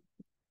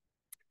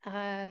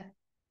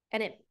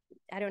 And it,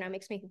 I don't know,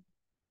 makes me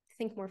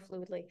think more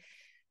fluidly.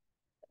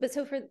 But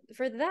so for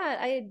that,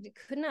 I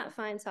could not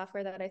find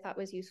software that I thought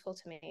was useful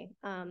to me.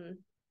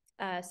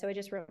 So I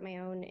just wrote my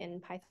own in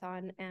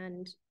Python,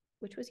 and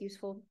which was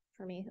useful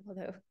for me,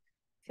 although it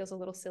feels a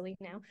little silly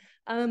now.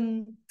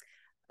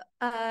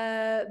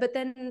 But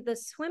then the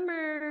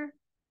swimmer,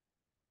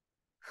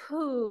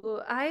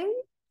 I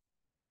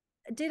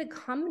did a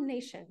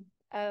combination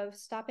of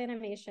stop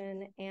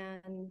animation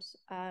and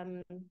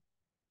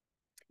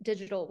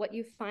digital. What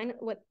you find,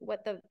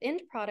 what the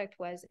end product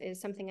was,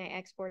 is something I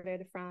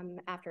exported from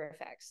After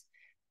Effects.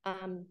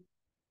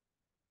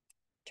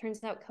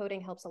 Turns out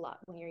coding helps a lot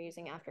when you're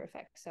using After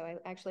Effects. So I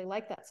actually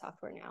like that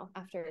software now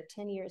after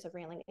 10 years of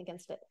railing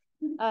against it.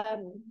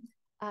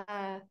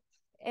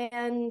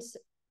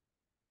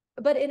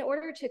 But in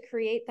order to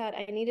create that,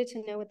 I needed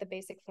to know what the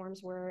basic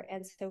forms were.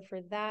 And so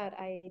for that,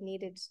 I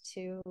needed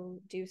to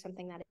do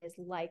something that is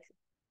like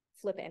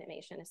flip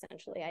animation,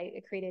 essentially.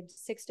 I created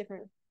 6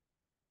 different,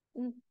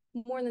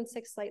 more than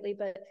 6 slightly,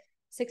 but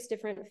 6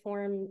 different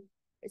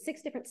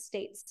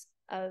states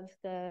of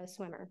the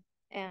swimmer,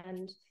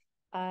 and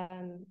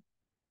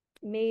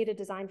made a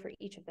design for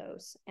each of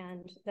those,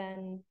 and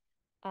then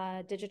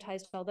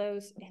digitized all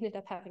those. Ended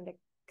up having to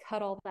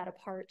cut all that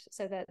apart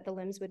so that the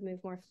limbs would move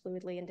more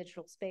fluidly in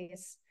digital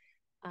space.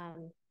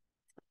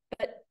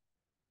 But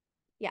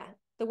yeah,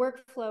 the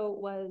workflow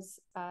was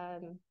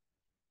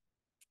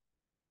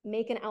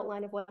make an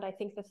outline of what I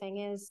think the thing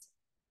is,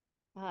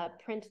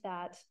 print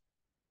that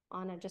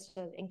on just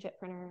an inkjet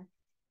printer,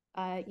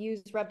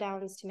 use rub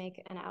downs to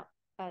make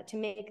to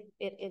make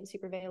it in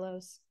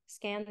SuperVelos,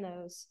 scan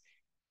those,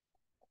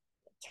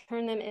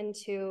 turn them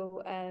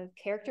into a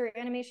character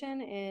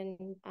animation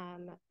in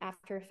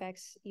After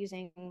Effects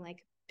using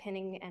like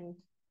pinning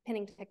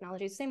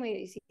technology, the same way that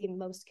you see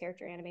most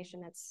character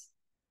animation that's,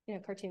 you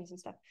know, cartoons and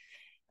stuff.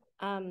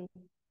 And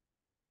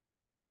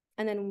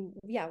then,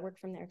 yeah, work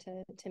from there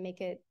to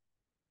make it,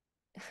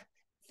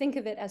 think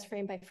of it as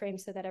frame by frame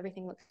so that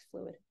everything looks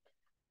fluid.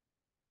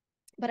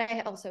 But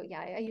I also, yeah,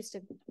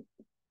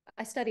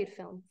 I studied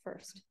film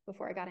first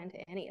before I got into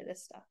any of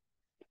this stuff.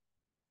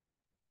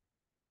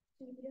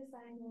 Julia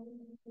Simon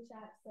in the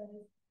chat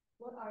says,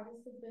 what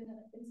artist has been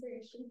an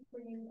inspiration for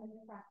you and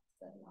your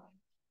practice at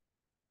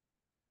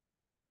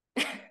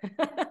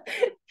life?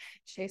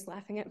 Shay's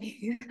laughing at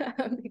me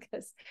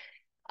because,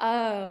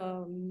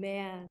 oh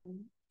man,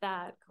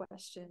 that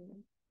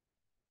question.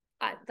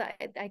 I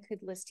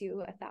could list you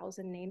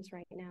 1,000 names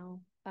right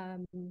now.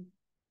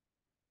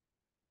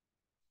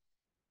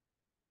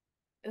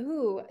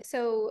 Ooh,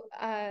 so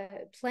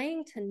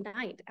playing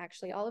tonight,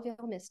 actually, all of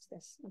y'all missed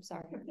this. I'm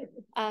sorry.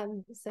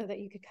 So that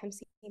you could come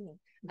see me.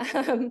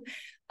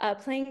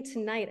 Playing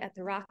tonight at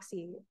the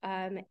Roxy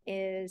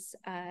is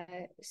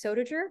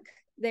Soda Jerk.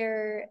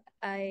 They're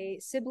a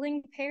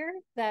sibling pair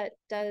that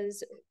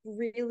does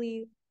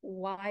really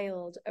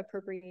wild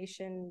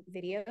appropriation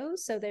videos.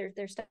 So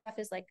their stuff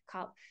is like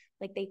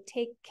they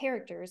take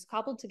characters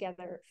cobbled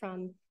together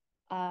from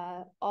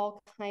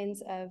all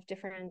kinds of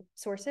different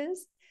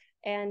sources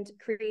and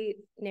create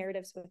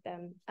narratives with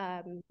them.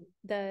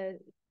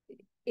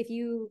 If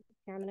you,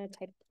 here, I'm gonna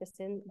type this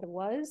in,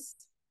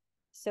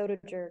 Soda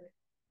Jerk,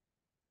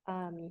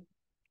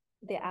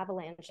 The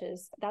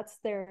Avalanches. That's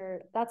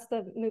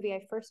the movie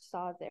I first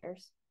saw of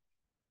theirs.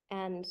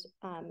 And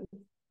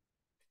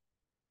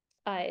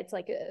it's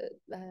like, I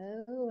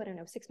don't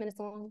know, 6 minutes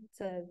long. It's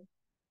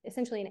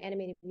essentially an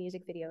animated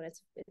music video, and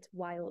it's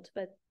wild,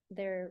 but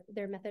their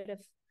method of,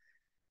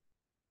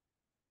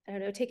 I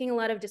don't know, taking a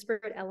lot of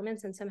disparate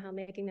elements and somehow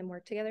making them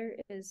work together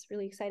is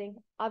really exciting.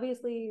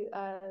 Obviously,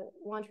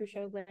 Juan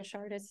Truchot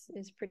Blanchard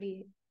is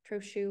pretty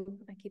Trochu.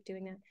 I keep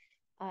doing that.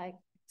 I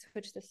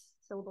switch the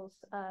syllables.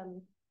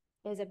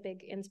 Is a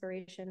big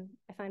inspiration.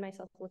 I find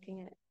myself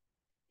looking at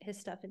his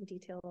stuff in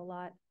detail a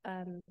lot.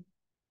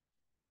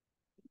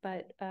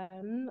 But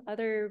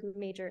other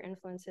major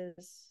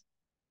influences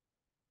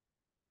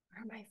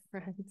are my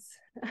friends,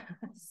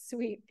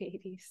 sweet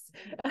babies.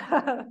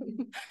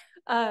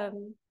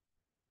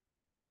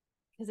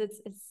 Because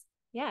it's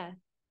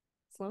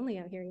lonely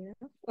out here, you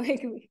know.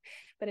 Like,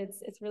 but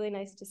it's really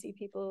nice to see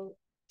people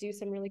do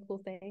some really cool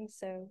things.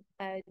 So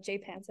Jay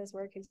Pansa's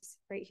work is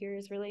right here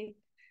is really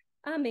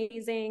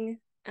amazing.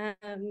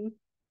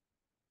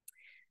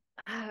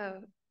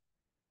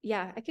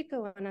 Yeah, I could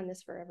go on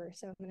this forever,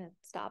 so I'm gonna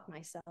stop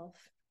myself.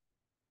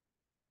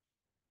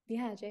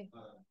 Yeah, Jay.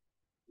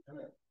 You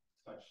kind of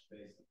touched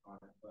base upon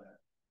it,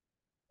 but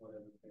one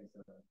of the things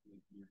that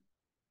you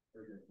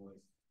heard your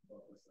voice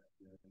about was like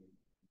really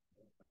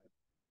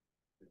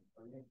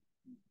funny.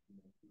 You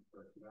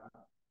refer to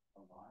that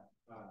a lot.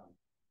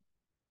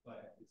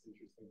 But it's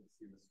interesting to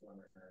see this one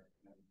occur,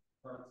 and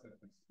parts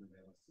of this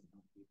surveillance you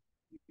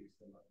use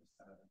so much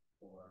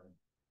for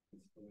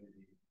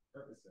disability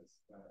purposes,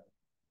 but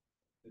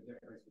the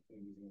difference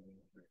between using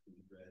the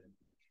grid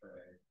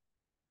tray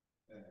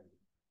and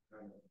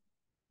kind of,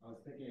 I was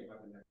thinking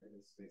about the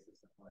negative spaces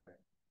of like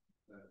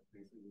the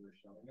things that you were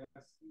showing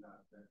us,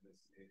 not that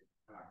this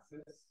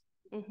axis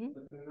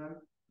within them.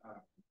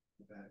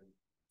 Then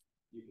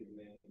you could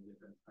make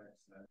different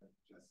types of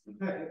just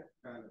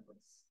kind of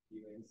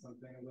skewing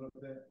something a little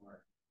bit,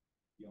 or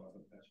you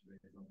also touch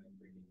base on like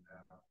bringing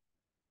down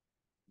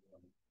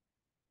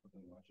the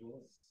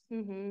modules,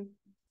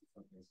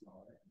 something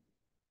smaller.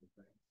 So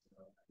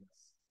I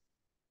guess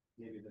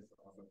maybe this is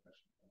also a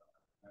question about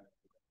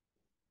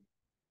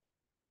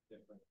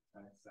different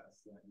type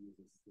sets that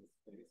uses this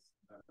space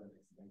that are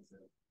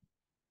expensive.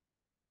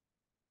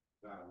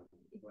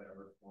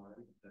 Whatever form,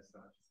 that's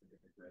not just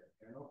like a grid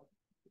panel.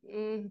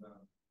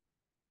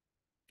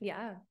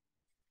 Yeah.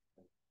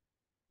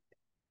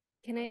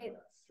 Can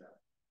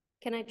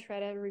I try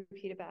to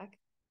repeat it back?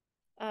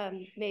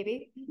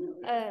 Maybe.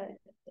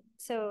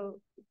 So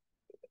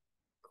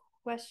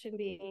question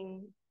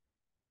being,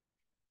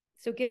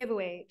 so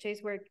giveaway,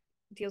 Jay's work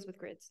deals with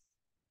grids,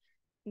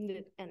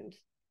 and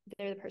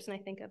they're the person I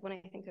think of when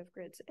I think of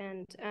grids.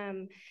 And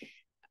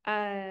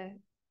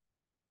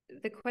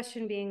the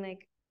question being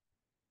like,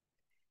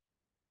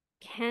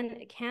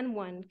 can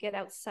one get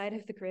outside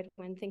of the grid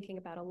when thinking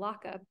about a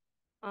lockup?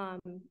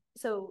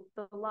 So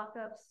the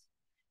lockups,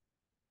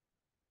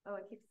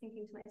 I keep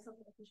thinking to myself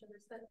that I can show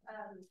this, but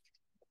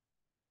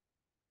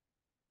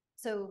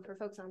so for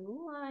folks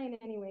online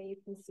anyway, you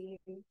can see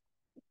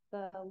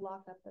the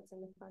lockup that's in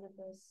the front of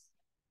this.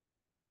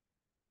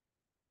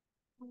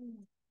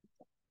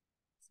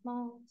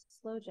 small,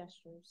 slow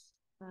gestures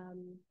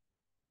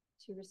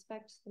to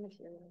respect the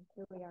material.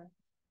 Here we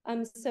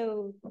are.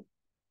 So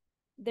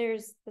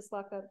there's this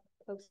lockup,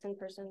 folks in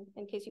person,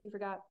 in case you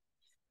forgot.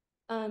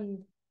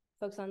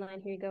 Folks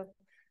online, here you go.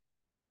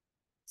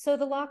 So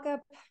the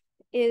lockup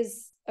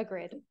is a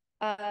grid.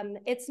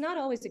 It's not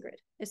always a grid,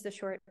 is the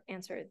short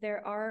answer.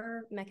 There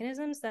are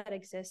mechanisms that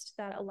exist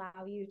that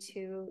allow you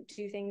to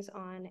do things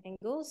on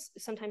angles,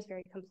 sometimes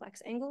very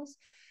complex angles,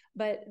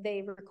 but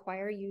they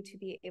require you to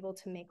be able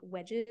to make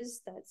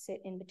wedges that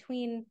sit in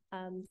between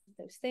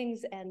those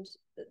things. And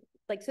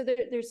like, so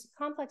there's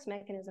complex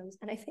mechanisms.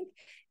 And I think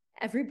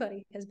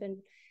everybody has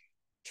been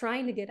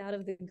trying to get out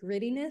of the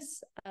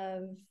grittiness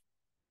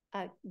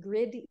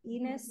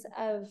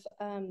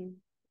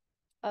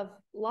of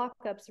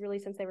lockups really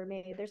since they were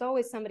made. There's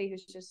always somebody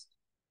who's just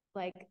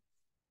like,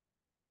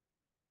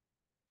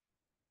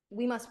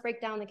 we must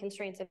break down the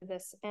constraints of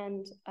this.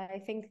 And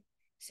I think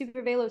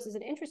supervelos is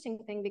an interesting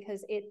thing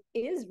because it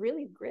is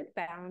really grid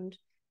bound,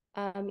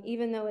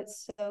 even though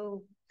it's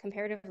so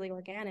comparatively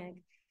organic.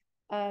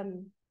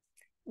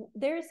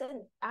 There's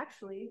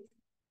actually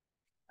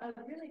a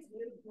really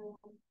beautiful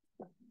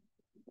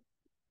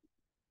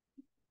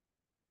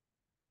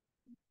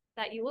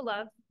that you will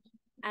love,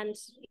 and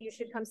you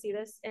should come see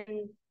this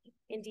in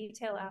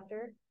detail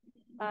after,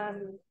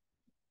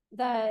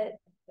 that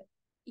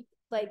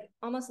like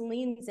almost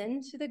leans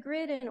into the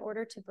grid in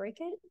order to break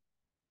it.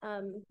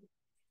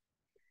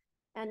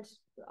 And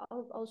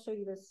I'll show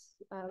you this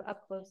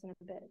up close in a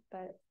bit,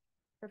 but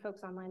for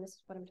folks online, this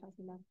is what I'm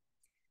talking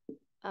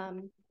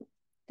about.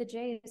 The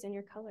J is in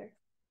your color.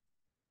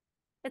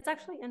 It's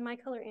actually in my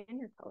color and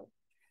your color.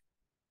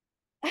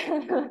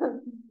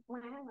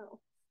 Wow.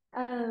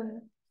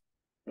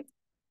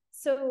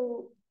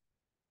 So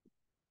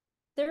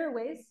there are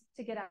ways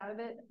to get out of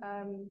it.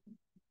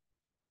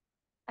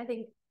 I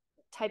think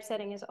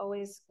typesetting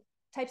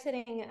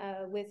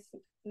with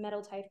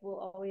metal type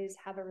will always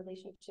have a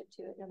relationship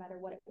to it no matter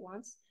what it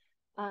wants.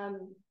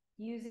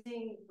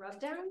 Using rub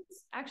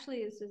downs,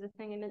 actually, this is a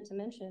thing I meant to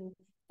mention,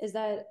 is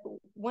that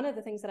one of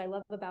the things that I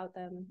love about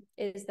them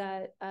is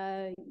that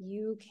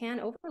you can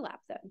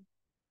overlap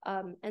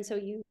them. And so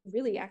you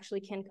really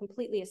actually can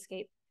completely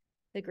escape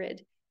the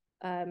grid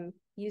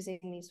using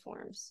these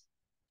forms.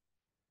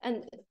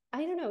 And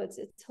I don't know, it's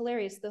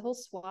hilarious. The whole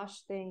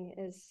swash thing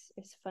is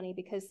funny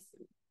because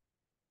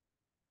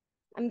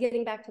I'm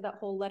getting back to that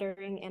whole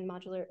lettering and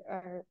modular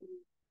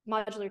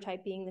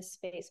type being the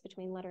space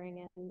between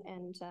lettering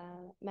and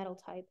metal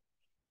type,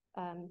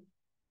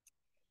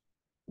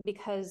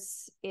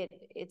 because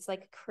it's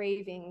like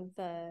craving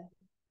the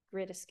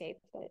grid escape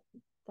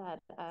that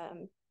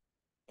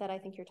I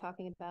think you're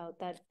talking about,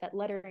 that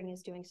lettering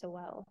is doing so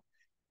well.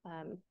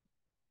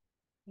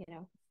 You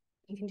know,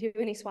 you can do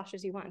any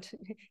swashes you want.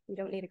 You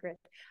don't need a grid.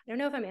 I don't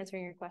know if I'm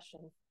answering your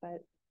question, but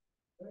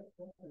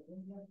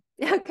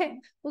okay,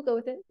 we'll go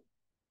with it.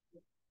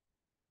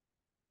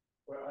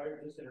 Well, I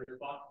just in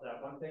response to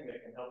that, one thing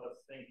that can help us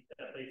think,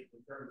 at least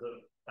in terms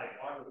of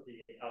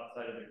typography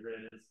outside of the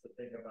grid, is to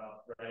think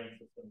about writing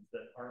systems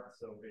that aren't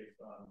so based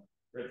on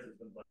grid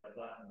systems like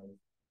Latin is.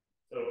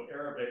 So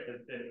Arabic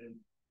has been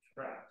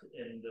trapped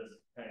in this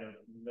kind of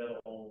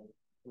metal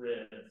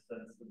grid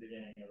since the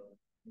beginning of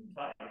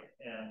type,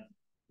 and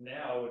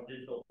now with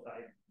digital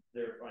type,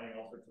 they're finding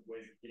all sorts of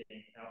ways of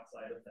getting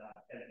outside of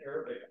that. And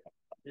Arabic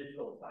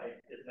digital type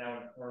is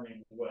now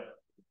informing what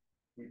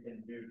we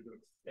can do to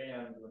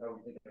expand how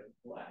we think of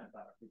Latin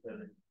type,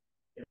 because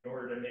in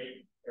order to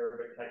make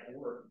Arabic type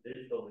work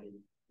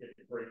digitally, it's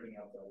breaking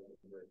outside of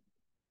the grid.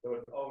 So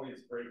it's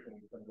always great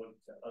when we can look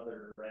to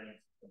other writing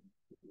systems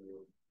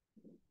to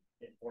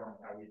inform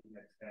how we can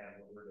expand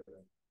what we're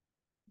doing.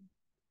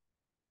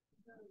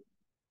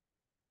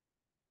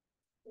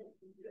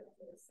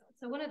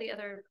 So one of the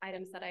other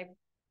items that I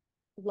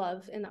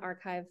love in the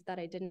archive that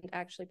I didn't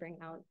actually bring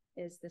out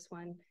is this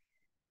one.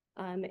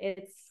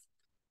 It's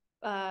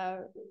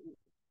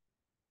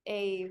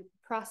a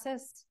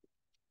process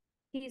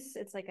piece.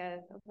 It's like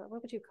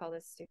what would you call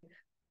this, Stu?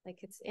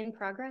 Like it's in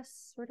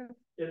progress, sort of?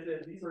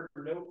 These are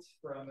notes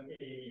from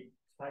a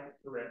type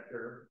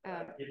director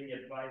giving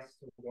advice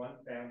to one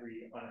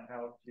foundry on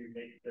how to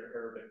make their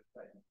Arabic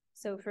type.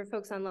 So for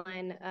folks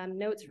online,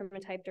 notes from a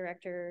type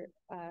director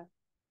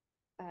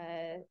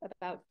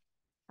about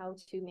how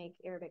to make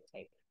Arabic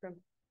type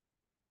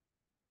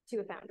to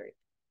a foundry.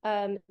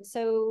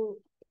 So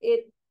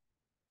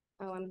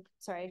I'm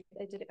sorry,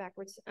 I did it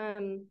backwards.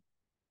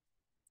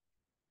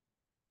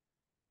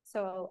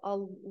 So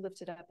I'll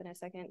lift it up in a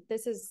second.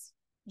 This is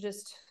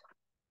just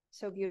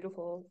so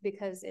beautiful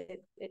because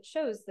it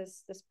shows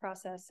this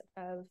process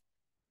of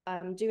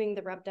doing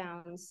the rub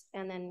downs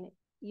and then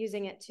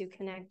using it to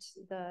connect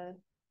the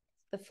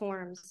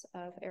forms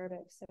of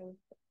Arabic. So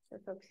for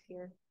folks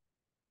here.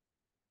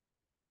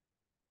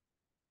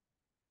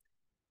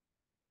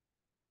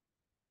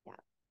 Yeah,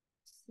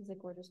 this is a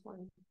gorgeous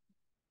one.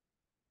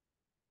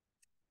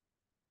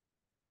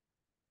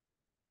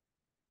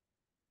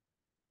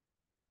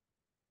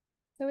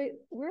 So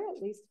we're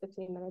at least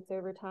 15 minutes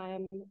over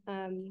time.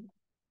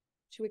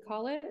 Should we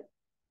call it?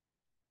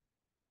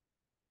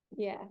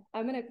 Yeah,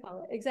 I'm going to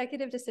call it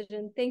executive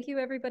decision. Thank you,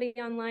 everybody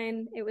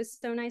online. It was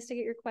so nice to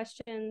get your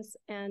questions,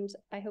 and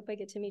I hope I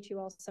get to meet you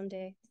all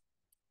someday.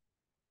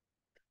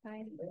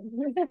 Bye.